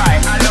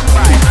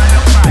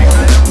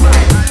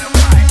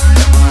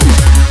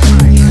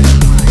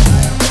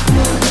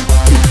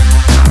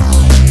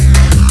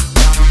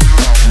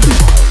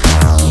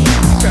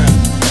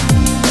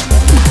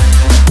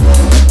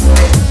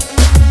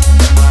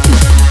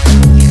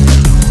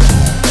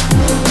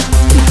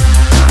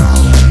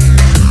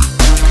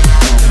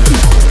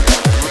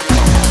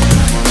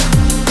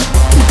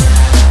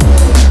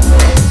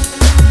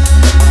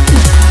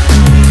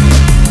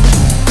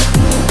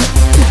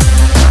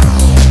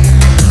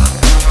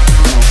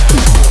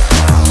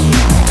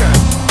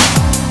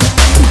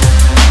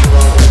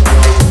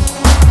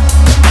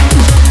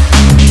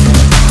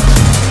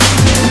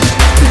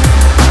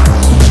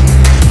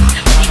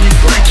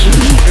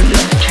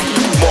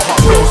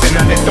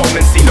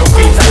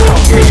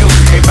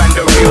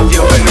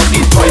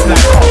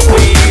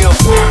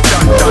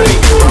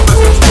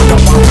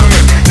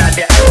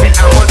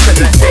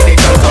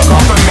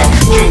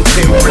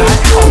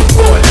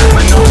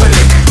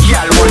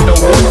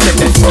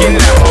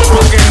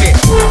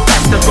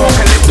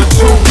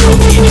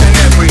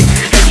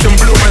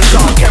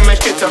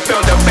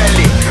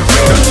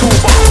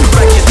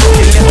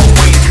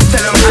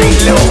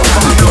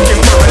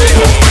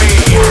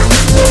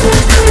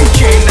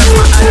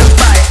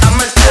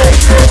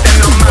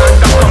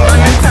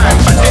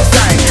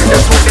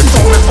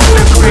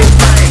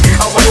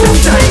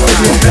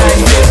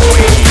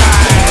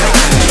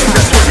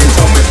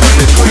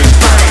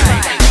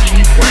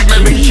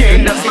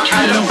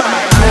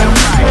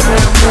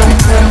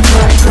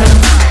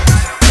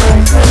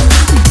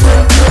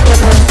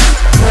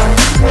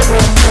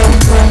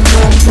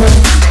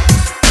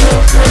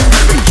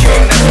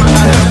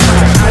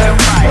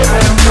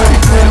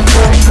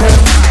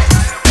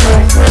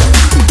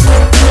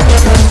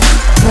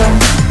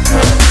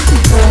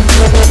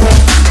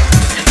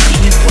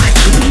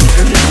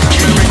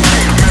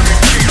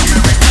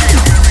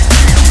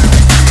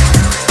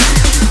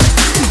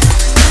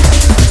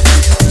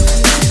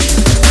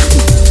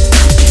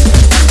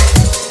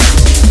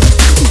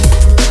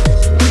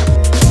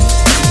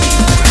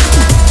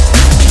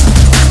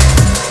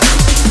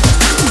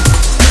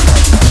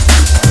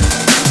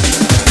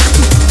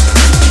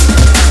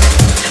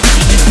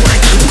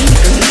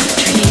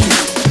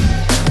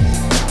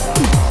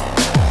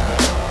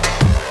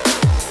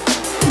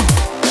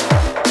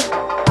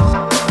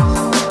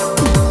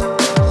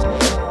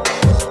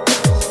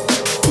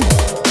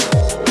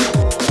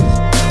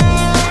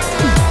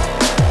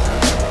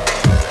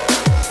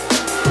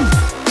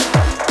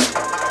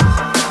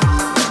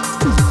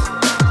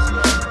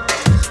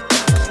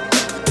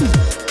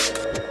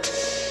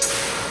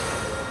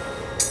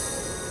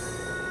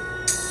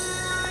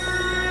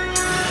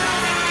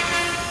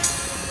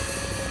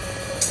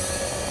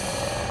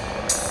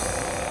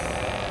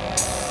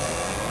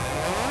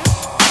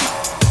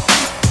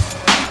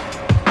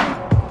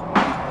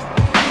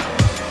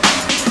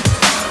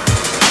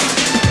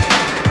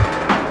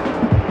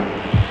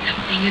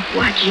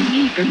 Watching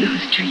me from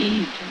those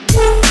trees.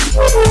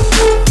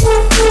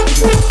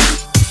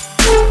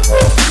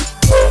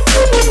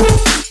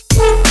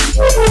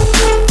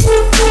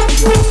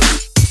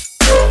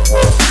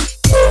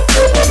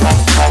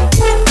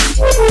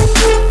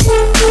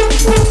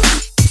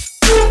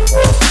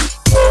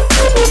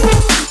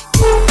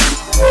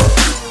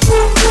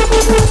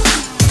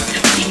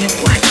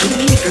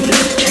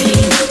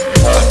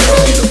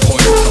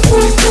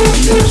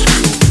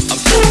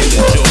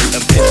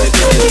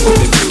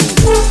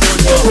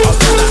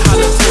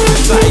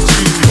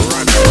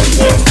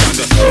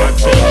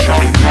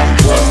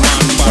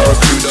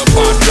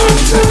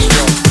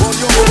 Texture.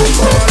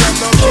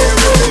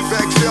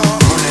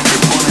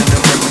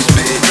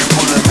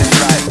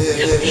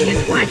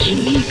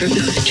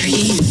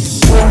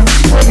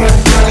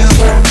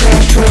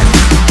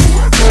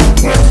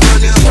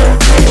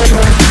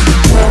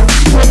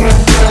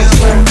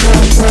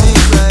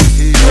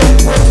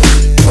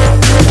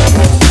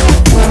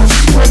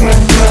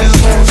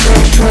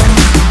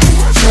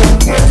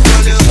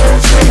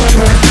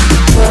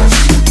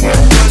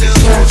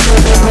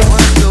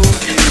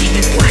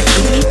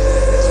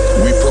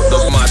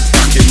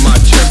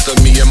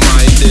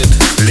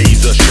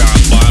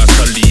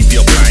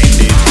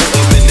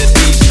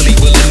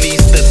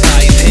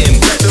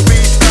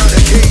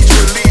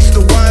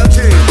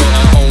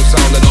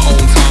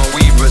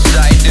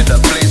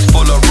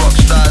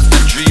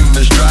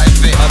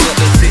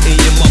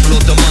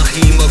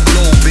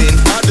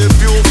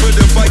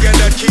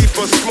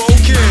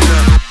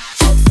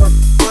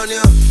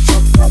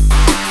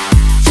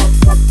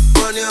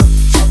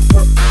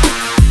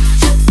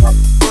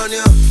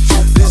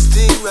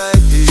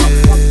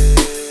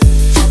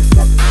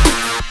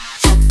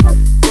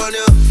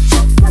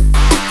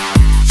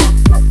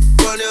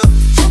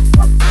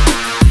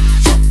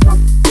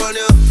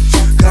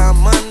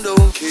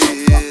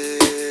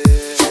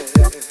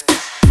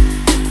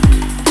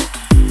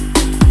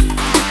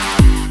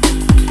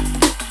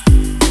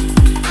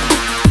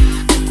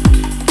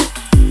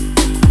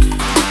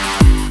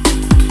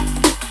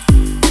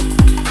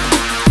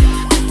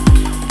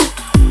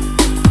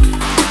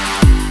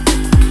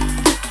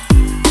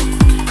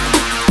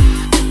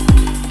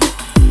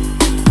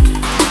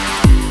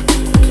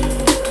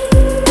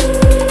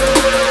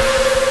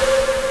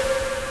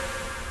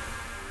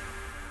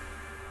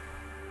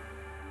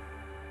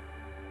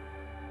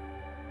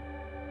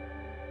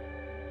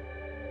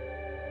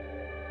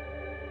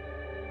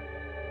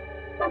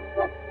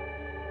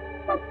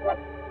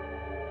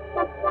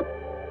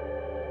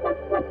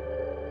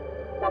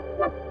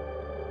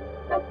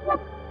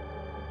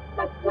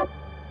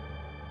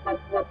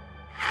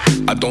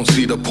 don't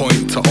see the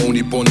point to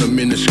only bond the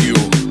minuscule.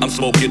 I'm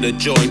smoking a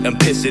joint and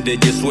pissing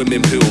in your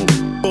swimming pool.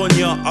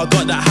 Bonya, I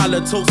got that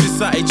halitosis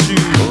attitude.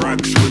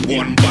 Rags with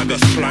one bag of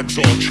slags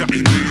or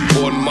chatting.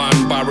 One man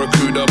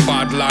barracuda,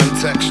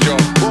 badland texture.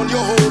 On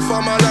your whole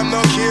family, I'm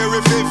not care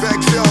if it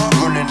vex ya.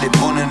 Running it,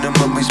 pulling them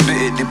when we spit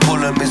it, they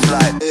pull them, it's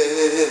like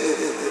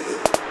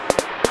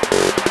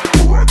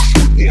Rags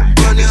with one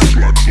bag of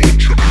slags or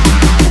chatting.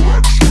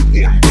 Rags with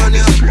one bag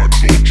of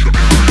slags or chatting.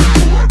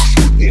 Rags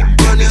with one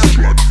bag of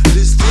slags.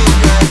 This thing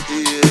right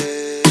here.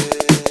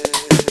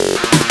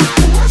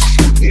 Rags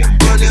with one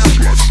bag of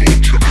slags or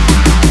chatting.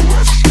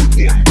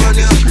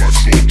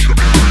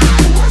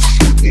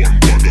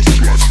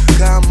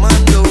 Come on,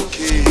 don't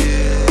care.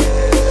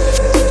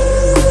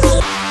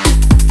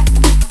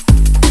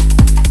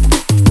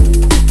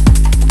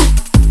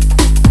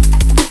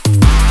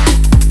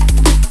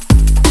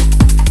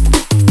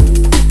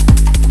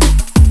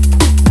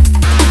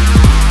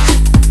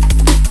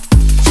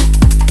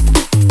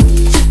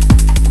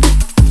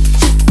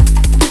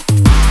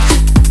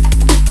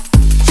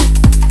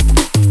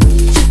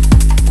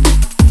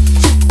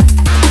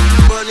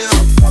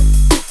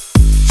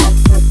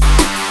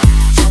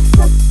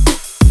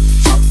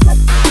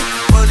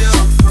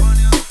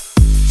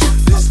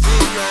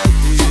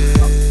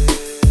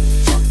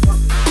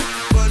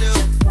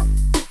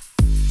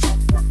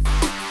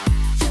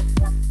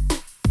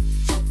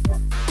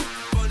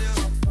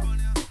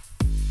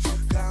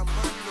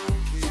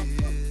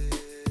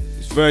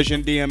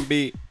 Version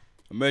DMB,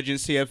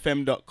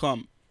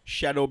 emergencyfm.com,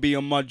 Shadow B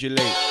on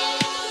Modulate.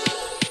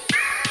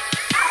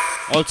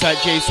 All type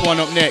J Swan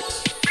up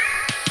next.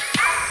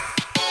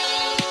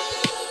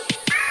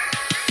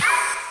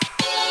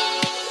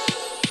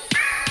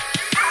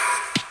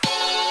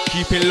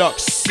 Keep it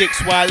locked,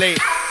 6 while 8.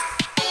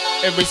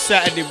 Every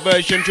Saturday,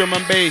 version drum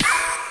and bass.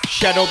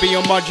 Shadow B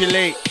on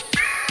Modulate.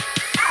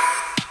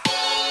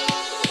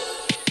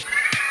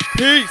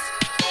 Peace.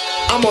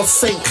 I'm on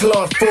St.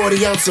 Claude,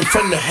 40 ounce in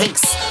front of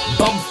Hanks.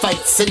 Bum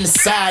fights in the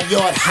side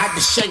yard, hide the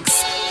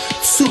shanks.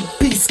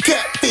 2-piece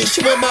catfish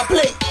with my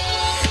plate.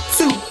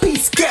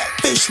 2-piece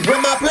catfish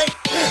with my plate.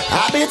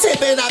 I've been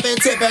tipping, I've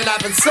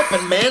been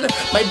slipping, man.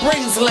 My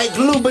brain's like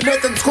glue, but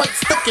nothing's quite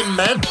sticking,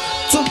 man.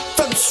 2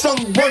 front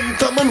strong, 1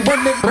 coming,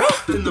 1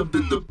 in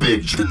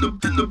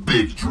the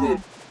big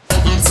drum.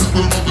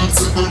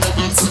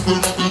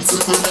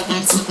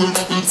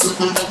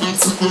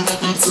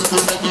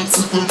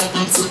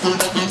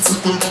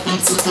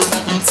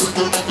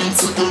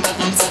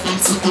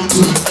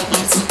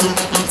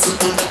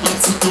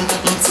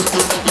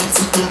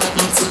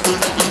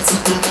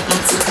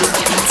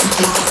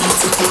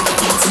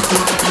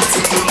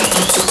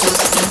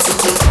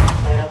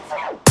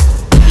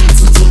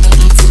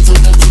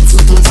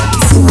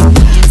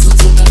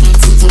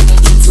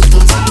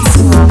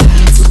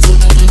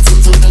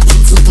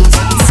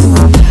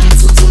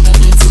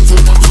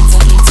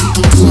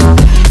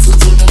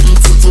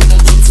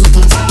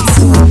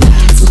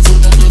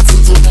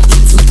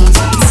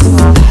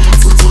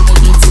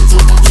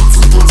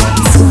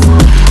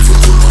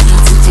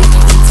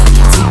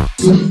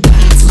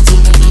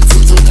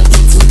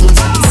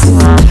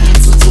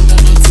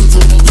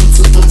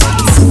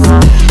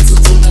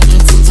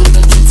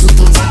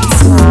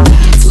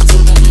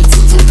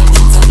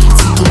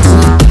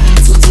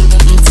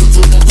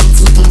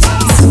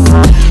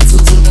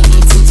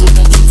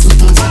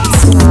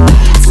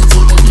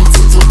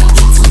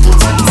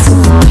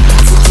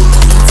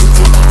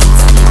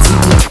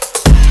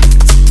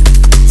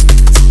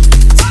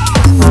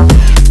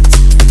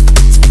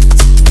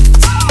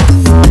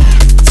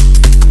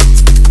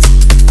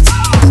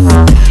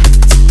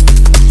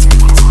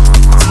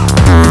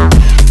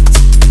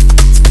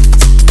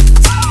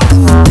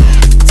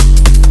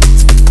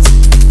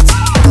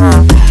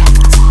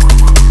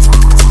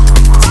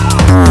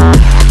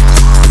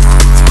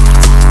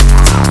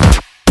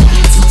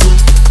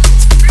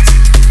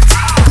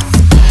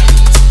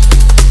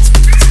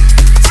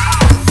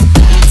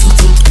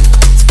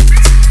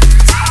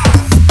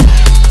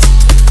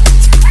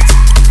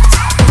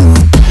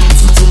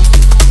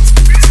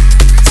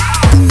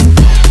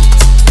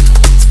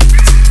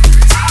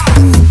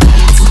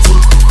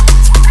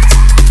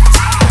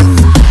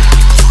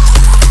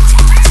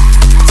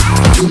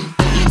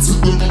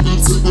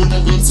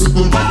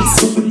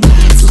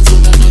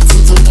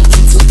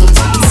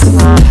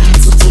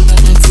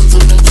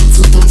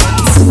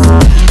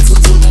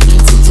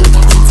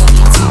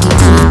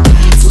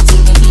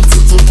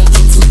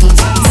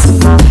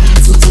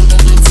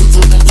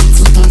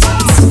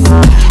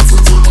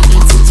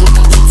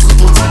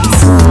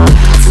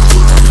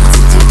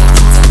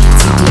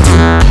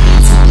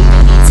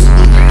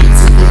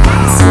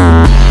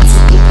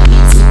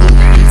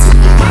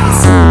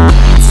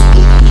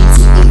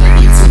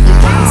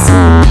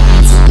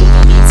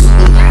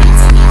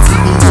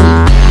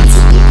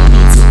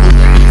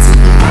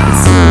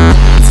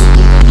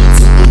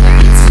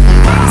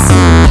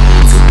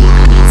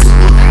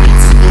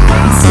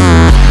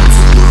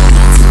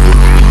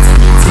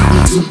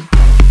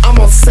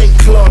 St.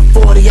 Claude,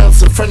 40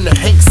 ounce in front of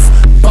Hanks.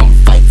 Bum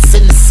fights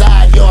in the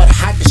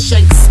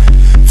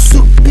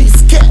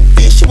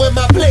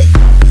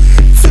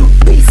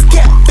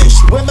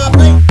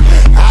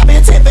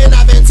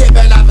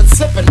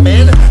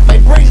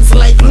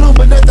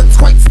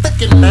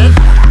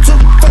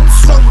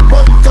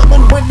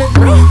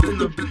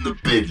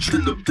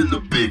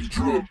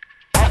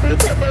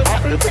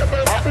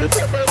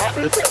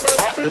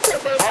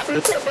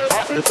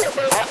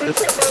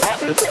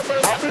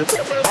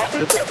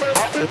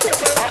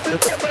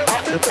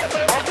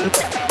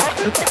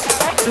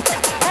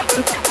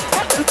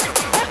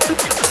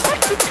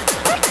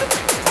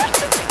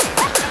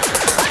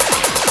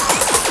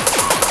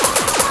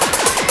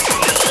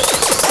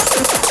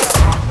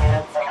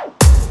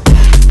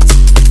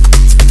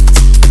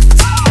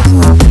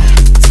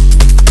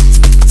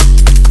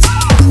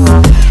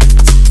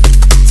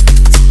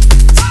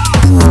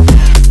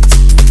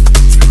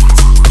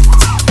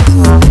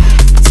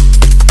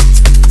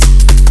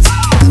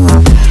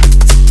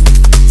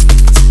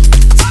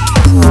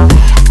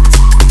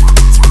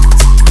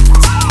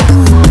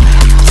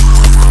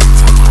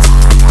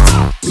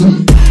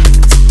Mm.